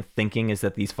line of thinking is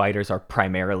that these fighters are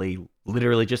primarily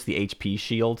literally just the HP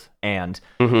shield, and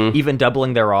even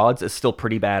doubling their odds is still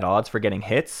pretty bad odds for getting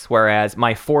hits, whereas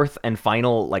my fourth and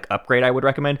final like upgrade I would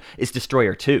recommend is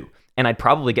Destroyer 2. And I'd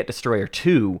probably get Destroyer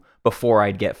 2 before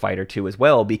I'd get Fighter 2 as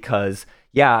well, because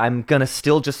yeah, I'm going to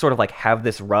still just sort of like have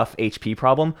this rough HP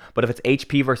problem. But if it's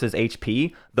HP versus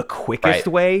HP, the quickest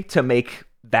way to make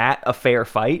that a fair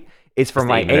fight is for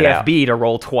my AFB to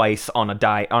roll twice on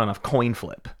a coin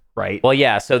flip, right? Well,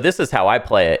 yeah. So this is how I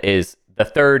play it is the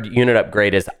third unit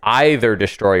upgrade is either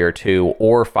Destroyer 2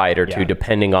 or Fighter 2,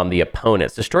 depending on the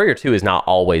opponents. Destroyer 2 is not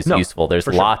always useful. There's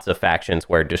lots of factions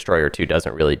where Destroyer 2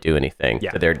 doesn't really do anything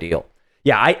to their deal.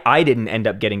 Yeah, I didn't end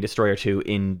up getting Destroyer 2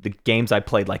 in the games I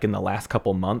played like in the last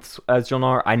couple months as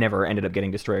Jol-Nar. I never ended up getting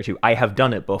Destroyer 2. I have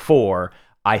done it before.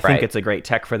 I think it's a great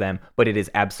tech for them, but it is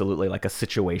absolutely like a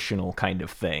situational kind of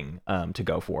thing to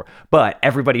go for. But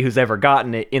everybody who's ever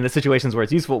gotten it in the situations where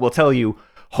it's useful will tell you,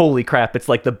 holy crap, it's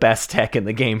like the best tech in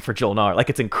the game for Jol-Nar. Like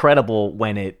it's incredible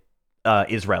when it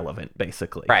is relevant,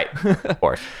 basically. Right, of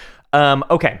course.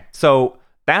 Okay, so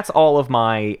that's all of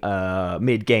my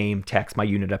mid-game techs, my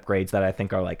unit upgrades that I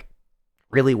think are like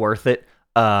really worth it.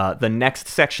 The next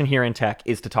section here in tech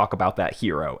is to talk about that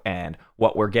hero and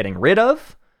what we're getting rid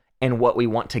of and what we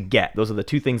want to get. Those are the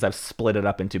two things I've split it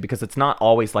up into, because it's not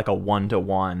always like a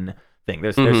one-to-one thing.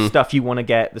 There's stuff you want to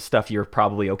get, the stuff you're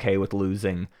probably okay with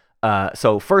losing.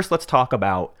 So first, let's talk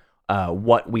about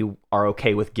what we are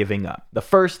okay with giving up. The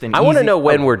first and I want to know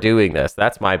when we're doing this.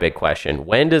 That's my big question.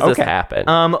 When does this happen?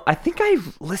 I think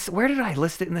I've listed. Where did I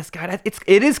list it in this guide?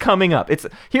 It is coming up. It's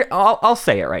here. I'll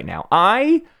say it right now.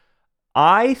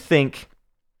 I think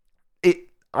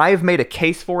I've made a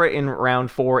case for it in round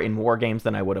 4 in more games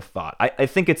than I would have thought. I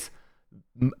think it's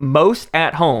most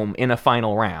at home in a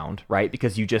final round, right?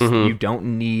 Because you just you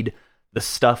don't need the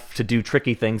stuff to do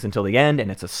tricky things until the end, and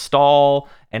it's a stall,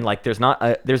 and like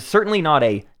there's certainly not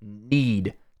a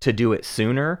need to do it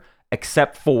sooner,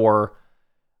 except for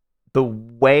the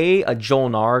way a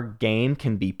Jol-Nar game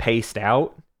can be paced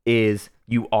out is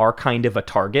you are kind of a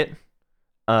target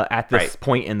at this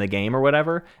point in the game or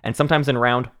whatever, and sometimes in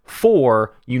round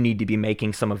 4 you need to be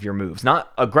making some of your moves,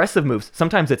 not aggressive moves.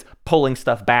 Sometimes it's pulling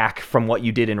stuff back from what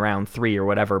you did in round 3 or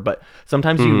whatever, but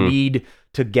sometimes you need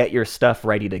to get your stuff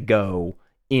ready to go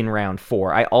in round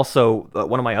 4. I also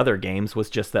one of my other games was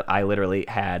just that I literally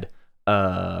had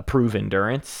prove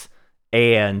endurance,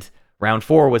 and round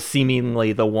 4 was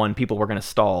seemingly the one people were going to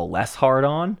stall less hard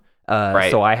on.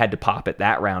 So I had to pop it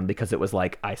that round because it was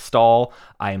like, I stall,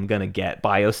 I am going to get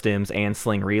biostims and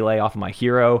sling relay off of my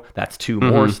hero. That's 2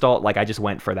 more stall. Like I just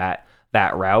went for that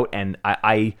route. And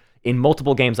I in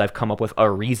multiple games, I've come up with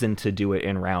a reason to do it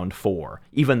in round 4,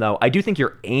 even though I do think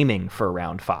you're aiming for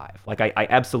round 5. Like I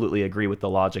absolutely agree with the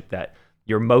logic that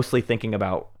you're mostly thinking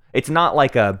about, it's not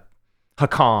like a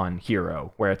Hakan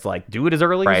hero where it's like, do it as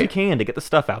early as you can to get the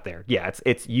stuff out there. Yeah,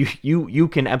 it's you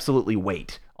can absolutely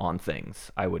wait on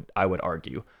things. I would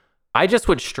argue. I just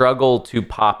would struggle to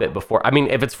pop it before. I mean,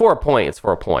 if it's for a point, it's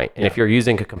for a point. And if you're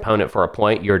using a component for a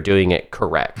point, you're doing it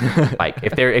correct. Like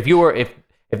if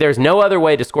If there's no other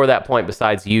way to score that point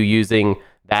besides you using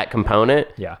that component,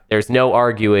 there's no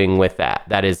arguing with that.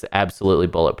 That is absolutely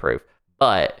bulletproof.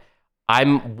 But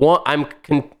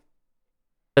the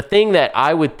thing that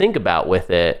I would think about with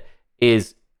it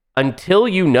is until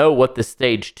you know what the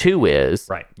stage 2 is,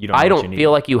 right? I don't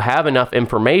feel like you have enough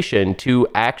information to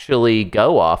actually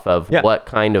go off of what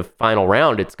kind of final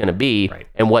round it's going to be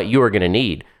and what you are going to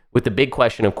need. With the big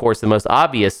question, of course, the most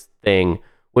obvious thing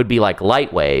would be like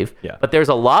light wave, but there's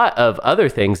a lot of other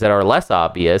things that are less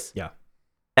obvious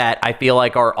that I feel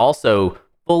like are also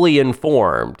fully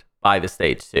informed by the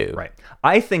stage 2. Right.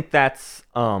 I think that's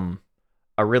a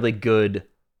really good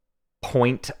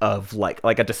point of like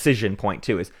a decision point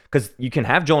too, is because you can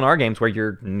have Jol-Nar games where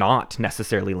you're not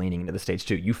necessarily leaning into the stage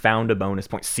 2. You found a bonus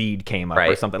point, seed came up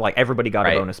or something, like everybody got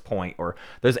a bonus point, or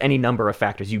there's any number of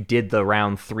factors. You did the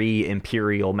round 3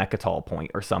 Imperial Mechatol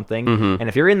point or something, and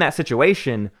if you're in that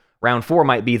situation, round 4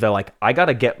 might be the like, I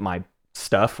gotta get my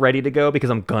stuff ready to go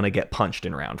because I'm gonna get punched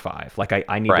in round 5. Like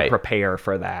I need to prepare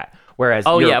for that. Whereas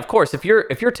of course, if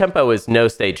your tempo is no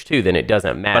stage 2, then it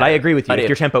doesn't matter. But I agree with you. If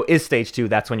your tempo is stage 2,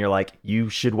 that's when you're like, you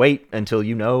should wait until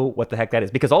you know what the heck that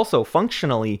is. Because also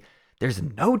functionally, there's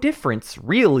no difference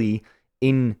really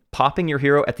in popping your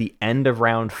hero at the end of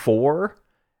round 4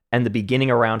 and the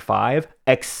beginning of round 5,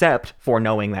 except for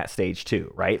knowing that stage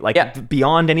 2, right? Like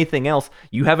beyond anything else,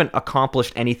 you haven't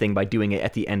accomplished anything by doing it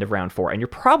at the end of round 4, and you're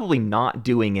probably not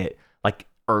doing it like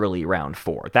early round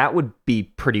 4. That would be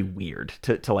pretty weird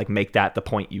to like make that the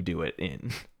point you do it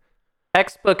in.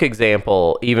 Textbook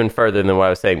example, even further than what I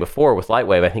was saying before with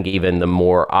Lightwave, I think even the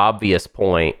more obvious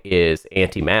point is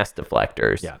anti-mass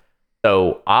deflectors. Yeah.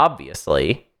 So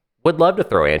obviously, would love to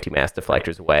throw anti-mass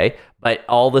deflectors away, but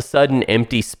all of a sudden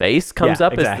empty space comes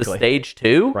up as the stage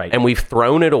 2, and we've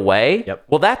thrown it away.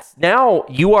 Well, that's now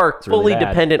you are fully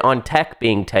dependent on tech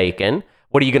being taken.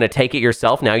 What, are you going to take it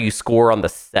yourself? Now you score on the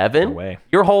 7? No way.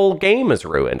 Your whole game is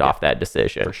ruined off that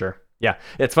decision. For sure. Yeah,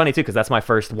 it's funny too, because that's my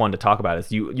first one to talk about.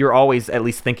 Is you're always at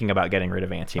least thinking about getting rid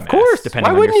of anti-mass. Of course,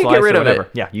 depending why on wouldn't your you get rid or of it?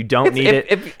 Yeah, you don't need it.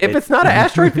 If it's not an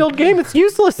asteroid field game, it's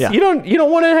useless. You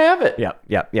don't want to have it.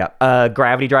 Yeah.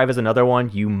 Gravity Drive is another one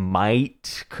you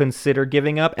might consider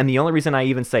giving up. And the only reason I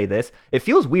even say this, it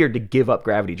feels weird to give up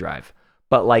Gravity Drive.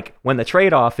 But like when the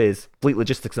trade-off is Fleet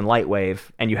Logistics and Lightwave,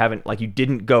 and you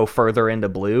didn't go further into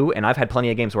blue, and I've had plenty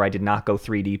of games where I did not go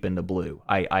 3 deep into blue.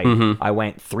 I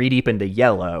went 3 deep into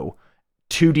yellow,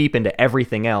 2 deep into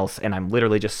everything else, and I'm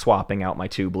literally just swapping out my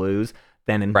 2 blues.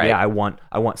 Then I want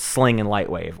Sling and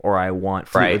Lightwave, or I want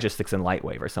Fleet Logistics and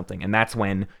Lightwave or something. And that's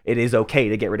when it is okay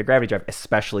to get rid of Gravity Drive,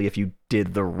 especially if you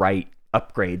did the right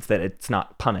upgrades, that it's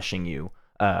not punishing you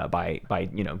by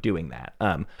doing that.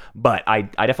 But I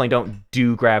definitely don't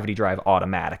do Gravity Drive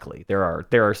automatically. There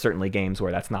are certainly games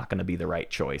where that's not going to be the right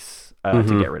choice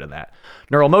to get rid of that.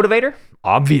 Neural Motivator,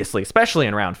 obviously, especially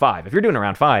in round 5. If you're doing a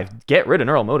round 5, get rid of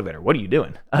Neural Motivator. What are you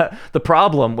doing? The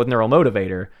problem with Neural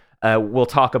Motivator, we'll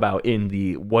talk about in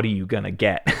the what are you gonna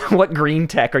get? What green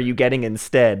tech are you getting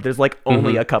instead? There's like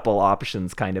only a couple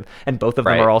options, kind of, and both of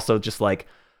them are also just like,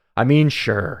 I mean,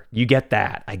 sure, you get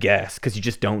that, I guess, because you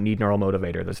just don't need Neural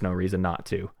Motivator. There's no reason not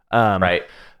to.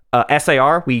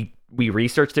 SAR, we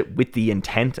researched it with the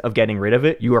intent of getting rid of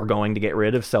it. You are going to get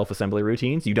rid of self-assembly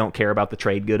routines. You don't care about the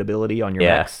trade good ability on your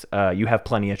mechs. You have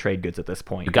plenty of trade goods at this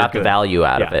point. You got the value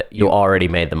out of it. You already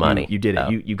made the money. You did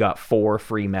it. You got 4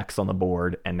 free mechs on the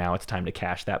board, and now it's time to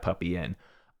cash that puppy in.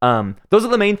 Those are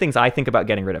the main things I think about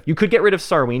getting rid of. You could get rid of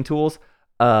Sarween tools,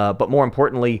 but more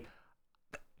importantly,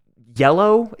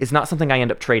 yellow is not something I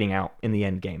end up trading out in the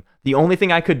end game. The only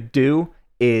thing I could do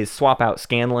is swap out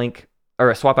Scanlink,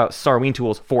 or swap out Sarween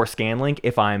tools for Scanlink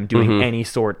if I'm doing any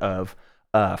sort of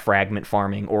fragment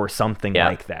farming or something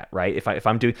like that, right? If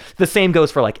I'm doing, the same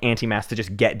goes for like anti-mass to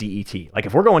just get DET. Like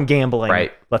if we're going gambling,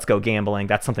 let's go gambling.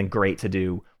 That's something great to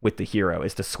do with the hero,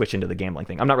 is to switch into the gambling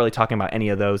thing. I'm not really talking about any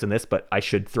of those in this, but I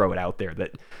should throw it out there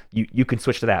that you can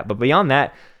switch to that. But beyond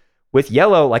that, with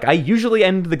yellow, like I usually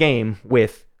end the game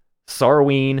with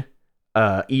Sarween,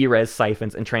 E-res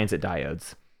siphons, and transit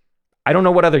diodes. I don't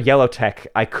know what other yellow tech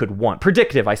I could want.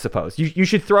 Predictive, I suppose. You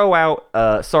should throw out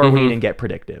Sarween and get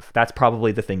predictive. That's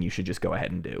probably the thing you should just go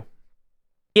ahead and do.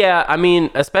 Yeah, I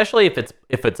mean, especially if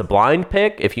it's a blind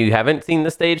pick, if you haven't seen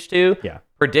the stage 2. Yeah.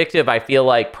 Predictive, I feel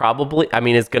like probably, I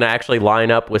mean, it's going to actually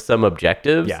line up with some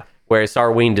objectives. Yeah. Whereas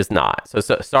Sarween does not. So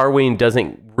Sarween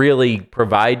doesn't really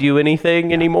provide you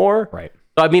anything anymore. Right.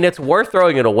 So, I mean, it's worth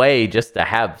throwing it away just to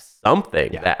have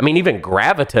something. Yeah. I mean, even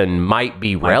Graviton might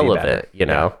be relevant, you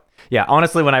know? Yeah,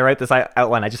 honestly, when I write this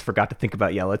outline, I just forgot to think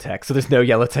about yellow tech. So there's no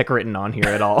yellow tech written on here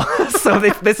at all. So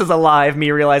this is alive,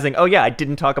 me realizing, oh yeah, I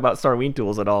didn't talk about Sarween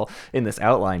tools at all in this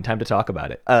outline. Time to talk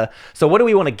about it. So what do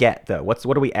we want to get, though? What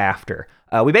are we after?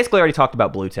 We basically already talked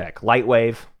about blue tech.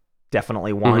 Lightwave,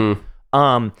 definitely one.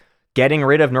 Getting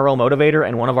rid of Neural Motivator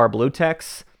and one of our blue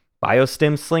techs.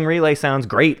 Biostim Sling Relay sounds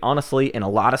great, honestly, in a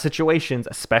lot of situations,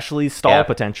 especially stall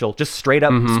potential. Just straight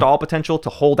up stall potential to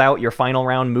hold out your final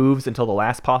round moves until the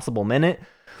last possible minute.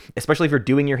 Especially if you're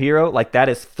doing your hero, like that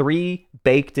is 3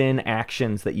 baked in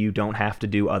actions that you don't have to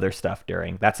do other stuff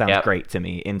during. That sounds great to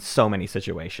me in so many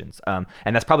situations. And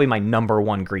that's probably my number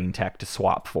 1 green tech to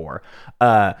swap for.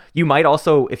 You might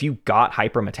also, if you got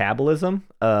hypermetabolism,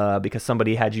 because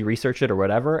somebody had you research it or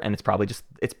whatever, and it's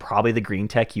probably the green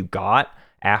tech you got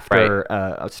after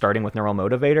starting with Neural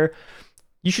Motivator,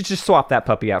 you should just swap that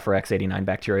puppy out for X89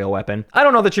 Bacterial Weapon. I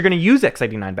don't know that you're going to use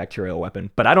X89 Bacterial Weapon,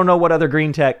 but I don't know what other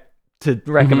green tech to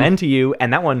recommend to you,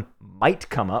 and that one might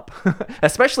come up.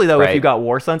 Especially, though, if you got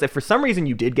War Suns. If for some reason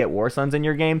you did get War Suns in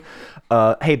your game,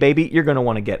 hey, baby, you're going to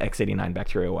want to get X89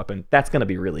 Bacterial Weapon. That's going to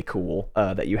be really cool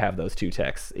that you have those 2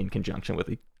 techs in conjunction with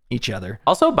each other.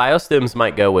 Also, biostims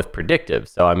might go with predictive.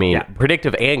 So, I mean,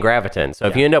 predictive and graviton. So,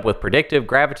 if you end up with predictive,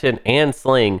 graviton, and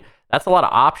sling, that's a lot of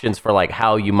options for like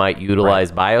how you might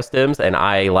utilize biostims. And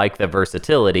I like the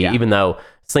versatility, even though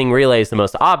Sling Relay is the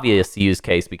most obvious use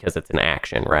case because it's an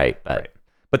action, right?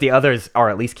 But the others are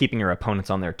at least keeping your opponents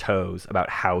on their toes about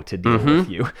how to deal with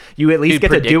you. You at least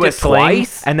get to do a sling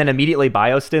twice, and then immediately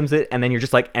biostims it, and then you're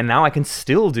just like, and now I can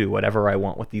still do whatever I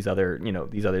want with these other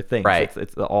things. Right.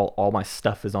 It's all my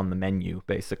stuff is on the menu,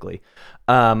 basically.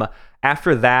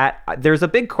 After that, there's a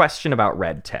big question about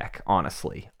red tech,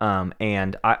 honestly.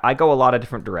 And I go a lot of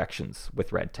different directions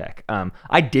with red tech.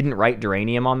 I didn't write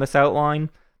Duranium on this outline.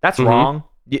 That's wrong.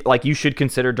 Like, you should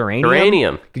consider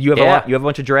Duranium. You have a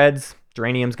bunch of dreads.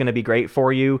 Duranium's going to be great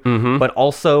for you. But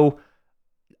also,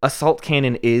 Assault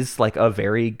Cannon is like a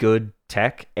very good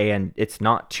tech, and it's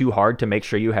not too hard to make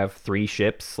sure you have 3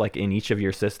 ships like in each of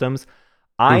your systems.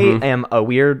 I am a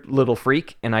weird little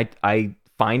freak, and I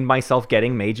find myself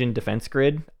getting Magein Defense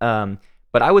Grid. But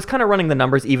I was kind of running the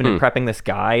numbers even in prepping this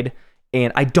guide,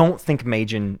 and I don't think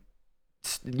Magein,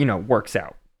 works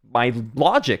out. My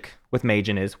logic with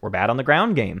Magein is we're bad on the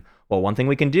ground game. Well, one thing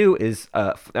we can do is,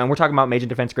 and we're talking about Magein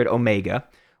Defense Grid Omega,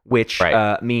 which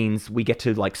means we get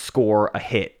to like score a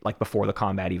hit like before the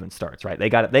combat even starts, right? They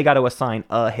got to assign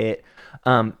a hit.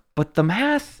 But the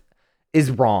math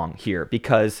is wrong here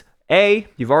because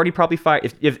you've already probably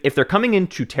fired, if they're coming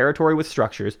into territory with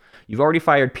structures, you've already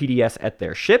fired PDS at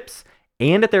their ships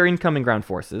and at their incoming ground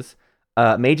forces.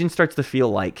 Magein starts to feel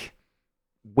like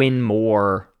win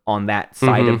more on that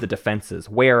side of the defenses,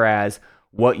 whereas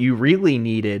what you really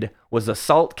needed was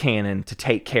Assault Cannon to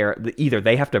take care of either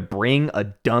they have to bring a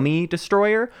dummy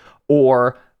destroyer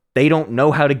or they don't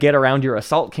know how to get around your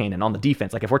Assault Cannon on the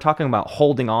defense. Like, if we're talking about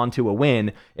holding on to a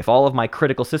win, if all of my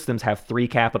critical systems have 3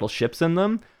 capital ships in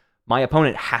them, my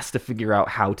opponent has to figure out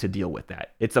how to deal with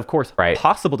that. It's, of course,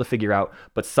 possible to figure out,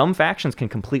 but some factions can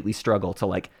completely struggle to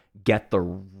like get the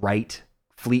right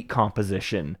fleet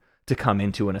composition to come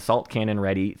into an Assault Cannon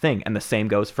ready thing. And the same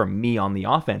goes for me on the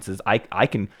offenses. I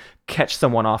can catch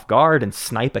someone off guard and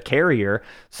snipe a carrier.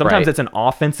 Sometimes it's an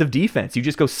offensive defense. You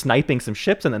just go sniping some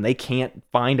ships and then they can't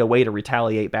find a way to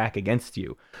retaliate back against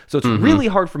you. So it's really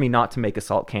hard for me not to make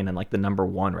Assault Cannon like the number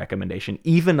 1 recommendation,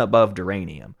 even above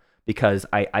Duranium, because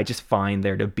I just find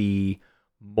there to be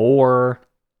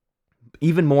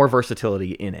even more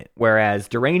versatility in it. Whereas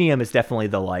Duranium is definitely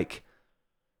the like,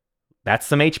 that's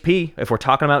some HP. If we're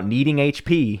talking about needing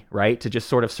HP, right, to just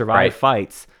sort of survive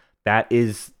fights, and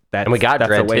we got that's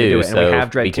Dread a way too, to do it. And we have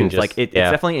Dread too. It's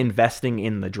definitely investing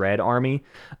in the Dread army.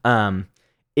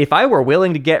 If I were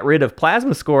willing to get rid of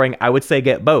plasma scoring, I would say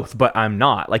get both, but I'm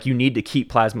not. Like, you need to keep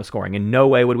plasma scoring. In no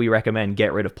way would we recommend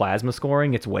get rid of plasma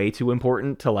scoring. It's way too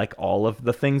important to like all of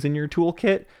the things in your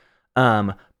toolkit.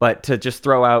 But to just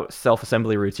throw out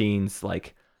self-assembly routines,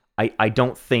 like I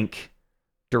don't think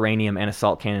Duranium and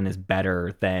Assault Cannon is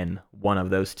better than one of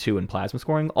those 2 in plasma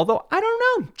scoring. Although, I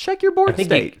don't know. Check your board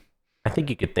state. I think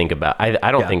you could think about...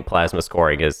 I don't think plasma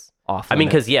scoring is... off limits. I mean,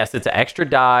 because yes, it's an extra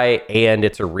die and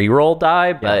it's a reroll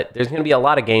die, but there's going to be a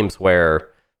lot of games where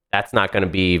that's not going to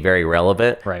be very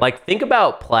relevant. Right. Like, think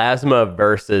about plasma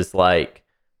versus like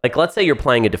let's say you're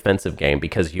playing a defensive game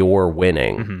because you're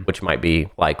winning, which might be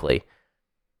likely.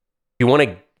 You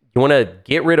want to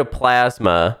get rid of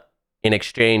plasma in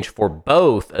exchange for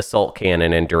both Assault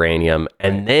Cannon and Duranium,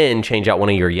 and then change out one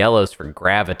of your yellows for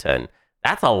Graviton.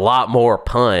 that's a lot more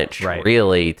punch,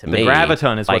 really, to me. The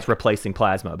graviton is what's replacing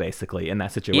plasma, basically, in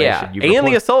that situation. Yeah, and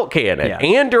the assault cannon,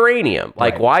 and uranium.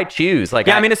 Like, why choose? Like,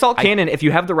 yeah, I mean, assault cannon, if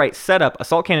you have the right setup,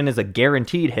 assault cannon is a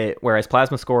guaranteed hit, whereas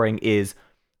plasma scoring is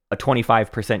a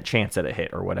 25% chance at a hit,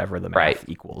 or whatever the math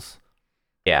equals.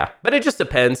 Yeah, but it just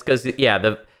depends, because,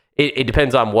 it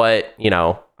depends on what,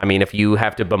 I mean, if you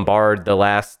have to bombard the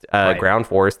last ground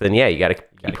force, then, you got to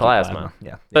keep plasma.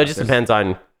 Yeah. So it just depends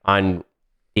on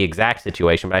the exact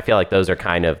situation, but I feel like those are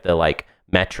kind of the, like,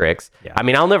 metrics. Yeah. I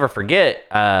mean, I'll never forget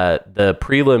the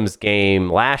prelims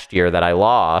game last year that I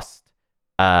lost,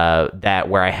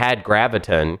 where I had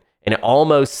graviton, and it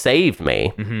almost saved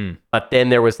me. Mm-hmm. But then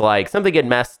there was like something had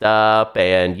messed up,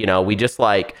 and we just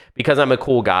like, because I'm a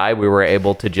cool guy, we were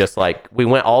able to just like, we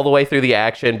went all the way through the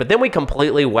action, but then we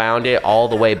completely wound it all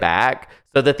the way back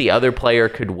so that the other player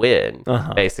could win,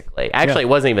 basically. Actually, it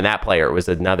wasn't even that player, it was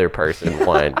another person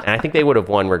won. And I think they would have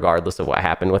won regardless of what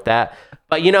happened with that.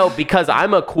 But because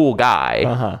I'm a cool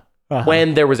guy,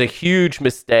 when there was a huge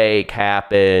mistake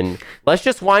happen, let's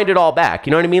just wind it all back.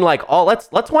 You know what I mean? Like,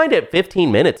 let's wind it 15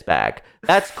 minutes back.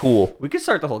 That's cool. We could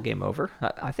start the whole game over.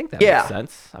 I think that makes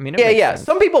sense. I mean, makes sense.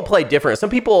 Some people play different. Some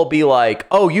people will be like,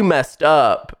 "Oh, you messed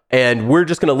up, and we're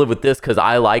just gonna live with this because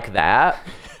I like that,"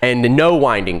 and no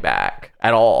winding back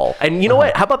at all. And you know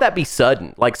what? How about that be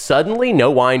sudden? Like, suddenly,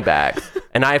 no wind back.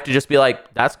 And I have to just be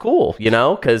like, that's cool,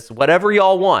 because whatever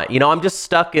y'all want. I'm just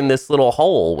stuck in this little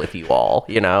hole with you all,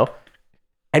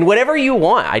 And whatever you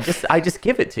want, I just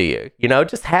give it to you,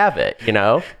 just have it,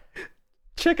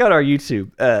 Check out our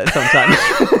YouTube sometime.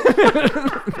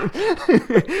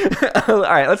 All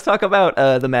right, let's talk about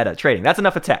the meta trading. That's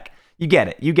enough of tech. You get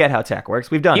it. You get how tech works.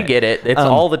 We've done it. You get it. It's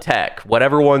all the tech,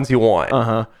 whatever ones you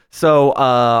want. So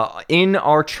in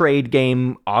our trade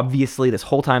game, obviously this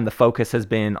whole time the focus has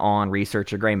been on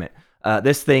research agreement.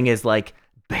 This thing is like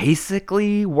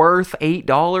basically worth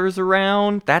 $8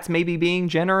 around. That's maybe being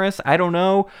generous. I don't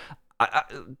know.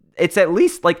 It's at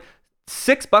least like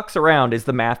 $6 around is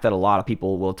the math that a lot of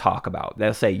people will talk about.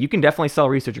 They'll say you can definitely sell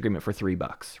research agreement for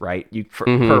 $3, right?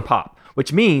 Per pop,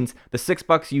 which means the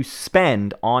 $6 you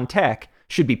spend on tech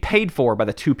should be paid for by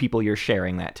the two people you're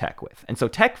sharing that tech with. And so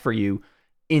tech for you,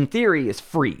 in theory, is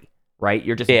free, right?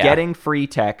 You're just getting free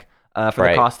tech for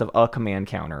the cost of a command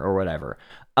counter or whatever.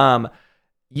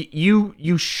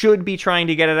 You should be trying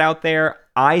to get it out there.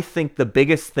 I think the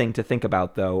biggest thing to think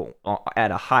about, though,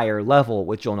 at a higher level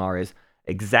with Jol-Nar is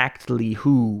exactly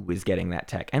who is getting that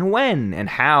tech and when and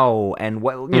how and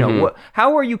what,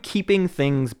 how are you keeping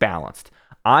things balanced?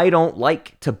 I don't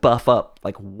like to buff up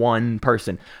like one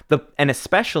person. And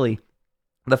especially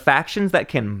the factions that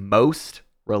can most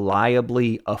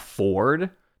reliably afford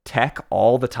tech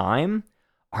all the time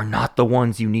are not the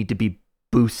ones you need to be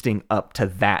boosting up to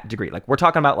that degree. Like, we're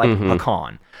talking about like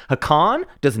Hakan. Hakan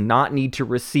does not need to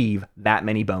receive that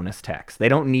many bonus techs. They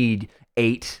don't need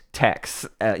 8 techs.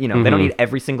 They don't need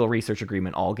every single research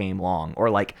agreement all game long, or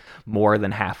like more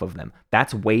than half of them.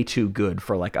 That's way too good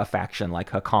for like a faction like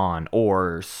Hakan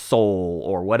or Soul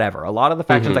or whatever. A lot of the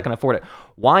factions that can afford it.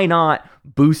 Why not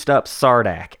boost up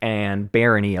Sardak and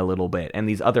Barony a little bit and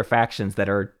these other factions that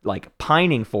are like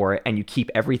pining for it, and you keep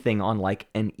everything on like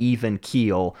an even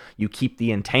keel. You keep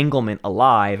the entanglement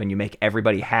alive and you make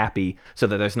everybody happy so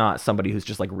that there's not somebody who's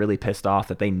just like really pissed off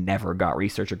that they never got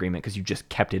research agreement because you just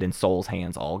kept it in Soul's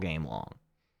hands all game long.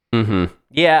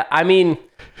 Yeah, I mean,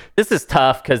 this is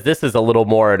tough because this is a little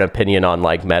more an opinion on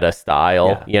like meta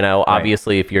style.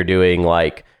 Obviously if you're doing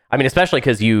like, I mean, especially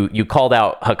because you called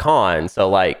out Hakan, so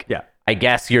like, I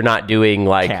guess you're not doing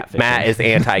like catfishing. Matt is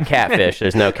anti-catfish.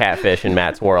 There's no catfish in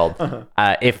Matt's world.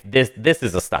 If this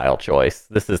is a style choice,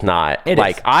 this is not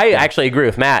I actually agree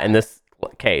with Matt in this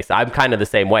case. I'm kind of the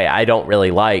same way. I don't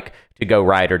really like to go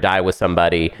ride or die with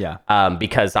somebody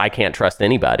because I can't trust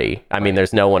anybody. I mean,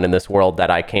 there's no one in this world that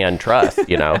I can trust,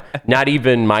 not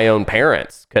even my own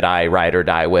parents could I ride or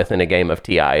die with in a game of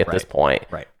TI at this point.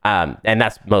 And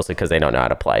that's mostly because they don't know how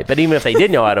to play. But even if they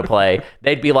did know how to play,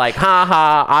 they'd be like, "Ha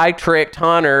ha! I tricked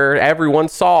Hunter. Everyone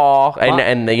saw."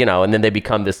 And then they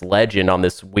become this legend on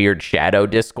this weird shadow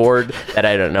Discord that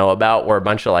I don't know about, where a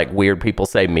bunch of like weird people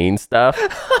say mean stuff.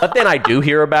 But then I do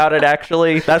hear about it.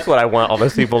 Actually, that's what I want all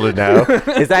those people to know.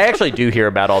 Is I actually do hear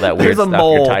about all that weird stuff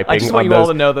you're typing. I just want you all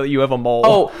to know that you have a mole.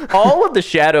 Oh, all of the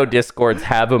shadow Discords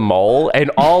have a mole, and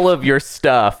all of your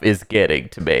stuff is getting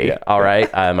to me. All right,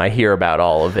 I hear about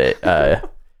all of it,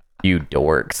 you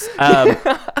dorks.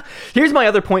 Here's my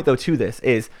other point though to this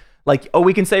is like,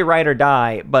 we can say ride or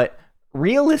die, but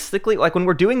realistically, like when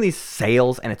we're doing these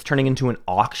sales and it's turning into an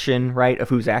auction, right, of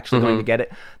who's actually going to get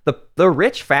it, the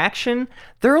rich faction,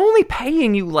 they're only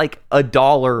paying you like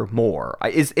 $1 more.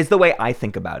 Is the way I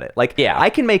think about it. Like, I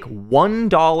can make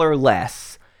 $1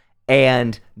 less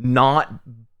and not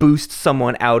boost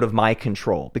someone out of my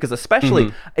control, because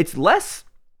especially it's less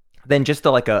than just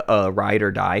a ride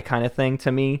or die kind of thing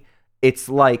to me. It's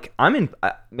like I'm in.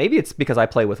 Maybe it's because I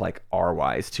play with like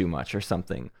R-Wise too much or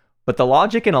something. But the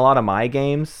logic in a lot of my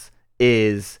games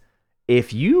is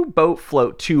if you boat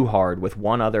float too hard with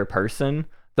one other person,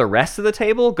 the rest of the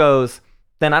table goes,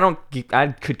 then I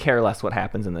could care less what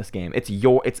happens in this game.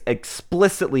 It's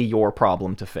explicitly your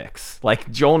problem to fix.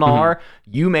 Like Jol-Nar,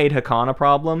 you made Hakan a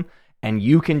problem, and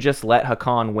you can just let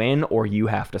Hakan win, or you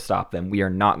have to stop them. We are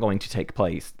not going to take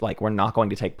place. Like, we're not going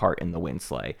to take part in the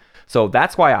Winslay. So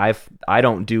that's why I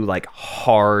don't do like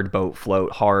hard boat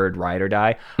float, hard ride or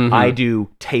die. I do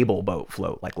table boat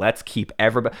float. Like, let's keep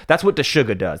everybody. That's what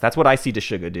Deshuga does. That's what I see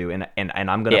Deshuga do, and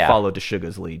I'm gonna follow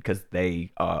Deshuga's lead because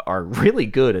they are really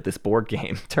good at this board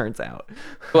game. Turns out.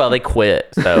 Well, they quit,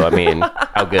 so I mean,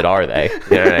 how good are they?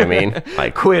 You know what I mean?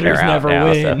 Like, quitters never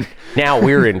win. So now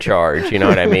we're in charge. You know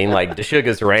what I mean? Like,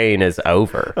 Deshuga's reign is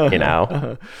over. You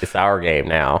know, it's our game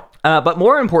now. But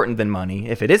more important than money,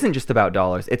 if it isn't just about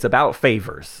dollars, it's about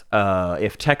favors.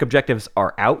 If tech objectives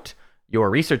are out, your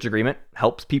research agreement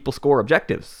helps people score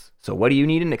objectives. So what do you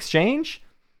need in exchange?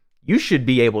 You should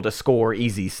be able to score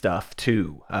easy stuff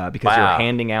too, because you're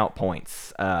handing out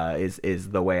points. Is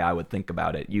the way I would think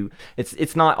about it.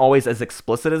 It's not always as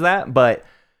explicit as that, but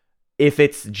if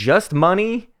it's just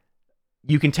money,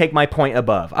 you can take my point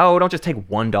above. Oh, don't just take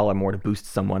 $1 more to boost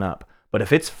someone up. But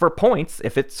if it's for points,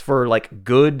 if it's for like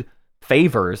good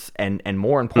favors and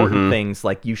more important things,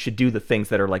 like you should do the things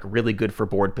that are like really good for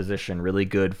board position, really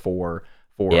good for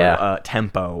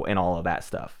tempo and all of that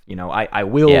stuff. You know, I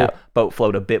will boat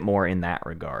float a bit more in that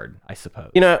regard, I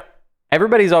suppose. You know,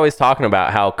 everybody's always talking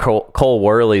about how Cole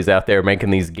Worley's out there making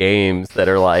these games that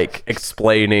are like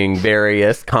explaining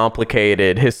various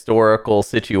complicated historical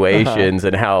situations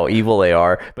and how evil they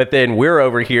are. But then we're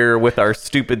over here with our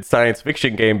stupid science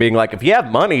fiction game being like, if you have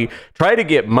money, try to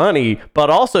get money, but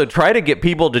also try to get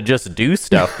people to just do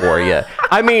stuff for you.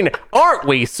 I mean, aren't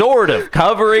we sort of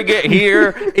covering it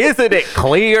here? Isn't it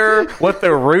clear what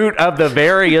the root of the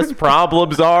various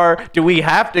problems are? Do we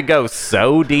have to go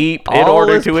so deep in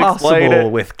order to explain it?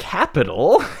 With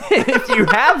capital, if you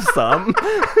have some.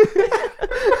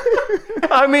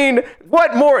 I mean,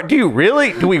 what more do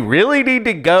we really need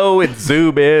to go and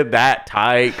zoom in that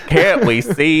tight? Can't we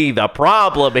see the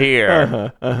problem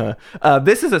here?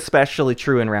 This is especially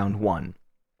true in round one.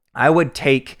 I would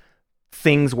take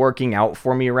things working out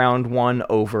for me round one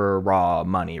over raw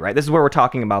money, right? This is where we're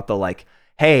talking about the like,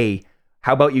 hey,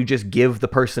 how about you just give the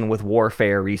person with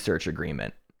warfare research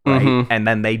agreement? Right. And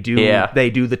then they do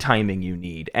the timing you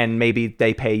need, and maybe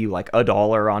they pay you like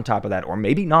 $1 on top of that, or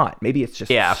maybe not. Maybe it's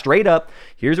just straight up,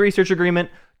 here's a research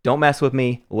agreement, don't mess with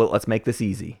me, well, let's make this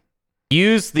easy.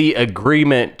 Use the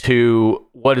agreement to,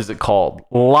 what is it called,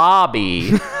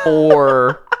 lobby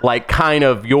or like kind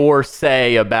of your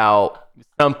say about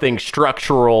something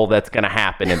structural that's going to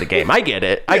happen in the game. I get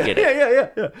it.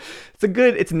 Yeah.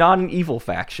 It's not an evil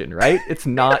faction, right? It's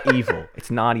not evil. It's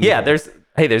not evil. Yeah,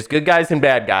 there's good guys and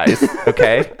bad guys,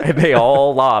 okay? And they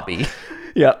all lobby.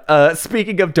 Yeah.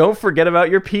 Speaking of, don't forget about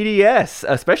your PDS,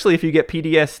 especially if you get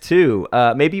PDS too.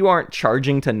 Maybe you aren't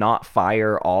charging to not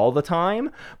fire all the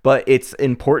time, but it's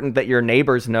important that your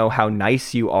neighbors know how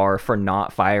nice you are for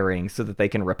not firing, so that they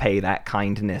can repay that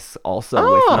kindness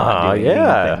also with not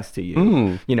doing things to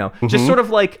you. You know, just sort of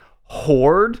like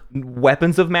hoard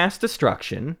weapons of mass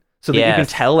destruction, so that you can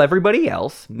tell everybody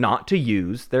else not to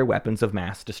use their weapons of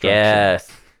mass destruction.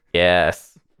 Yes.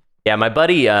 Yeah, my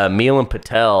buddy Milan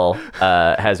Patel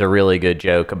has a really good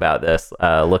joke about this.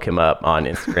 Look him up on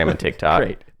Instagram and TikTok.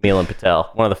 Great. Milan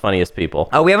Patel, one of the funniest people.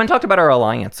 We haven't talked about our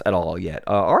alliance at all yet.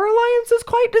 Our alliance is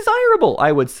quite desirable,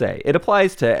 I would say. It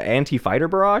applies to anti-fighter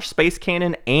barrage, space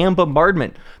cannon, and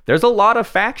bombardment. There's a lot of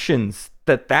factions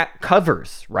that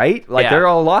covers, right? Like there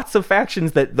are lots of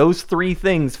factions that those three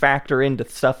things factor into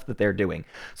stuff that they're doing.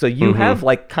 So you have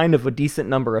like kind of a decent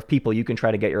number of people you can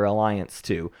try to get your alliance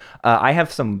to. I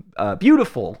have some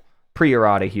beautiful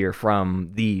pre-errata here from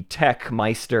the tech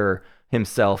meister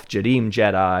himself, Jadim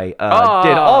Jedi,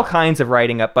 did all kinds of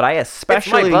writing up, but I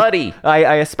especially, it's my buddy.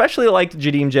 I especially liked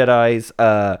Jadim Jedi's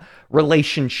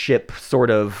relationship sort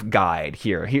of guide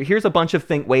here. Here's a bunch of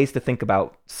ways to think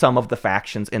about some of the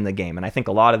factions in the game, and I think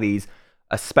a lot of these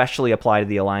especially apply to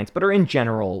the Alliance, but are in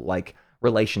general like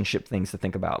relationship things to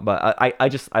think about. But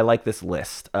I like this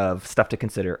list of stuff to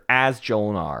consider as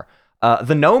Jol-Nar.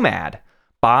 The Nomad.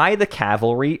 Buy the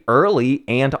cavalry early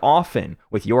and often.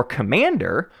 With your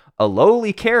commander, a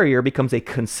lowly carrier becomes a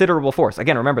considerable force.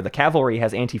 Again, remember, the cavalry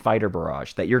has anti-fighter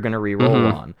barrage that you're going to re-roll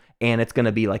on, and it's going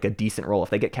to be like a decent roll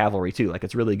if they get cavalry too. Like,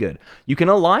 it's really good. You can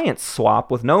alliance swap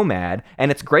with Nomad,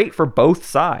 and it's great for both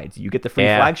sides. You get the free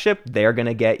flagship, they're going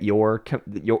to get your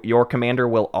commander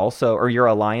will also, or your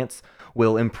alliance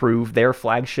will improve their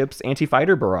flagship's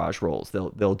anti-fighter barrage rolls.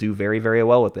 They'll do very, very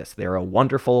well with this. They're a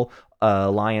wonderful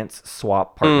alliance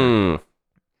swap partner.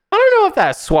 I don't know if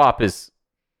that swap is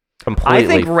completely I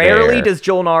think fair. rarely does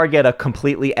Jol-Nar get a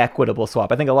completely equitable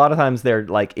swap. I think a lot of times they're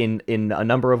like in a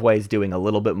number of ways doing a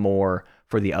little bit more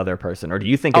for the other person. Or do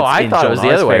you think it's I in thought it was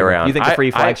the other way favor? around. You think the free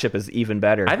flagship is even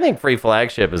better? I think free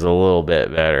flagship is a little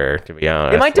bit better, to be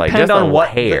honest. It might depend on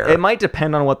what it might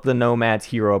depend on what the Nomad's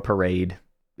hero parade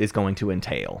is going to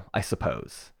entail, I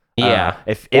suppose. Yeah,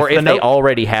 if they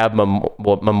already have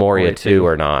Memoria 2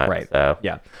 or not. Right. So.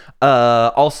 Yeah.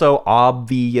 Also,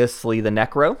 obviously, the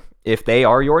Necro. If they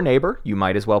are your neighbor, you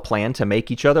might as well plan to make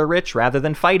each other rich rather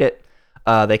than fight it.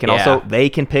 They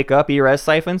can pick up E-Res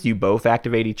siphons. You both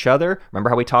activate each other. Remember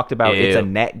how we talked about it's a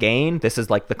net gain? This is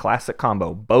like the classic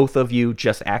combo. Both of you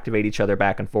just activate each other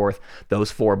back and forth.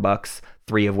 Those $4,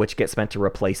 3 of which get spent to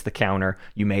replace the counter.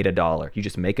 You made $1. You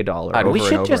just make $1 over and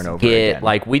over and over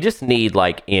again. We just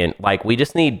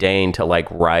need Dane to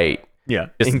write. Yeah,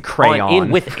 in crayon.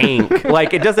 With ink.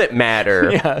 It doesn't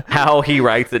matter how he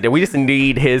writes it. We just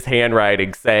need his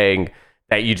handwriting saying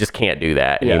that you just can't do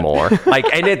that anymore.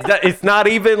 And it's not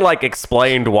even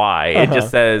explained why. It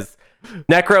just says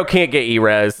Necro can't get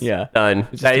E-Res. Yeah, done.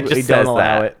 It just says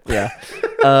that. Yeah.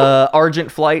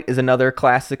 Argent Flight is another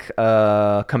classic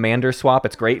commander swap.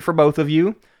 It's great for both of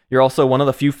you. You're also one of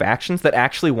the few factions that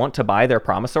actually want to buy their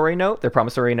promissory note. Their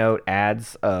promissory note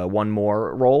adds one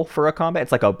more roll for a combat.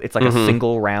 It's like a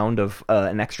single round of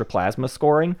an extra plasma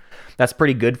scoring. That's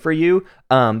pretty good for you.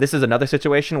 This is another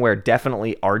situation where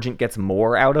definitely Argent gets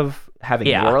more out of having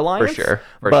your alliance. For sure.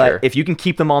 But if you can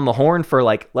keep them on the horn for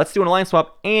let's do an alliance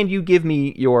swap and you give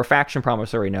me your faction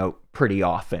promissory note pretty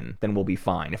often, then we'll be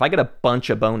fine. If I get a bunch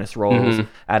of bonus rolls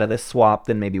out of this swap,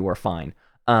 then maybe we're fine.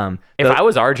 If I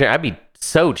was Argent, I'd be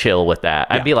so chill with that.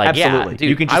 I'd be like, absolutely. Yeah, dude,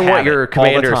 you can I want your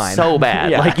commander so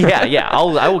bad.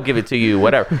 I will give it to you,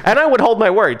 whatever. And I would hold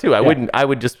my word too. I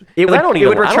would just, it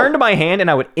would return to my hand and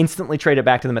I would instantly trade it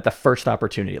back to them at the first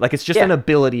opportunity. It's just an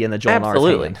ability in the Jol-Nar's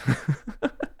hand.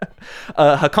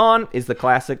 Hakan is the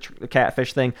classic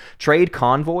catfish thing. Trade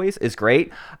convoys is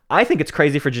great. I think it's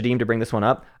crazy for Jadim to bring this one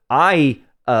up. As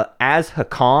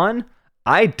Hakan,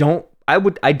 I don't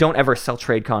ever sell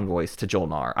trade convoys to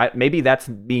Jol-Nar. Maybe that's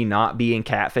me not being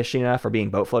catfishing enough or being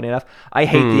boat floating enough. I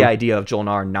hate the idea of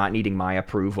Jol-Nar not needing my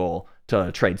approval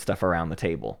to trade stuff around the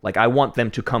table. I want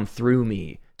them to come through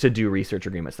me to do research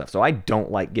agreement stuff. So I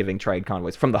don't like giving trade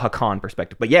convoys from the Hakan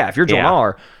perspective. But yeah, if you're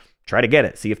Jol-Nar, try to get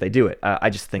it. See if they do it. I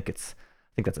just think that's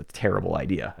a terrible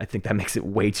idea. I think that makes it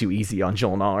way too easy on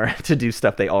Jol-Nar to do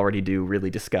stuff they already do really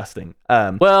disgusting.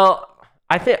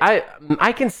 I think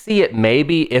I can see it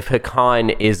maybe if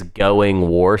Hakan is going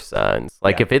War Sons.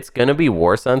 If it's going to be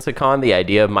War Sons Hakan, the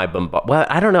idea of my bombard... Well,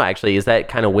 I don't know, actually. Is that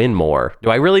kind of win more? Do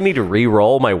I really need to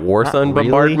re-roll my War Sun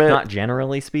bombardment? Not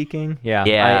generally speaking.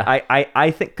 Yeah.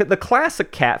 I think the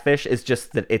classic catfish is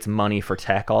just that it's money for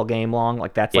tech all game long.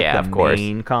 That's the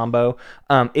main combo.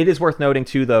 It is worth noting,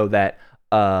 too, though, that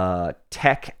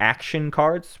tech action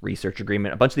cards, research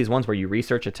agreement, a bunch of these ones where you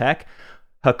research a tech...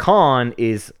 Hakan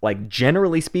is,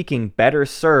 generally speaking, better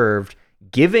served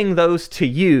giving those to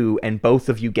you and both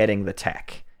of you getting the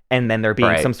tech. And then there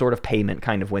being some sort of payment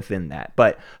kind of within that.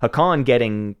 But Hakan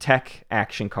getting tech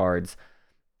action cards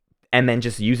and then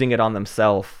just using it on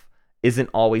themselves isn't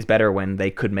always better when they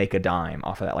could make a dime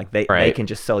off of that. They can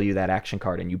just sell you that action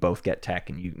card and you both get tech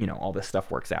and you all this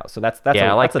stuff works out. So that's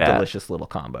a delicious little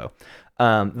combo.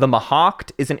 The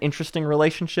Mahawked is an interesting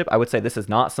relationship. I would say this is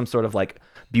not some sort of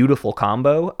beautiful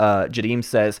combo. Jadim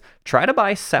says, try to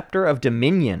buy Scepter of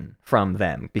Dominion from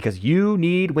them because you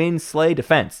need win, slay,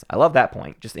 defense. I love that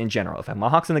point, just in general. If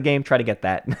Mahawk's in the game, try to get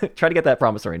that. Try to get that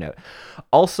promissory note.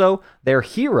 Also, their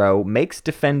hero makes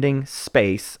defending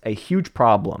space a huge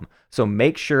problem. So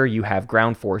make sure you have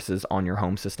ground forces on your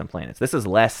home system planets. This is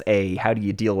less a how do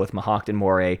you deal with Mahawked and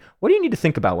more a what do you need to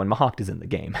think about when Mahawked is in the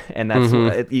game? And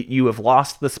that's you have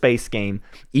lost the space game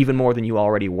even more than you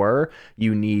already were.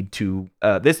 You need to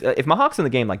if Mahawk's in the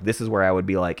game, this is where I would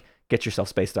be get yourself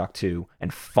Space Dock 2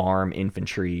 and farm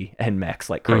infantry and mechs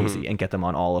like crazy and get them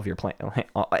on all of your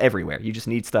everywhere. You just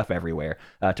need stuff everywhere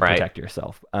to protect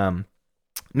yourself.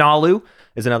 Nalu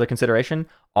is another consideration.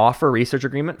 Offer research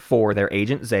agreement for their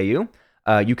agent Zayu.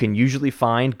 You can usually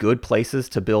find good places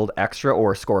to build extra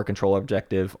or score a control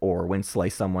objective or win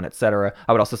slice someone, etc.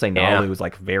 I would also say Nalu is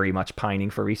like very much pining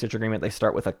for research agreement. They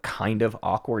start with a kind of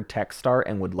awkward tech start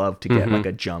and would love to get like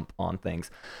a jump on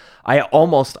things. I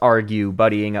almost argue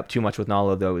buddying up too much with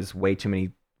Nalu though is way too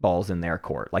many balls in their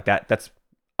court. Like that's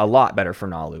a lot better for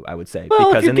Nalu, I would say,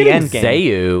 because in the end game,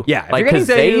 Zayu, yeah, like because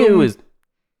Zayu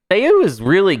is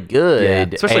really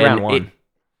good, especially round one.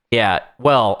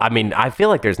 Well, I mean, I feel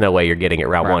like there's no way you're getting it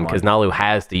round one because Nalu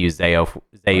has to use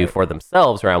Zayu for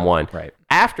themselves round one. Right.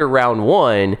 After round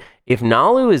one, if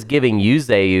Nalu is giving you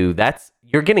Zayu,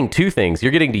 you're getting two things.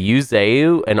 You're getting to use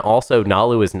Zayu, and also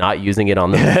Nalu is not using it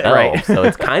on themselves. Right. So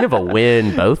it's kind of a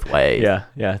win both ways.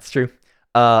 Yeah, it's true.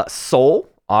 Soul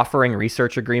offering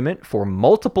research agreement for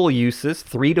multiple uses,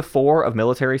 3 to 4 of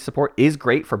military support is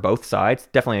great for both sides.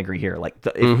 Definitely agree here. Like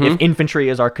if infantry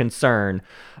is our concern,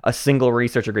 a single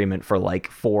research agreement for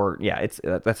like 4,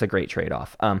 that's a great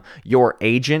trade-off. Your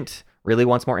agent really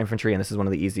wants more infantry, and this is one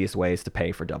of the easiest ways to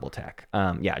pay for double tech.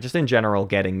 Just in general,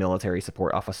 getting military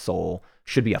support off of Soul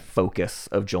should be a focus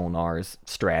of Jol-Nar's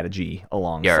strategy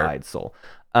alongside Soul.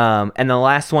 And the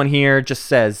last one here just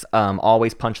says,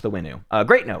 always punch the Winnu.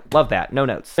 Great note. Love that. No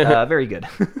notes. Very good.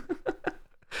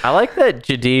 I like that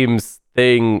Jadim's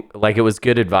thing, like it was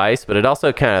good advice, but it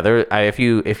also kind of, if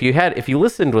you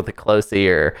listened with a close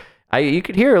ear, you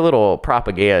could hear a little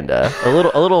propaganda, a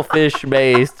little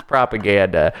fish-based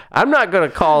propaganda. I'm not going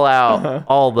to call out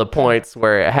all the points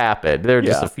where it happened. There are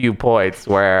just a few points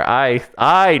where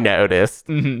I noticed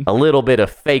a little bit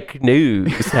of fake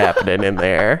news happening in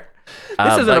there.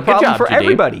 This isn't a problem for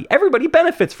everybody. Everybody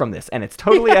benefits from this, and it's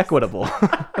totally equitable.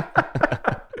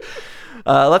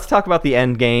 Let's talk about the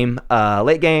end game,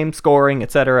 late game, scoring,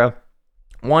 etc.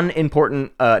 One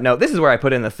important no, this is where I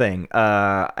put in the thing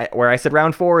where I said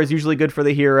round 4 is usually good for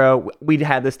the hero. We'd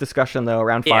had this discussion, though.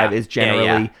 Round 5 is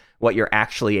generally what you're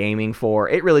actually aiming for.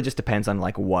 It really just depends on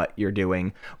like what you're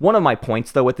doing. One of my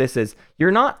points, though, with this is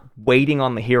you're not waiting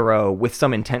on the hero with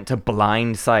some intent to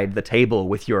blindside the table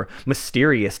with your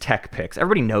mysterious tech picks.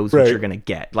 Everybody knows what you're going to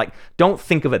get. Like, don't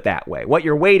think of it that way. What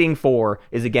you're waiting for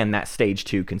is, again, that stage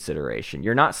 2 consideration.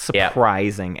 You're not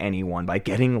surprising anyone by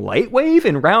getting Light Wave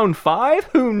in round 5.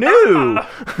 Who knew?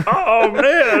 Oh,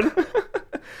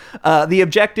 man. The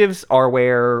objectives are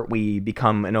where we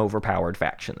become an overpowered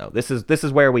faction, though. This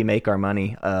is where we make our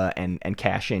money and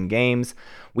cash in games.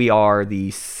 We are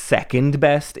the second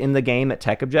best in the game at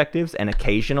tech objectives, and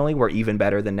occasionally we're even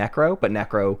better than Necro, but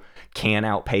Necro can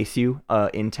outpace you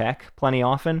in tech plenty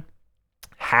often.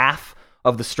 Half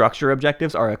of the structure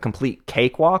objectives are a complete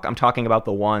cakewalk. I'm talking about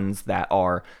the ones that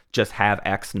are just have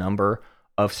X number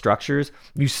of structures.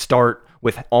 You start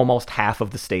with almost half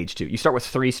of the stage 2. You start with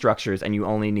 3 structures and you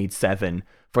only need 7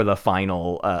 for the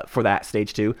final for that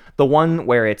stage 2. The one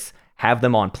where it's have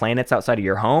them on planets outside of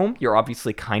your home, you're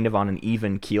obviously kind of on an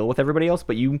even keel with everybody else,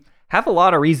 but you have a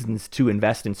lot of reasons to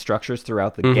invest in structures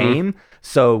throughout the game,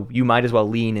 so you might as well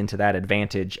lean into that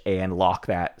advantage and lock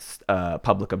that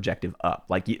public objective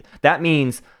up. That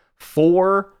means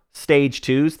 4 stage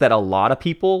 2s that a lot of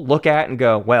people look at and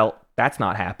go, well, that's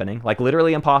not happening. Like,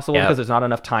 literally impossible because there's not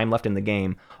enough time left in the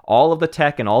game. All of the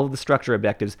tech and all of the structure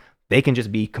objectives, they can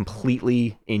just be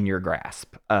completely in your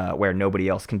grasp where nobody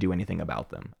else can do anything about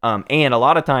them. And a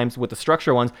lot of times with the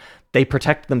structure ones, they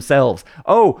protect themselves.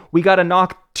 Oh, we got to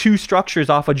knock 2 structures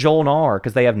off of Jol-Nar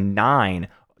because they have 9.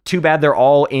 Too bad they're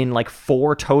all in like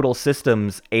 4 total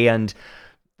systems, and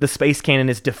the space cannon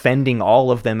is defending all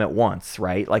of them at once,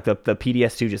 right? Like the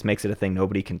PDS2 just makes it a thing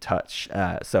nobody can touch.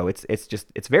 So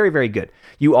it's very, very good.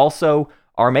 You also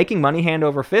are making money hand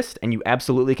over fist, and you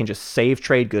absolutely can just save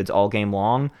trade goods all game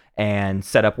long and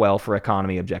set up well for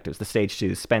economy objectives. The stage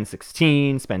 2, spend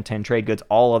 16, spend 10 trade goods,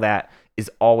 all of that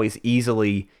is always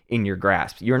easily in your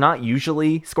grasp. You're not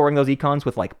usually scoring those econs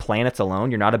with like planets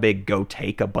alone. You're not a big go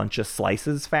take a bunch of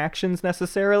slices factions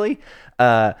necessarily,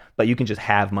 but you can just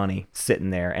have money sitting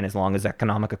there, and as long as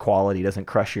economic equality doesn't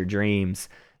crush your dreams,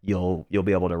 you'll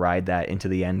be able to ride that into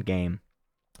the end game.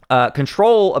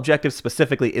 Control objectives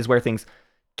specifically is where things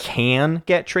can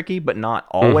get tricky, but not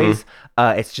always.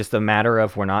 It's just a matter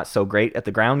of we're not so great at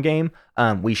the ground game.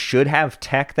 We should have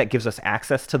tech that gives us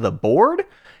access to the board.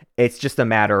 It's just a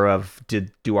matter of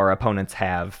do our opponents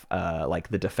have like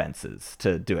the defenses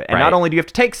to do it. And not only do you have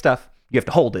to take stuff, you have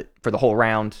to hold it for the whole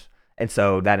round. And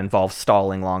so that involves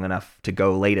stalling long enough to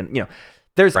go late. And,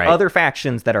 there's other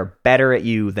factions that are better at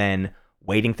you than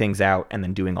waiting things out and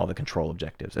then doing all the control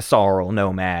objectives. Asarl,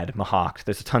 Nomad, Mahawk.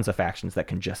 There's tons of factions that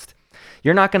can just...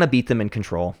 You're not going to beat them in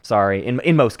control. Sorry.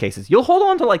 In most cases. You'll hold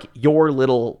on to like your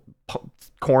little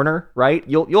corner, right?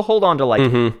 You'll hold on to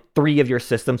like 3 of your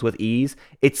systems with ease.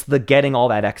 It's the getting all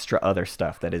that extra other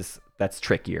stuff that's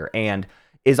trickier, and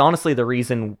is honestly the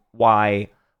reason why,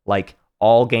 like,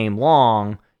 all game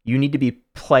long, you need to be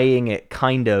playing it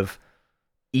kind of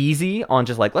easy on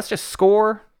just like, let's just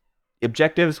score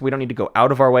objectives. We don't need to go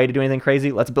out of our way to do anything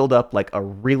crazy. Let's build up like a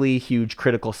really huge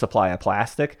critical supply of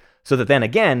plastic, so that then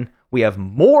again, we have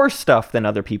more stuff than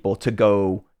other people to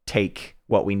go take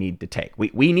what we need to take.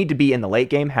 We need to be in the late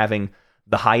game having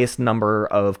the highest number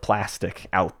of plastic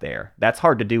out there. That's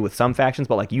hard to do with some factions,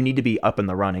 but like, you need to be up in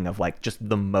the running of like just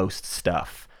the most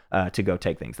stuff to go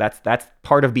take things. That's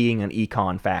part of being an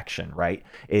econ faction, right?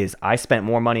 Is I spent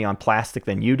more money on plastic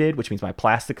than you did, which means my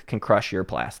plastic can crush your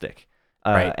plastic.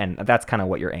 Right. And that's kind of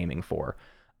what you're aiming for.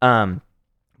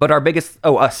 But our biggest...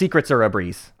 secrets are a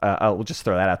breeze. We'll just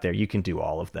throw that out there. You can do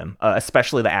all of them,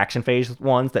 especially the action phase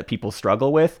ones that people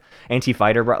struggle with.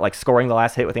 Anti-fighter, like scoring the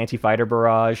last hit with anti-fighter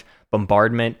barrage,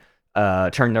 bombardment,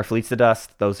 turn their fleets to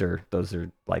dust. Those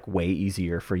are like way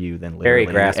easier for you than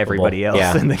literally everybody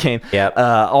else in the game. Yep.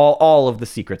 All of the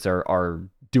secrets are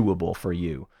doable for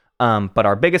you. But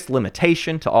our biggest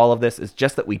limitation to all of this is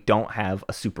just that we don't have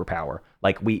a superpower.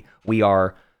 Like, we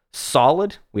are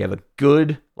solid. We have a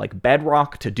good like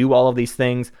bedrock to do all of these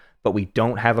things, but we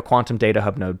don't have a quantum data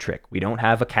hub node trick. We don't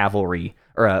have a cavalry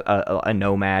or a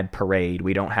nomad parade.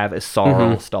 We don't have a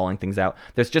Sorrel stalling things out.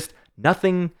 There's just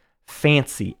nothing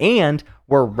fancy, and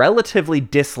we're relatively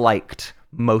disliked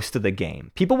most of the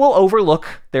game. People will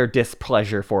overlook their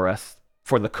displeasure for us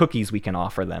for the cookies we can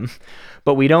offer them,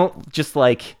 but we don't just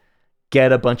like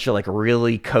get a bunch of like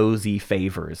really cozy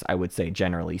favors, I would say,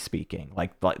 generally speaking.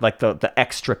 Like the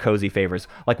extra cozy favors,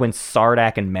 like when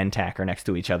Sardak and Mentak are next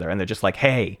to each other and they're just like,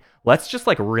 hey, let's just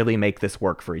like really make this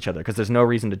work for each other because there's no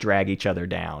reason to drag each other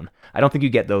down. I don't think you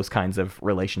get those kinds of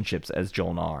relationships as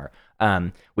Jol-Nar.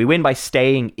 We win by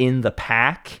staying in the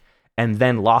pack and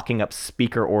then locking up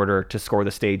speaker order to score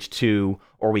the stage 2,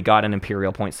 or we got an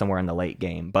Imperial point somewhere in the late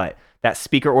game. But that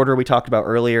speaker order we talked about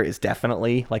earlier is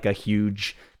definitely like a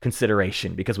huge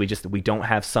consideration because we don't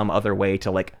have some other way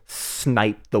to like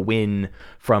snipe the win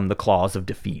from the claws of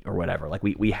defeat or whatever. Like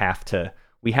we have to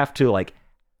like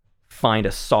find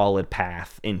a solid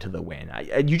path into the win.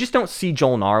 You just don't see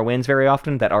Jol-Nar wins very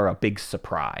often that are a big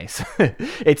surprise.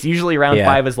 It's usually round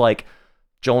 5 is like,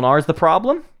 Jol-Nar is the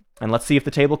problem, and let's see if the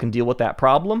table can deal with that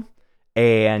problem.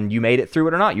 And you made it through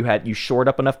it or not. You shored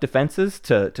up enough defenses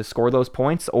to score those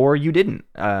points, or you didn't.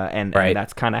 And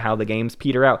that's kind of how the games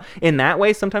peter out. In that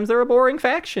way, sometimes they're a boring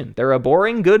faction. They're a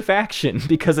boring good faction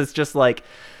because it's just like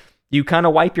you kind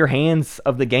of wipe your hands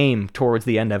of the game towards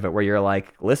the end of it, where you're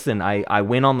like, listen, I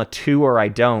win on the 2 or I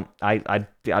don't. I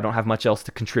don't have much else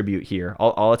to contribute here.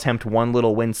 I'll attempt one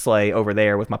little win slay over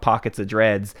there with my pockets of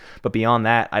dreads, but beyond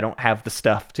that, I don't have the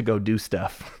stuff to go do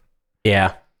stuff.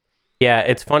 Yeah. Yeah,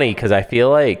 it's funny because I feel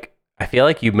like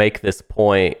you make this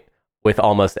point with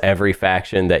almost every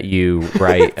faction that you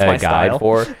write a guide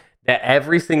for. That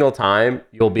every single time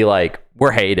you'll be like,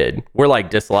 we're hated, we're like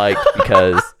disliked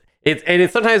because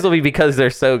it's sometimes will be because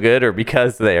they're so good or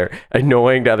because they're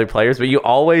annoying to other players. But you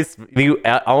almost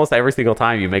every single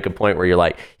time you make a point where you're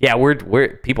like, yeah,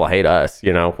 we're people hate us,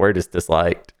 we're just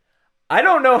disliked. I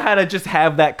don't know how to just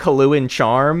have that Kaluan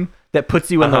charm that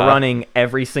puts you in the running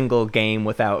every single game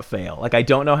without fail. Like, I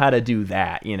don't know how to do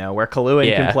that, where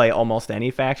Kaluan can play almost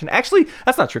any faction. Actually,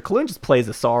 that's not true. Kaluan just plays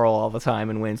a Sorrel all the time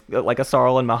and wins, like a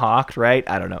Sorrel and Mahawk, right?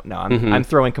 I don't know. No, I'm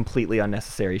throwing completely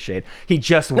unnecessary shade. He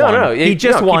just won. He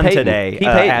just won today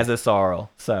as a Sorrel,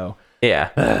 so... Yeah.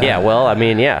 Well, I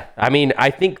mean,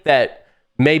 I think that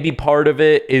maybe part of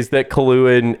it is that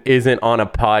Kaluan isn't on a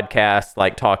podcast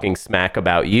like talking smack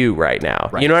about you right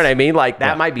now. Right. You know what I mean? Like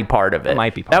that might be part of it.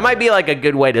 That might be like a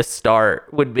good way to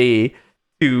start would be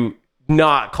to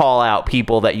not call out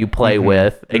people that you play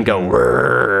with and go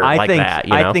that.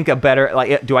 I think a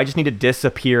better do I just need to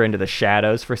disappear into the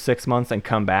shadows for 6 months and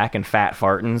come back and Fat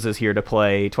Fartons is here to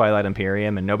play Twilight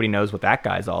Imperium and nobody knows what that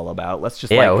guy's all about. Let's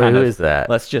just who is that?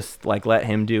 Let's just like let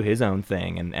him do his own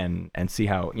thing and see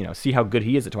how good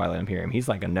he is at Twilight Imperium. He's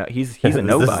like he's a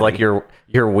nobody. This is like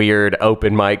your weird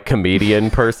open mic comedian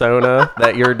persona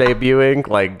that you're debuting,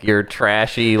 like your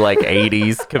trashy like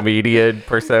 80s comedian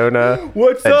persona.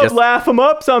 What's up, laugh 'em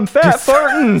ups? I'm Fat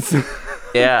Fartons.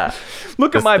 Yeah.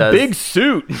 Look at my big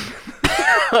suit.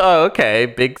 Oh, okay.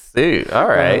 Big suit. All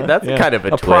right. That's kind of a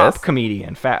twist. Prop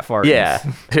comedian, Fat Fartons.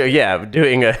 Yeah. Yeah.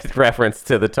 Doing a reference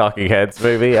to the Talking Heads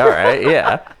movie. All right.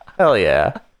 Yeah. Hell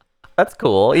yeah. That's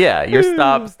cool. Yeah, you're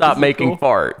stop making cool?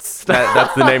 farts.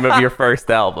 That's the name of your first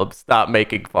album. Stop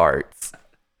making farts.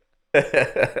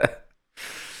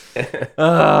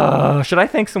 Should I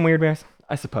thank some Weird Bears?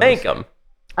 I suppose. Thank them.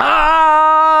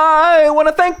 I want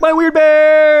to thank my Weird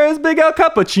Bears, Big Al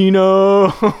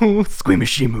Cappuccino,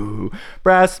 Squeamishimu,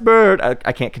 Brass Bird.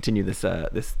 I can't continue this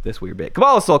weird bit.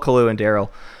 Kabbalah Soul, Kalu, and Daryl,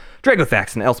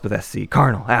 Dragothaxon, Elspeth SC,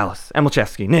 Carnal, Alice,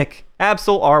 Emilchevsky, Nick,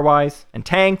 Absol, Rwise, and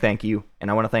Tang. Thank you.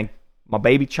 And I want to thank my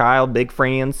baby child, big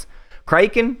friends,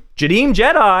 Kraken, Jadeem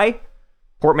Jedi,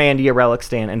 Portmandia, Relic,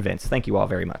 Stan, and Vince. Thank you all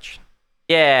very much.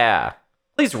 Yeah.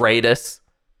 Please rate us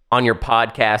on your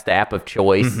podcast app of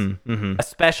choice,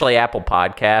 especially Apple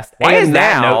Podcast. Why and is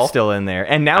that now, note still in there?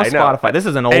 And now I know. Spotify. This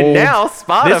is an old. And now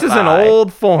Spotify. This is an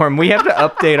old form. We have to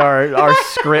update our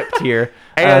script here.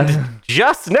 And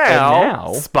just now,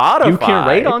 Spotify. You can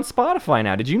rate on Spotify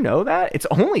now. Did you know that? It's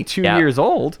only 2 years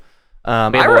old. I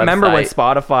have a remember when website.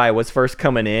 Spotify was first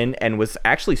coming in and was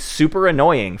actually super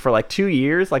annoying for like 2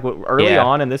 years. Like early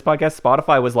on in this podcast,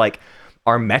 Spotify was like,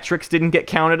 our metrics didn't get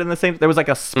counted in the same. There was like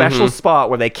a special spot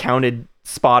where they counted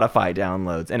Spotify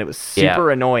downloads, and it was super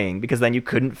annoying because then you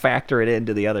couldn't factor it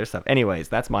into the other stuff. Anyways,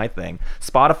 that's my thing.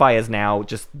 Spotify is now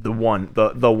just the one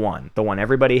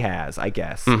everybody has, I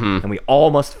guess, and we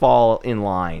all must fall in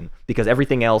line because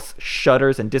everything else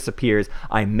shutters and disappears.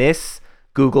 I miss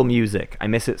Google Music. I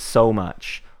miss it so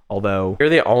much. Although you're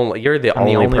the only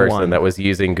person one that was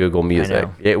using Google Music.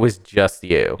 It was just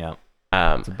you. Yeah.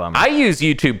 It's a bummer. I use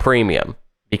YouTube Premium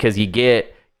because you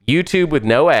get YouTube with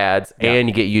no ads and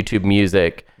you get YouTube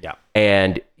Music. Yeah.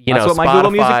 And that's what Spotify, my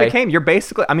Google Music became.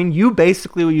 You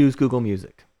basically use Google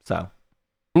Music. So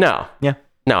no,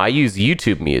 I use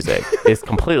YouTube Music. It's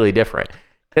completely different.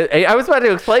 I was about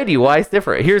to explain to you why it's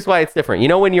different. Here's why it's different. You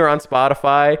know when you're on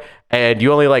Spotify and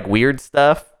you only like weird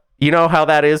stuff? You know how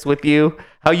that is with you?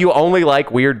 How you only like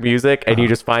weird music and you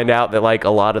just find out that like a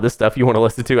lot of the stuff you want to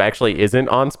listen to actually isn't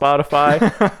on Spotify?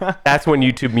 That's when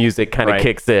YouTube Music kind of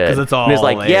kicks in. Because it's all and it's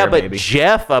like, there, but baby.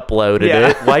 Jeff uploaded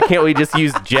it. Why can't we just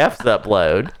use Jeff's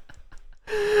upload?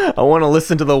 I want to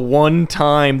listen to the one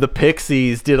time the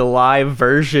Pixies did a live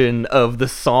version of the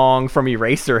song from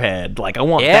Eraserhead. Like, I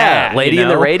want that. Lady in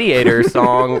the Radiator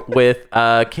song with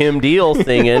Kim Deal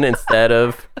singing instead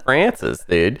of Francis,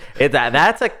 dude.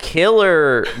 That's a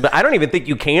killer. But I don't even think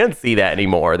you can see that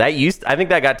anymore. I think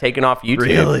that got taken off YouTube.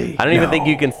 Really? I don't even think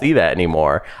you can see that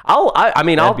anymore. I'm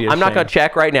not gonna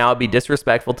check right now. It'd be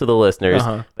disrespectful to the listeners.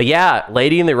 But yeah,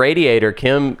 Lady in the Radiator,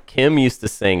 Kim used to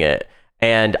sing it.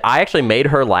 And I actually made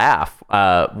her laugh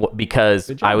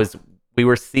because I was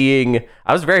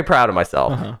very proud of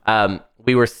myself.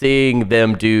 We were seeing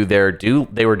them they were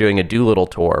doing a Doolittle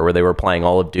tour where they were playing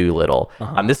all of Doolittle.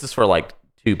 This is for like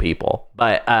 2 people,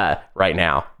 but right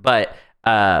now. But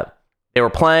they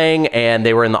were playing and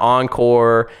they were in the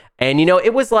encore. And,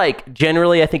 it was like,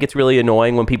 generally, I think it's really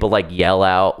annoying when people like yell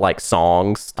out like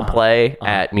songs to play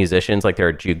at musicians, like they're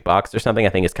a jukebox or something. I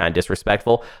think it's kind of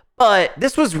disrespectful. But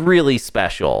this was really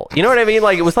special. You know what I mean?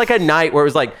 Like, it was like a night where it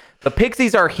was like, the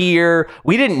Pixies are here.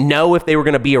 We didn't know if they were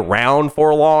going to be around for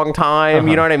a long time.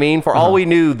 You know what I mean? For all we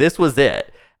knew, this was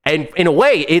it. And in a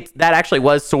way, that actually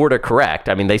was sort of correct.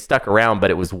 I mean, they stuck around,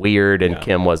 but it was weird and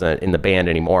Kim wasn't in the band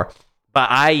anymore. But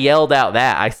I yelled out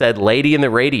that. I said Lady in the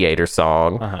Radiator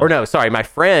song. Or no, sorry, my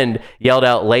friend yelled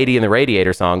out Lady in the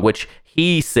Radiator song, which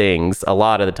he sings a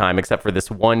lot of the time, except for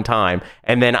this one time.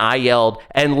 And then I yelled,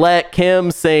 and let Kim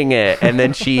sing it. And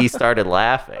then she started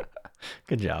laughing.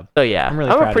 Good job. So yeah, I'm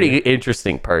a pretty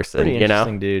interesting person, pretty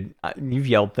interesting, dude. You've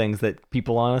yelled things that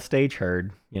people on a stage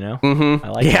heard, I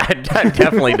like it. I've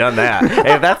definitely done that.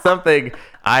 If that's something,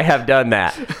 I have done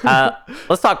that.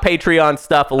 Let's talk Patreon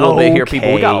stuff a little bit here,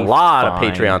 people. We got a lot of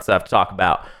Patreon stuff to talk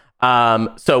about.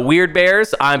 So Weird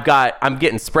Bears, I'm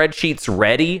getting spreadsheets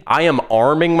ready. I am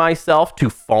arming myself to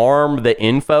farm the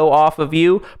info off of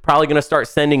you. Probably going to start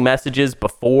sending messages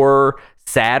before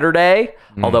Saturday.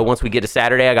 Although once we get to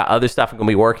Saturday, I got other stuff I'm going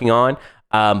to be working on.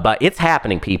 But it's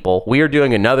happening, people. We are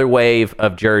doing another wave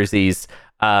of jerseys.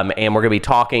 And we're going to be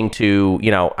talking to,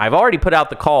 I've already put out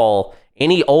the call.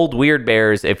 Any old Weird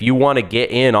Bears, if you want to get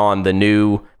in on the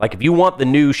new, like if you want the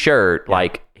new shirt,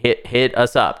 like hit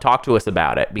us up, talk to us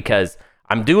about it, because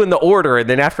I'm doing the order, and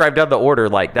then after I've done the order,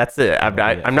 like that's it.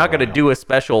 I'm not going to do a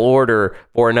special order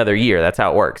for another year. That's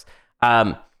how it works.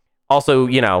 Also,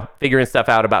 figuring stuff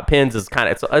out about pins is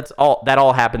it's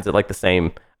all happens at like the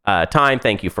same time.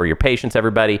 Thank you for your patience,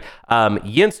 everybody.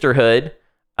 Yinsterhood.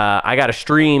 I got a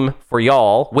stream for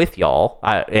with y'all,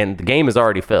 and the game is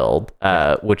already filled,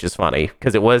 which is funny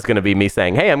because it was going to be me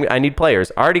saying, hey, I need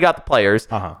players. I already got the players,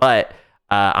 but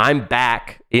I'm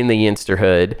back in the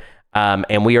Yinsterhood.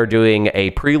 And we are doing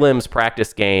a prelims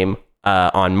practice game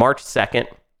on March 2nd,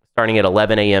 starting at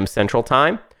 11 a.m. Central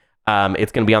Time.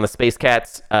 It's going to be on the Space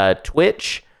Cats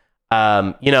Twitch.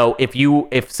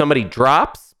 If somebody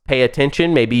drops, pay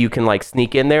attention. Maybe you can like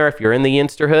sneak in there if you're in the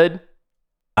Insterhood.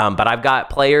 But I've got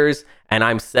players and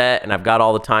I'm set and I've got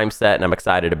all the time set and I'm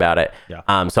excited about it.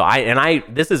 Yeah.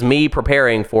 This is me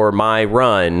preparing for my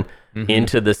run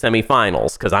into the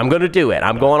semifinals because I'm going to do it.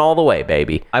 I'm going all the way,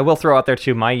 baby. I will throw out there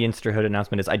too, my Insterhood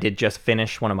announcement is I did just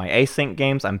finish one of my async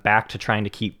games. I'm back to trying to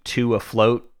keep 2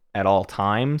 afloat at all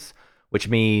times, which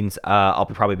means I'll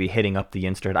probably be hitting up the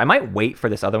Insterhood. I might wait for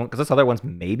this other one because this other one's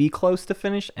maybe close to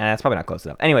finish, and it's probably not close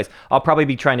enough. Anyways, I'll probably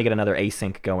be trying to get another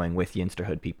async going with the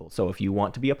Insterhood people. So if you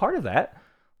want to be a part of that,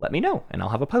 let me know, and I'll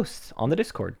have a post on the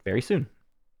Discord very soon.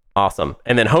 Awesome.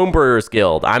 And then Homebrewers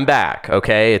Guild, I'm back,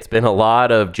 okay? It's been a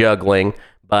lot of juggling,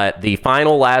 but the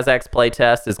final LazX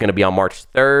playtest is going to be on March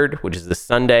 3rd, which is this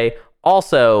Sunday,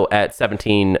 also at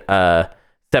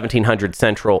 1700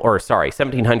 Central,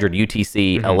 1700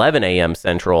 UTC, 11 a.m.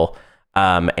 Central.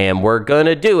 And we're going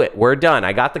to do it. We're done.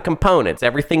 I got the components.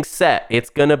 Everything's set. It's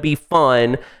going to be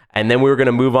fun. And then we're going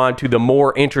to move on to the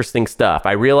more interesting stuff.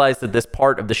 I realize that this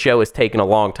part of the show has taken a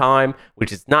long time,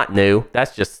 which is not new.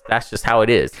 That's just how it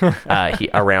is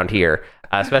around here,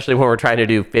 especially when we're trying to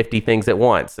do 50 things at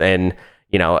once. And,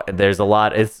 there's a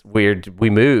lot. It's weird. We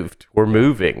moved. We're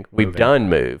moving. We've done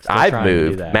moves. I've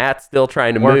moved. Matt's still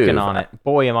trying to move. Working on it.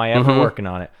 Boy, am I ever working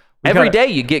on it. Every day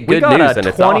you get good news and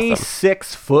it's awesome. We got a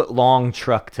 26-foot long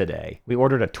truck today. We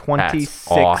ordered a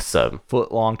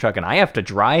 26-foot long truck, and I have to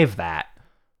drive that.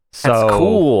 So that's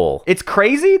cool. It's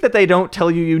crazy that they don't tell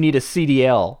you need a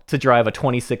CDL to drive a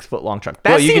 26-foot long truck.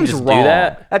 That you seems can just wrong. do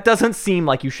that? That doesn't seem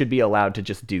like you should be allowed to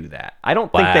just do that. I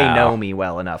don't think they know me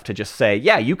well enough to just say,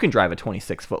 yeah, you can drive a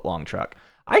 26-foot long truck.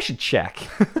 I should check.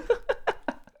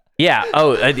 Yeah.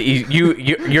 Oh,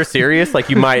 you're serious? Like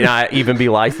you might not even be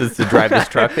licensed to drive this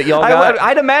truck that y'all got?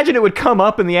 I'd imagine it would come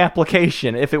up in the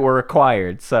application if it were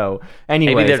required. So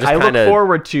anyways, I look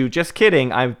forward to, just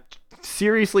kidding, I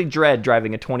seriously dread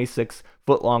driving a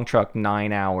 26-foot long truck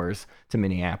 9 hours to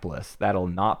Minneapolis. That'll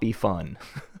not be fun.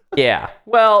 Yeah.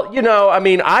 Well,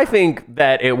 I think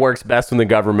that it works best when the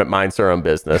government minds their own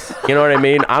business. You know what I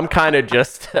mean? I'm kind of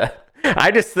just,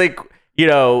 I just think,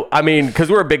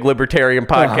 because we're a big libertarian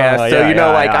podcast.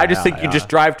 I just think you just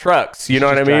drive trucks. You know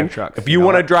what I mean? If you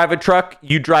want to drive a truck,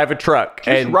 you drive a truck.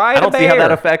 And I don't see how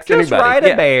that affects anybody. Just ride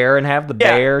a bear and have the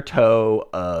bear tow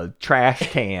a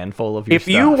trash can full of your stuff.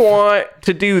 If you want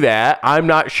to do that, I'm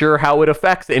not sure how it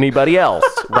affects anybody else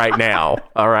right now.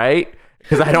 All right?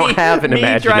 Because I don't have an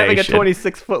imagination. Driving a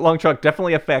 26-foot long truck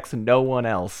definitely affects no one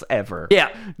else ever. Yeah.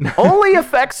 Only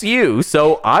affects you,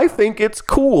 so I think it's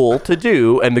cool to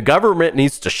do, and the government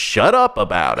needs to shut up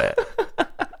about it.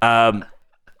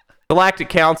 Galactic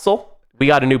Council, we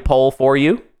got a new poll for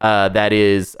you. That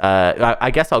is,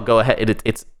 I guess I'll go ahead.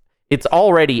 It's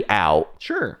already out.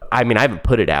 Sure. I mean, I haven't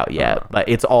put it out yet, but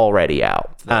it's already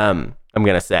out. I'm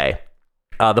going to say.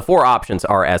 The 4 options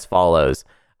are as follows.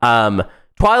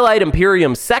 Twilight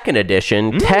Imperium 2nd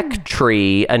Edition Tech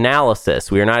Tree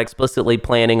Analysis. We are not explicitly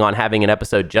planning on having an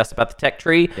episode just about the tech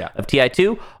tree of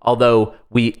TI2, although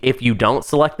if you don't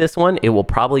select this one, it will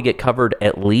probably get covered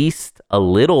at least a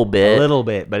little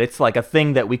bit. But it's like a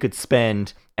thing that we could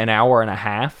spend an hour and a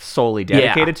half solely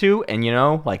dedicated to, and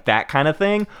like that kind of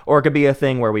thing. Or it could be a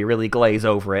thing where we really glaze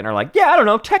over it and are like, yeah, I don't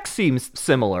know, tech seems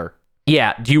similar.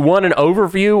 Yeah. Do you want an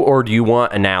overview or do you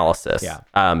want analysis? Yeah.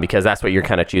 Because that's what you're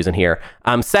kind of choosing here.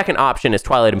 Second option is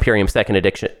Twilight Imperium Second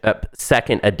Edition.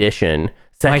 Second Addiction.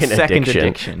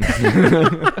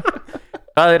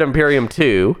 Twilight Imperium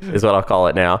 2 is what I'll call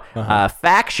it now.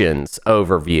 Factions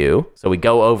overview. So we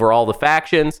go over all the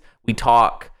factions. We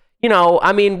talk.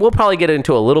 We'll probably get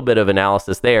into a little bit of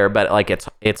analysis there, but like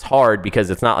it's hard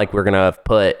because it's not like we're gonna have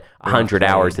put 100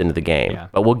 hours into the game. Yeah.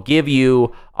 But we'll give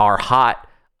you our hot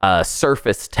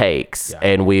surface takes,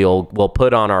 and we'll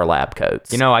put on our lab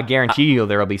coats. I guarantee you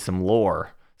there'll be some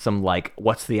lore, some like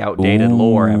what's the outdated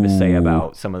lore have to say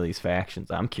about some of these factions.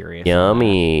 I'm curious.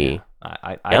 Yummy.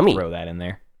 I throw that in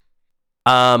there.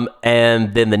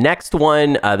 And then the next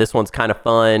one, this one's kind of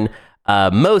fun.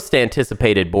 Most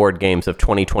anticipated board games of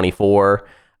 2024.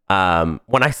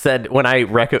 When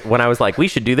I was like, we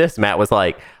should do this, Matt was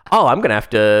like, oh, I'm gonna have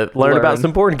to learn about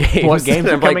some board games. What games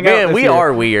I'm like, man, we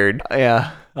are weird.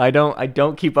 Yeah. I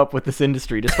don't keep up with this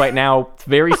industry, despite now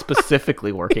very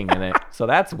specifically working in it. So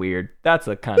that's weird. That's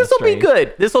a kind of This will be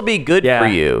good. This will be good for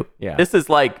you. Yeah. This is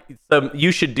like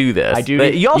you should do this. I do.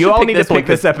 But You all need to pick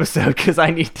this episode because I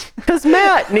need to. Because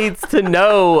Matt needs to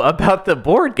know about the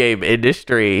board game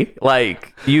industry.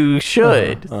 Like you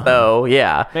should. So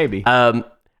yeah, Maybe.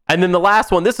 And then the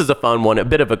last one, this is a fun one, a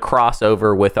bit of a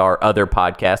crossover with our other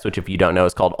podcast, which if you don't know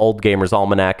is called Old Gamers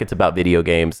Almanac. It's about video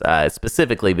games,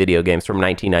 specifically video games from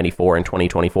 1994 and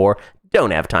 2024.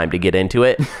 Don't have time to get into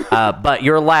it. But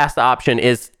your last option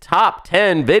is top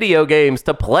 10 video games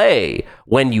to play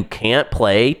when you can't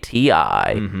play TI.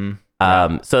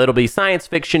 Mm-hmm. So it'll be science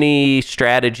fiction-y,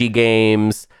 strategy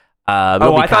games.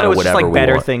 I thought it was just like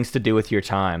better things to do with your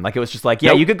time. Like it was just like,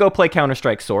 you could go play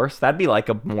Counter-Strike Source. That'd be like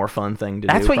a more fun thing to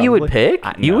do. That's what you would pick?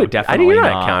 You would definitely you're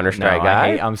not a Counter-Strike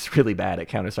guy. I'm really bad at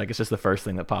Counter-Strike. It's just the first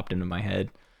thing that popped into my head.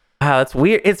 Wow, that's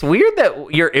weird. It's weird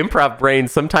that your improv brain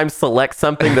sometimes selects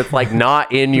something that's like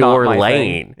not in your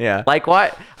lane. Thing. Yeah. Like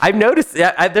what? I've noticed,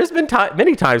 there's been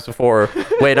many times before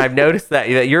when I've noticed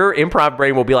that your improv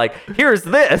brain will be like, here's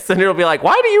this. And it'll be like,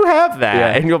 why do you have that?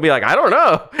 Yeah. And you'll be like, I don't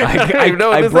know.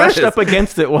 I brushed up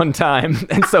against it one time.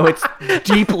 And so it's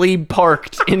deeply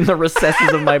parked in the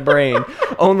recesses of my brain,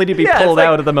 only to be pulled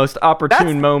out at the most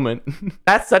opportune moment.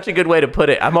 That's such a good way to put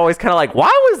it. I'm always kind of like,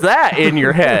 why was that in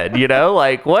your head? You know,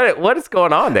 like what is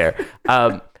going on there?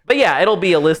 But yeah, it'll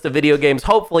be a list of video games.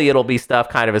 Hopefully it'll be stuff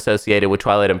kind of associated with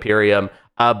Twilight Imperium.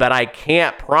 But I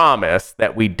can't promise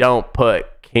that we don't put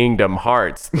Kingdom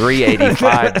Hearts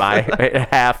 385 by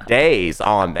half days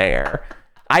on there.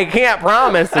 I can't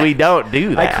promise we don't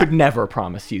do that. I could never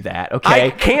promise you that,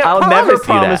 okay? I'll never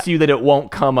promise you that it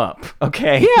won't come up,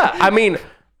 okay? Yeah, I mean,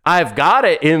 I've got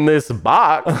it in this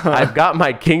box. I've got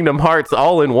my Kingdom Hearts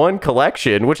all-in-one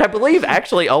collection, which I believe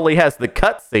actually only has the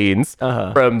cutscenes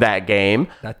from that game.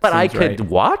 But I could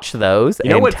watch those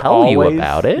and tell you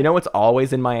about it. You know what's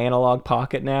always in my analog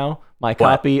pocket now? My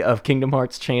copy of Kingdom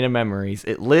Hearts Chain of Memories.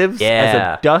 It lives as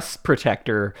a dust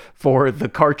protector for the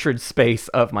cartridge space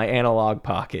of my analog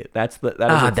pocket. That is its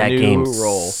that new game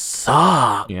role.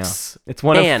 Sucks. Yeah. It's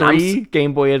one of 3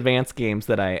 Game Boy Advance games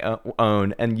that I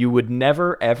own, and you would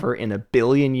never, ever in a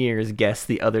billion years guess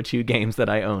the other 2 games that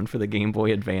I own for the Game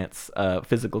Boy Advance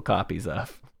physical copies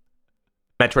of.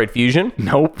 Metroid Fusion?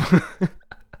 Nope.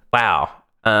 Wow.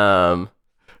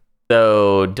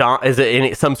 So, is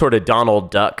it some sort of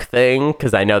Donald Duck thing?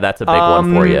 Because I know that's a big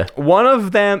one for you. One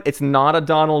of them, it's not a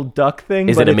Donald Duck thing.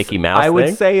 Is it a Mickey Mouse thing? I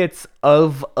would say it's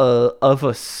of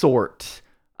a sort.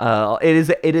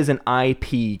 It is an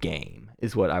IP game,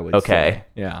 is what I would say.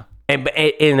 Yeah. And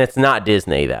it's not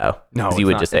Disney though. No, you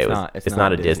would just say it's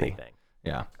not a Disney thing.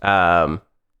 Yeah.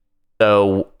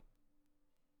 So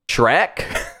Shrek.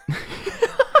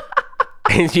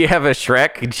 Do you have a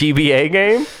Shrek GBA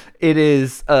game? It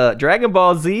is Dragon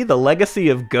Ball Z: The Legacy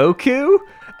of Goku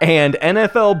and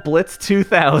NFL Blitz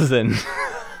 2000.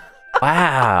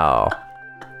 Wow.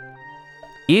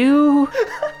 You're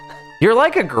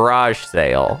like a garage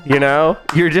sale, you know?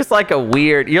 You're just like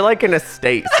you're like an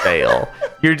estate sale.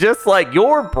 You're just like,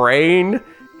 your brain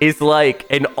is like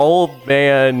an old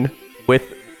man with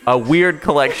a weird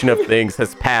collection of things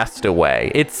has passed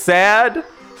away. It's sad.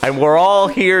 And we're all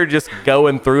here just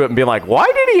going through it and being like, why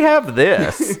did he have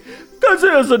this? Because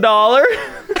it was $1.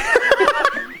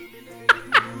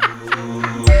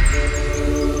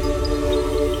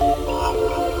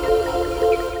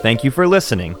 Thank you for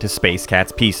listening to Space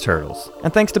Cat's Peace Turtles.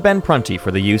 And thanks to Ben Prunty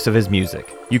for the use of his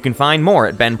music. You can find more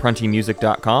at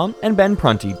benpruntymusic.com and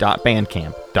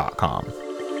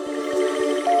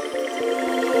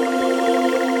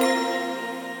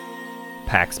benprunty.bandcamp.com.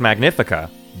 Pax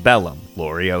Magnifica, Bellum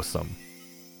Gloriosum.